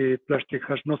the plastic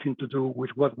has nothing to do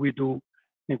with what we do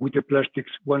with the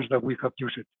plastics once that we have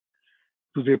used it.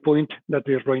 To the point that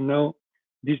right now,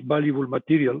 this valuable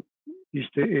material is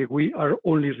we are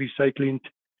only recycling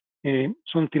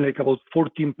something like about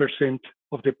 14%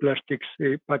 of the plastics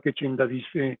packaging that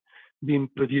is being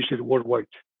produced worldwide,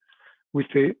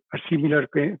 with a similar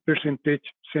percentage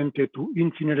sent to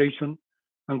incineration,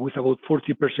 and with about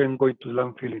 40% going to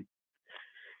landfilling.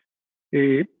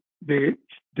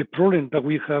 The problem that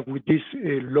we have with this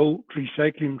low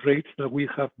recycling rates that we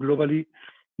have globally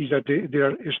is that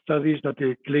there are studies that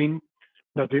claim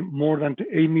that more than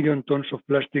 8 million tons of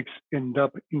plastics end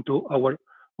up into our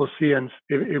oceans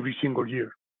every single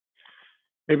year.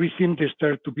 Everything they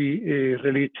start to be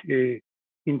related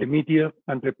in the media,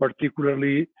 and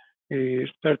particularly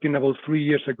starting about 3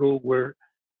 years ago, where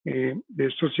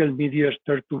the social media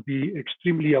start to be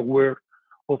extremely aware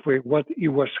of what it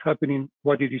was happening,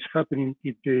 what it is happening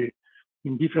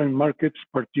in different markets,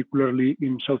 particularly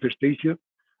in Southeast Asia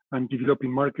and developing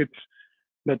markets,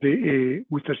 that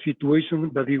with a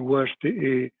situation that it was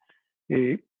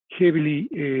heavily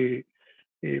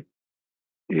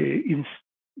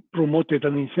promoted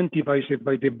and incentivized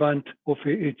by the ban of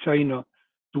China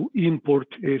to import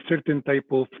a certain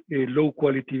type of low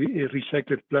quality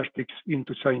recycled plastics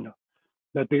into China,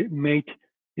 that they made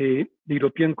the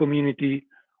European community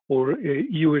or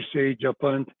USA,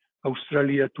 Japan,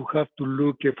 Australia to have to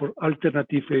look for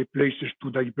alternative places to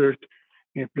divert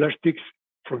plastics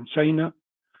from China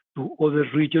to other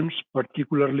regions,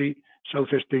 particularly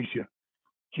Southeast Asia,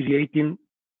 creating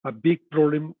a big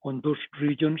problem on those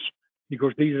regions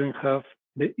because they didn't have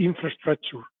the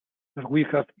infrastructure that we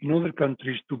have in other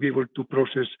countries to be able to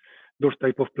process those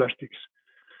type of plastics.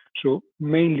 So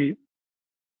mainly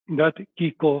that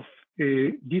kick off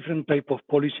different type of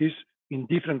policies in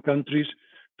different countries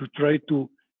to try to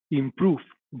improve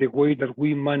the way that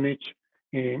we manage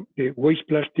the waste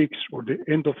plastics or the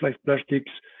end-of-life plastics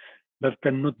that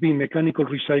cannot be mechanical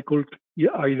recycled,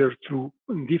 either through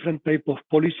different type of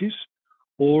policies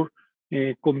or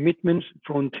commitments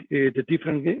from the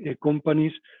different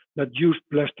companies that use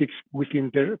plastics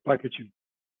within their packaging.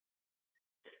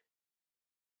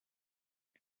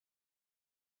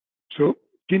 So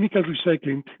chemical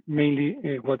recycling,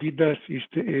 mainly what it does is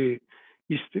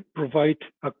to provide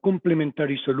a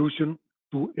complementary solution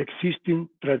to existing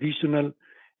traditional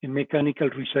and mechanical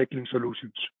recycling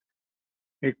solutions.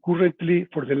 Currently,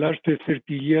 for the last 30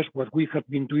 years, what we have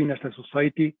been doing as a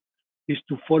society is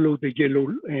to follow the yellow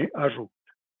arrow.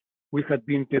 We have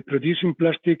been producing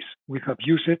plastics, we have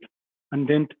used it, and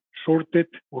then sorted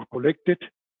or collected,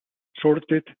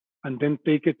 sorted, and then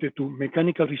take it to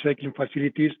mechanical recycling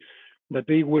facilities that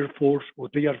they were forced, or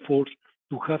they are forced,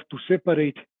 to have to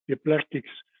separate the plastics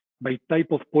by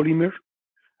type of polymer.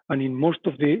 And in most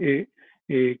of the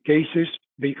cases,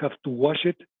 they have to wash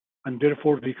it, and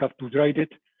therefore they have to dry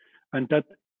it, and that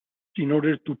in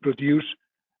order to produce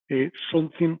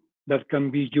something that can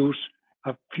be used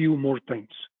a few more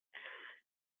times.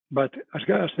 But as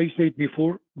I said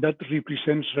before, that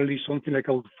represents really something like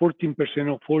about 14%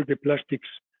 of all the plastics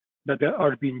that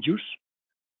are being used,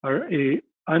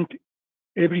 and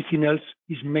everything else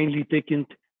is mainly taken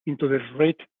into the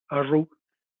red arrow,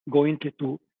 going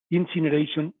to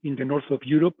incineration in the north of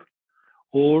Europe,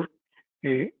 or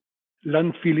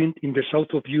landfilling in the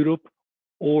south of Europe,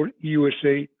 or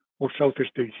USA, or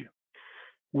Southeast Asia,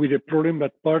 with the problem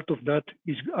that part of that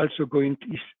is also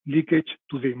is leakage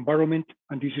to the environment,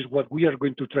 and this is what we are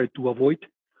going to try to avoid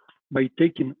by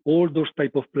taking all those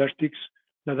type of plastics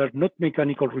that are not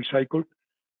mechanical recycled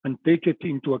and take it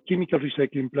into a chemical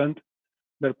recycling plant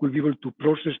that will be able to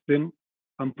process them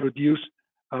and produce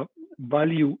a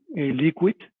value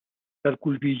liquid that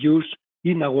could be used,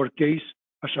 in our case,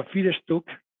 as a feedstock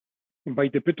by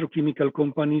the petrochemical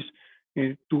companies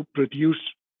to produce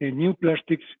new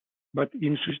plastics, but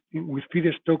with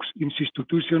feedstocks in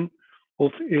substitution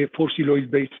of fossil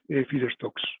oil-based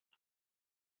feedstocks.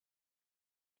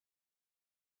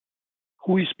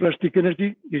 Who is Plastic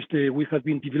Energy? We have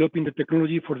been developing the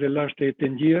technology for the last 10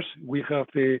 years. We have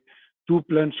 2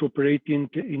 plants operating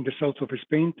in the south of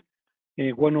Spain,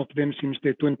 one of them since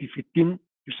 2015,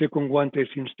 the second one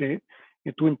since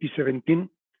 2017.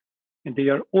 And they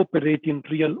are operating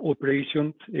real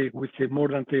operations with more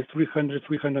than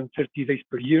 330 days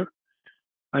per year.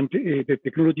 And the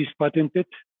technology is patented.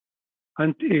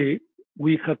 And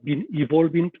we have been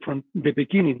evolving from the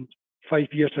beginning, 5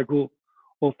 years ago,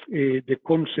 of the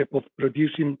concept of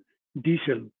producing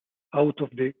diesel out of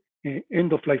the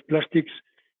end-of-life plastics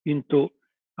into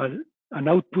an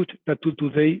output that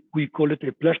today we call it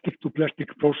a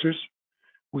plastic-to-plastic process,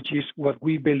 which is what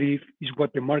we believe is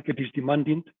what the market is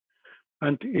demanding,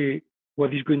 and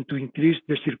what is going to increase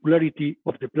the circularity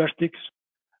of the plastics.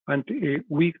 And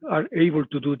we are able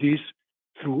to do this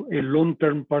through a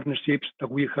long-term partnerships that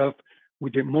we have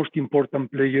with the most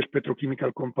important players,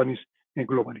 petrochemical companies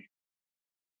globally.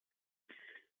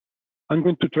 I'm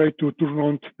going to try to turn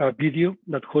on a video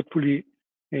that hopefully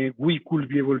we could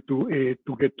be able to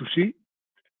get to see.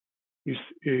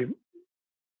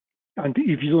 And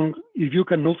if you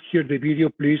cannot hear the video,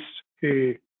 please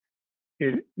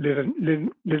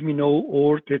let me know,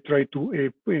 or try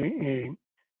to turn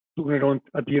it on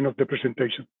at the end of the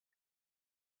presentation.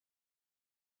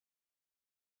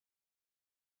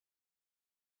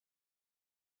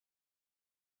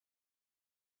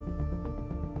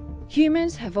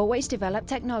 Humans have always developed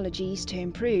technologies to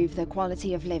improve the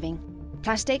quality of living.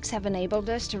 Plastics have enabled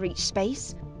us to reach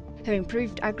space, have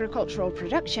improved agricultural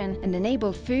production, and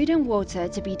enabled food and water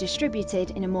to be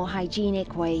distributed in a more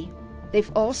hygienic way.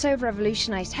 They've also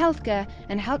revolutionized healthcare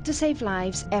and helped to save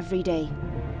lives every day.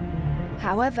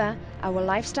 However, our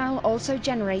lifestyle also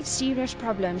generates serious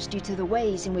problems due to the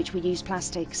ways in which we use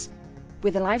plastics.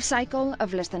 With a life cycle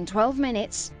of less than 12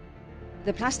 minutes,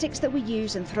 the plastics that we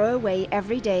use and throw away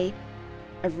every day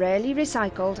are rarely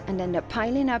recycled and end up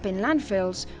piling up in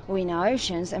landfills or in our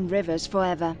oceans and rivers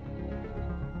forever.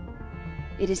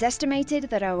 It is estimated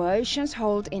that our oceans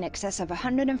hold in excess of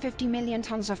 150 million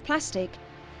tons of plastic,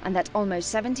 and that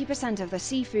almost 70% of the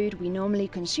seafood we normally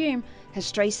consume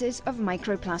has traces of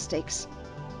microplastics.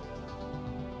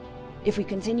 If we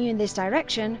continue in this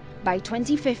direction, by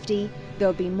 2050,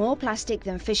 there'll be more plastic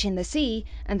than fish in the sea,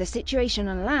 and the situation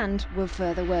on land will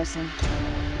further worsen.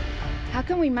 How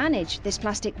can we manage this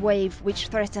plastic wave which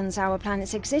threatens our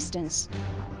planet's existence?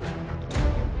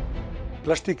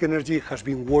 Plastic Energy has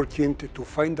been working to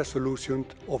find a solution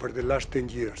over the last 10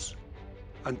 years.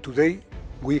 And today,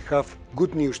 we have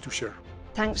good news to share.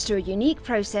 Thanks to a unique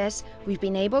process, we've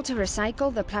been able to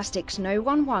recycle the plastics no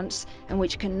one wants and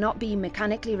which cannot be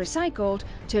mechanically recycled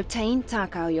to obtain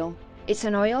taka oil. It's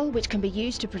an oil which can be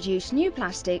used to produce new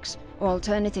plastics or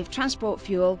alternative transport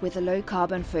fuel with a low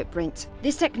carbon footprint.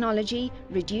 This technology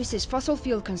reduces fossil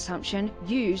fuel consumption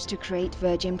used to create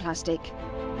virgin plastic.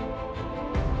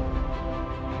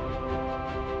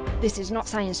 This is not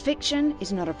science fiction,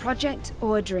 it's not a project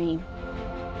or a dream.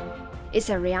 It's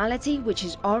a reality which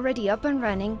is already up and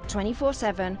running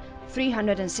 24/7,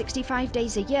 365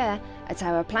 days a year at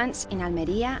our plants in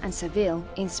Almería and Seville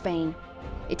in Spain.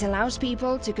 It allows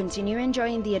people to continue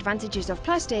enjoying the advantages of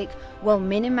plastic while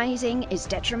minimizing its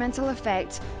detrimental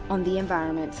effect on the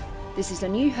environment. This is a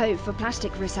new hope for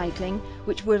plastic recycling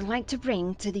which we'd like to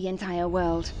bring to the entire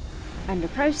world, and a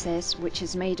process which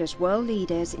has made us world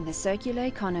leaders in the circular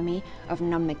economy of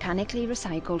non-mechanically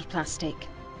recycled plastic.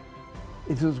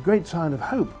 It is a great sign of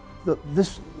hope that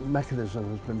this mechanism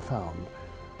has been found,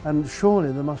 and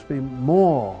surely there must be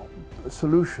more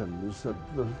solutions that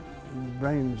the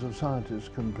brains of scientists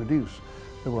can produce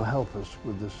that will help us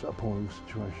with this appalling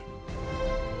situation.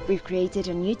 We've created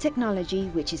a new technology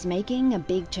which is making a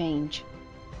big change.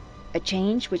 A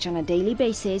change which on a daily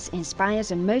basis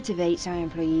inspires and motivates our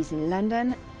employees in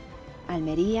London,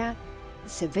 Almería,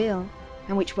 Seville,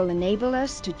 and which will enable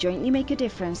us to jointly make a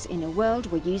difference in a world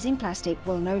where using plastic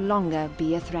will no longer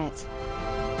be a threat.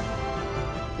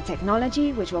 A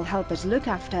technology which will help us look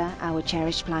after our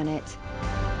cherished planet.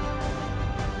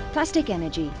 Plastic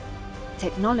Energy,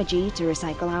 technology to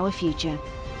recycle our future.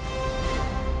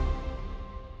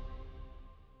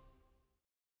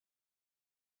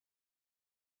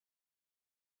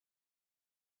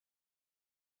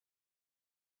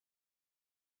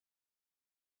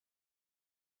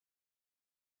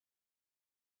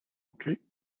 Okay.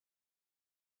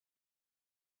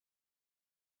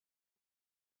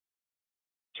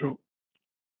 So,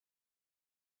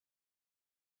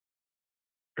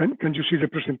 can you see the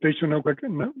presentation now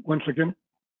once again?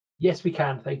 Yes, we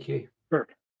can. Thank you.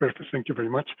 Perfect. Thank you very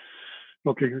much.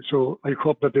 Okay, so I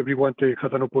hope that everyone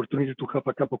had an opportunity to have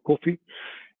a cup of coffee.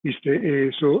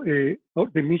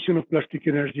 The mission of Plastic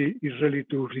Energy is really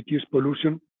to reduce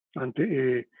pollution and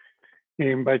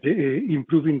by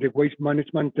improving the waste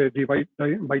management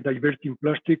by diverting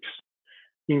plastics,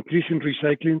 increasing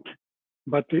recycling,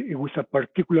 but with a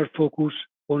particular focus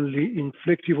only in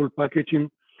flexible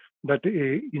packaging that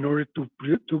in order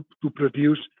to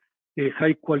produce a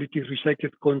high quality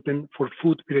recycled content for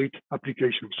food grade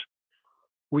applications.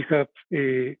 We have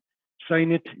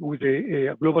signed it with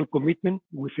a global commitment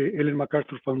with the Ellen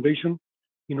MacArthur Foundation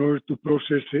in order to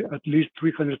process at least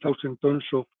 300,000 tons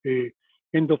of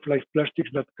end-of-life plastics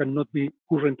that cannot be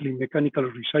currently mechanically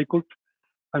recycled,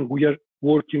 and we are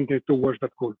working towards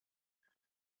that goal.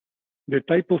 The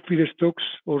type of feedstocks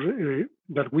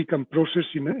that we can process,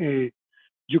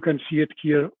 you can see it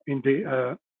here in the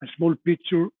a small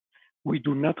picture. We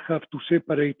do not have to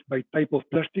separate by type of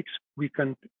plastics. We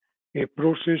can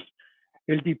process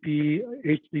LDPE,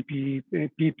 HDPE,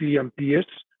 PP, and PS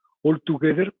all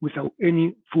together without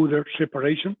any further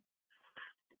separation.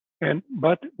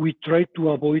 But we try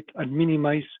to avoid and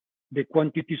minimize the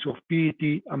quantities of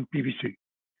PET and PVC.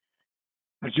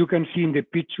 As you can see in the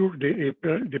picture,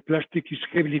 the plastic is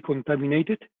heavily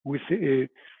contaminated with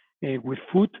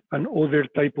food and other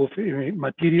type of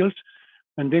materials,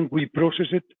 and then we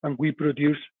process it and we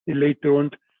produce later on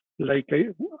like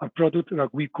a product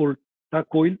that we call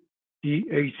TAC oil,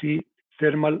 TAC,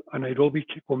 thermal anaerobic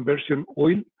conversion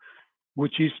oil,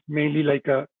 which is mainly like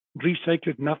a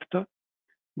recycled naphtha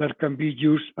that can be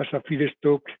used as a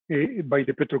feedstock by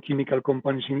the petrochemical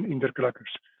companies in their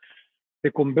crackers.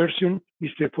 The conversion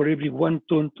is for every 1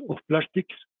 ton of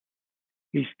plastics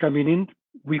is coming in,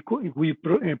 we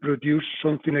produce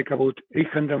something like about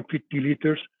 850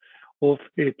 liters of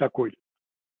TAC oil.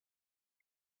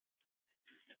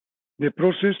 The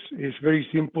process is very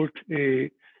simple.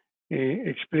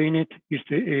 Explain it.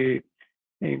 Is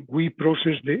we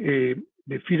process the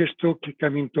feedstock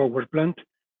coming to our plant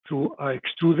through an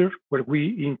extruder, where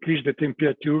we increase the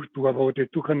temperature to about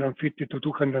 250 to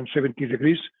 270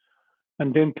 degrees,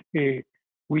 and then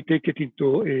we take it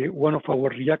into one of our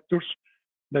reactors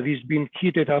that is being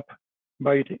heated up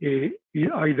by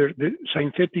either the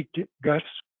synthetic gas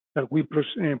that we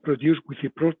produce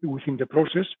within the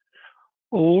process,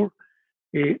 or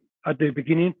at the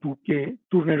beginning to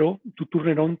turn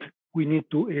it on, we need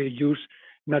to use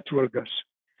natural gas.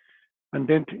 And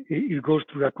then it goes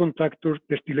through the contactor,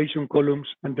 distillation columns,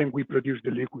 and then we produce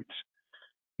the liquids.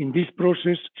 In this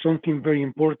process, something very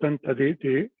important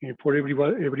for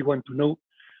everyone to know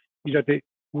is that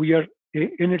we are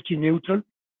energy neutral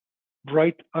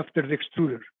right after the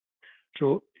extruder.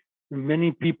 So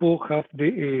many people have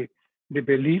the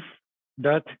belief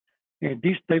that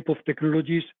these type of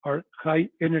technologies are high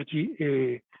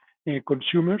energy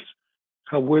consumers.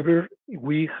 However,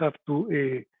 we have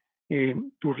to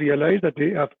realize that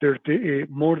after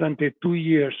more than 2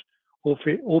 years of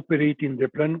operating the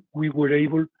plant, we were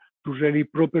able to really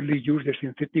properly use the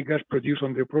synthetic gas produced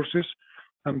on the process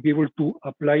and be able to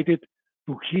apply it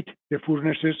to heat the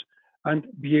furnaces and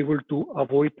be able to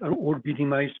avoid or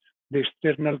minimize the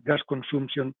external gas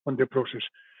consumption on the process.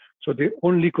 So the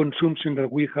only consumption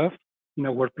that we have in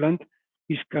our plant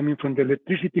is coming from the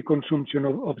electricity consumption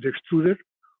of the extruder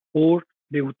or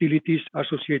the utilities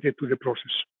associated to the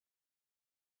process.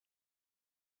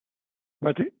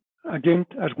 But again,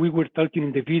 as we were talking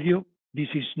in the video, this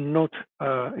is not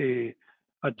a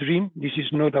dream. This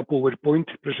is not a PowerPoint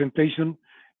presentation.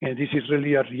 And this is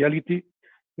really a reality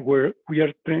where we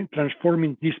are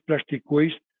transforming this plastic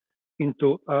waste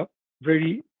into a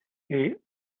very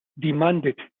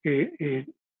demanded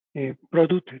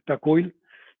product, tag oil,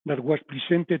 that was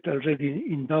presented already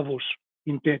in Davos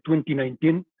in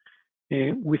 2019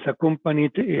 with a company,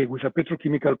 with a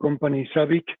petrochemical company,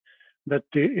 SABIC, that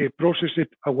processed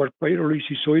our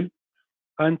pyrolysis oil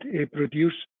and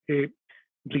produced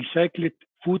recycled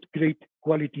food-grade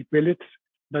quality pellets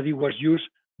that it was used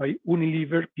by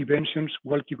Unilever, Preventions,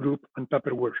 Walkie Group, and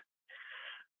Tupperware.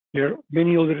 There are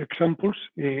many other examples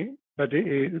that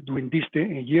during this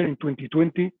year in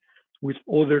 2020 with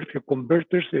other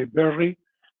converters, Berry,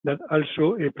 that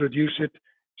also produced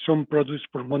some products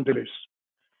for Mondelez.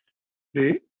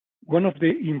 One of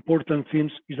the important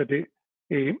things is that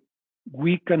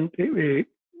we can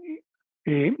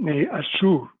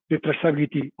assure the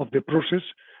traceability of the process,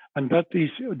 and that is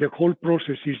the whole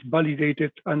process is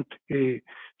validated and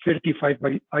certified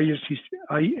by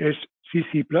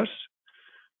ISCC Plus,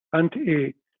 and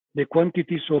the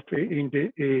quantities of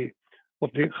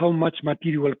how much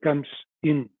material comes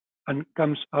in and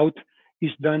comes out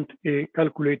is done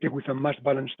calculated with a mass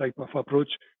balance type of approach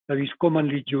that is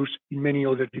commonly used in many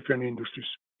other different industries.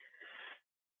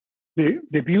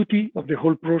 The beauty of the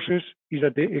whole process is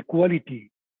that the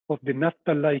quality of the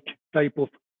naphtha-like type of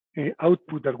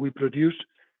output that we produce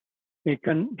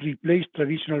can replace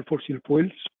traditional fossil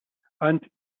fuels and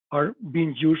are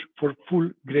being used for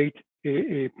full-grade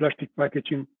plastic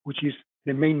packaging, which is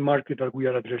the main market that we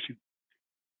are addressing.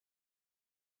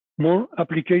 More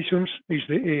applications is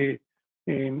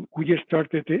we just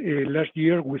started last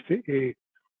year with the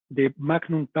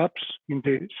Magnum taps in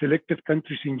the selected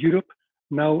countries in Europe.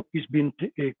 Now it's been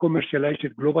commercialized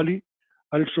globally.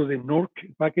 Also the NORC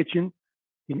packaging,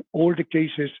 in all the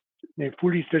cases,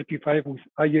 fully certified with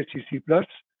ISCC Plus.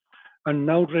 And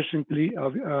now recently,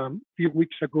 a few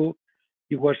weeks ago,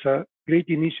 it was a great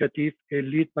initiative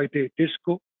led by the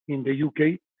Tesco in the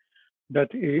UK that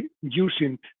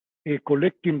using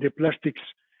collecting the plastics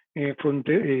from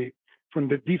the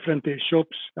different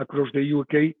shops across the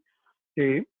UK,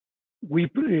 they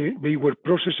were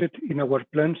processed in our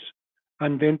plants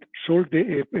and then sold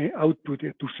the output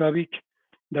to SABIC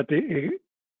that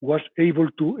was able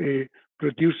to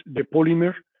produce the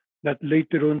polymer that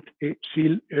later on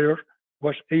Seal Air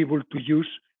was able to use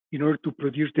in order to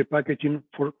produce the packaging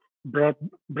for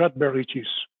Bradbury cheese.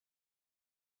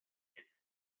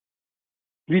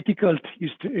 Critical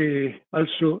is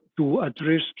also to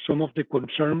address some of the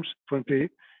concerns from the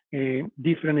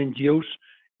different NGOs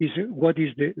is what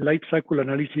is the life cycle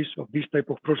analysis of this type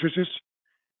of processes.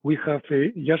 We have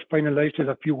just finalized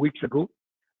a few weeks ago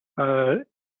an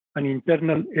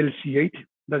internal LC8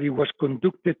 that it was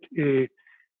conducted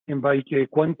by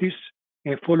Quantis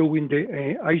following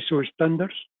the ISO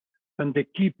standards, and the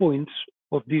key points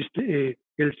of this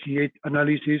LC8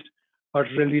 analysis are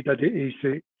really that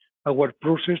our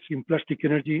process in plastic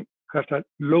energy has a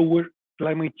lower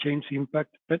climate change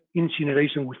impact than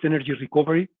incineration with energy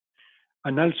recovery,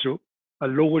 and also a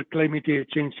lower climate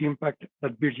change impact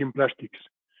than virgin plastics.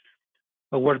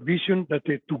 Our vision that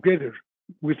together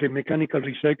with the mechanical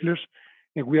recyclers,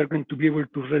 we are going to be able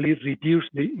to really reduce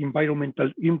the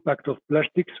environmental impact of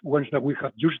plastics once that we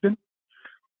have used them,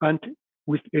 and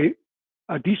with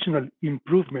additional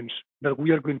improvements that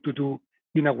we are going to do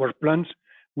in our plants,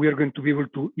 we are going to be able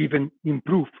to even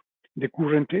improve the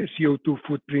current CO2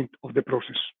 footprint of the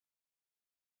process.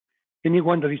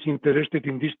 Anyone that is interested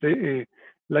in this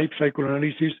life cycle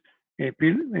analysis,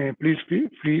 please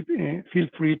feel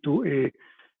free to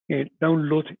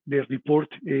download the report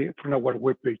from our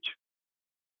webpage.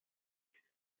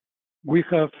 We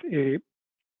have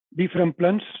different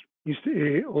plans.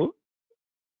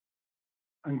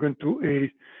 I'm going to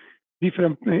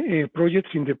different projects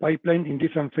in the pipeline in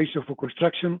different phases of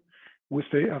construction, with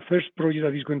a first project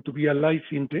that is going to be alive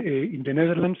in the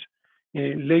Netherlands.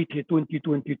 late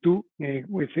 2022,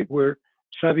 where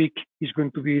SABIC is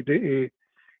going to be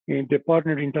the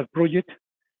partner in that project.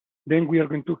 Then we are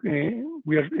going to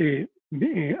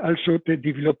also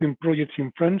developing projects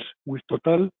in France with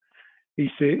Total. Is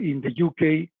in the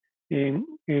UK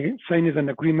signed an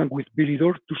agreement with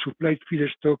Billidor to supply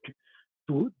feedstock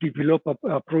to develop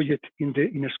a project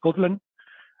in Scotland.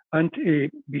 And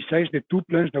besides the 2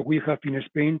 plants that we have in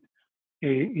Spain,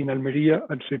 in Almeria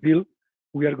and Seville,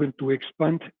 we are going to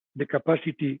expand the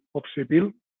capacity of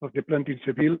Seville, of the plant in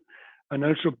Seville, and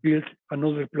also build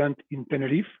another plant in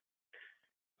Tenerife.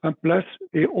 And plus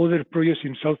other projects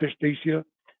in Southeast Asia,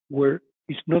 where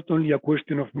it's not only a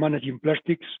question of managing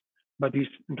plastics, but in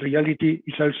reality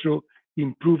is also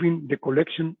improving the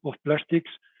collection of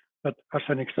plastics. That, as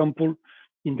an example,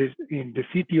 in the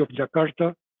city of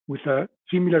Jakarta, with a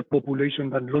similar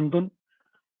population than London,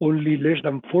 only less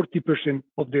than 40%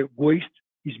 of the waste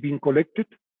is being collected.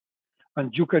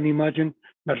 And you can imagine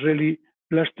that really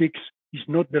plastics is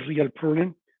not the real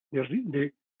problem.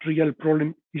 The real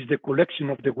problem is the collection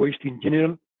of the waste in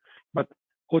general. But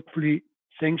hopefully,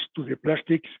 thanks to the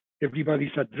plastics, everybody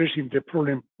is addressing the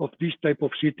problem of this type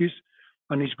of cities,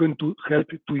 and it's going to help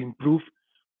to improve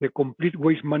the complete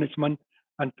waste management,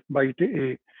 and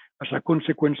as a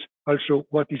consequence, also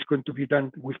what is going to be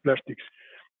done with plastics.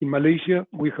 In Malaysia,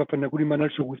 we have an agreement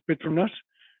also with Petronas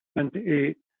and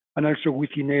also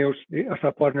with INEOS as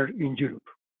a partner in Europe.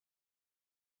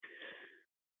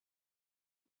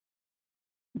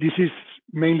 This is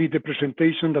mainly the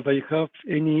presentation that I have.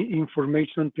 Any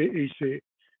information is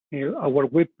our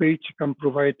webpage can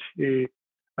provide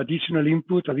additional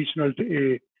input, additional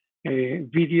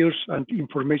videos and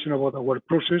information about our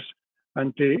process.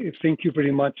 And thank you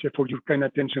very much for your kind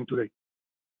attention today.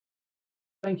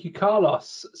 Thank you,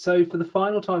 Carlos. So for the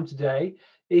final time today,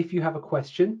 if you have a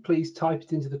question, please type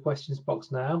it into the questions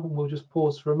box now, and we'll just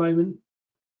pause for a moment.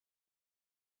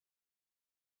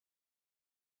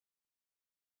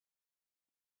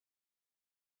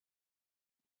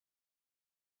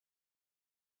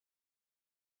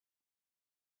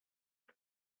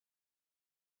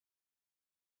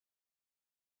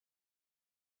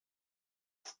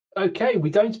 Okay, we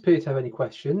don't appear to have any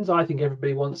questions. I think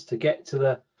everybody wants to get to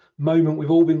the moment we've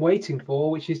all been waiting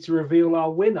for, which is to reveal our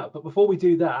winner. But before we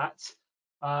do that,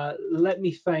 let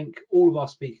me thank all of our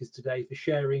speakers today for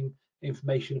sharing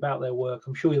information about their work.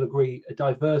 I'm sure you'll agree, a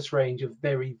diverse range of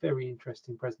very, very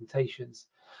interesting presentations.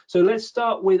 So let's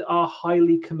start with our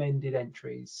highly commended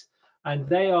entries. And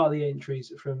they are the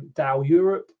entries from Dow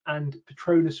Europe and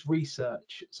Petronas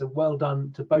Research. So well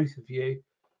done to both of you.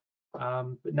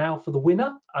 But now for the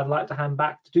winner, I'd like to hand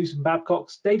back to Doosan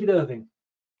Babcock's David Irving.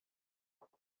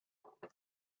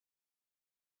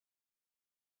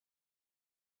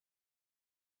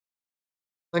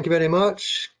 Thank you very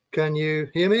much. Can you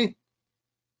hear me?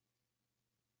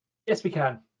 Yes, we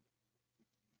can.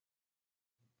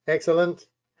 Excellent.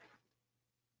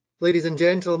 Ladies and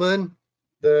gentlemen,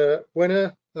 the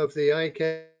winner of the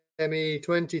IChemE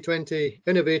 2020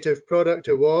 Innovative Product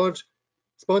Award,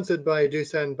 sponsored by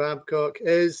Doosan Babcock,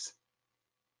 is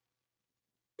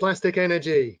Plastic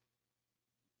Energy.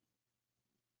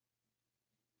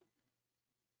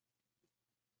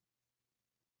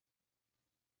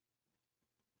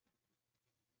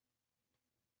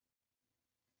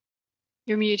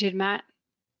 You're muted, Matt.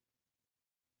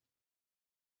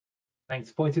 Thanks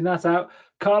for pointing that out.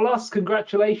 Carlos,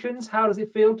 congratulations. How does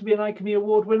it feel to be an IChemE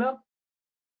Award winner?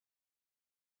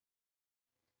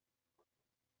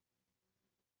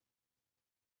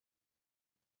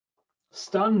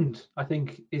 Stunned, I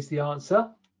think, is the answer.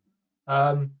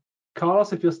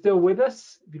 Carlos, if you're still with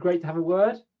us, it'd be great to have a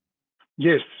word.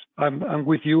 Yes, I'm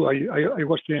with you. I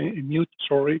was in mute,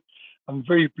 sorry. I'm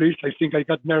very pleased. I think I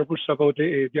got nervous about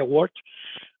the award,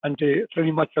 and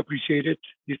very much appreciated.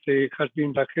 It has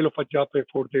been a hell of a job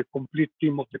for the complete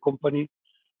team of the company,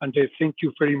 and thank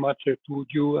you very much to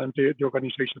you and the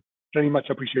organization. Very much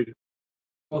appreciated.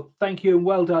 Well, thank you and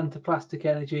well done to Plastic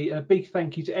Energy. And a big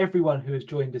thank you to everyone who has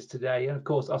joined us today. And of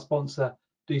course, our sponsor,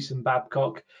 Doosan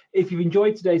Babcock. If you've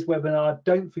enjoyed today's webinar,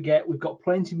 don't forget, we've got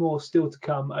plenty more still to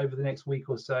come over the next week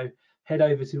or so. Head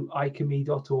over to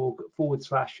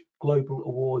icheme.org/global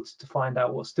awards to find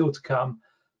out what's still to come.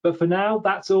 But for now,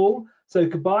 that's all. So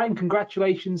goodbye and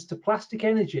congratulations to Plastic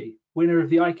Energy, winner of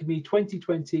the IChemE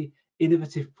 2020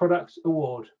 Innovative Product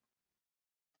Award.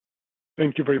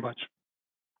 Thank you very much.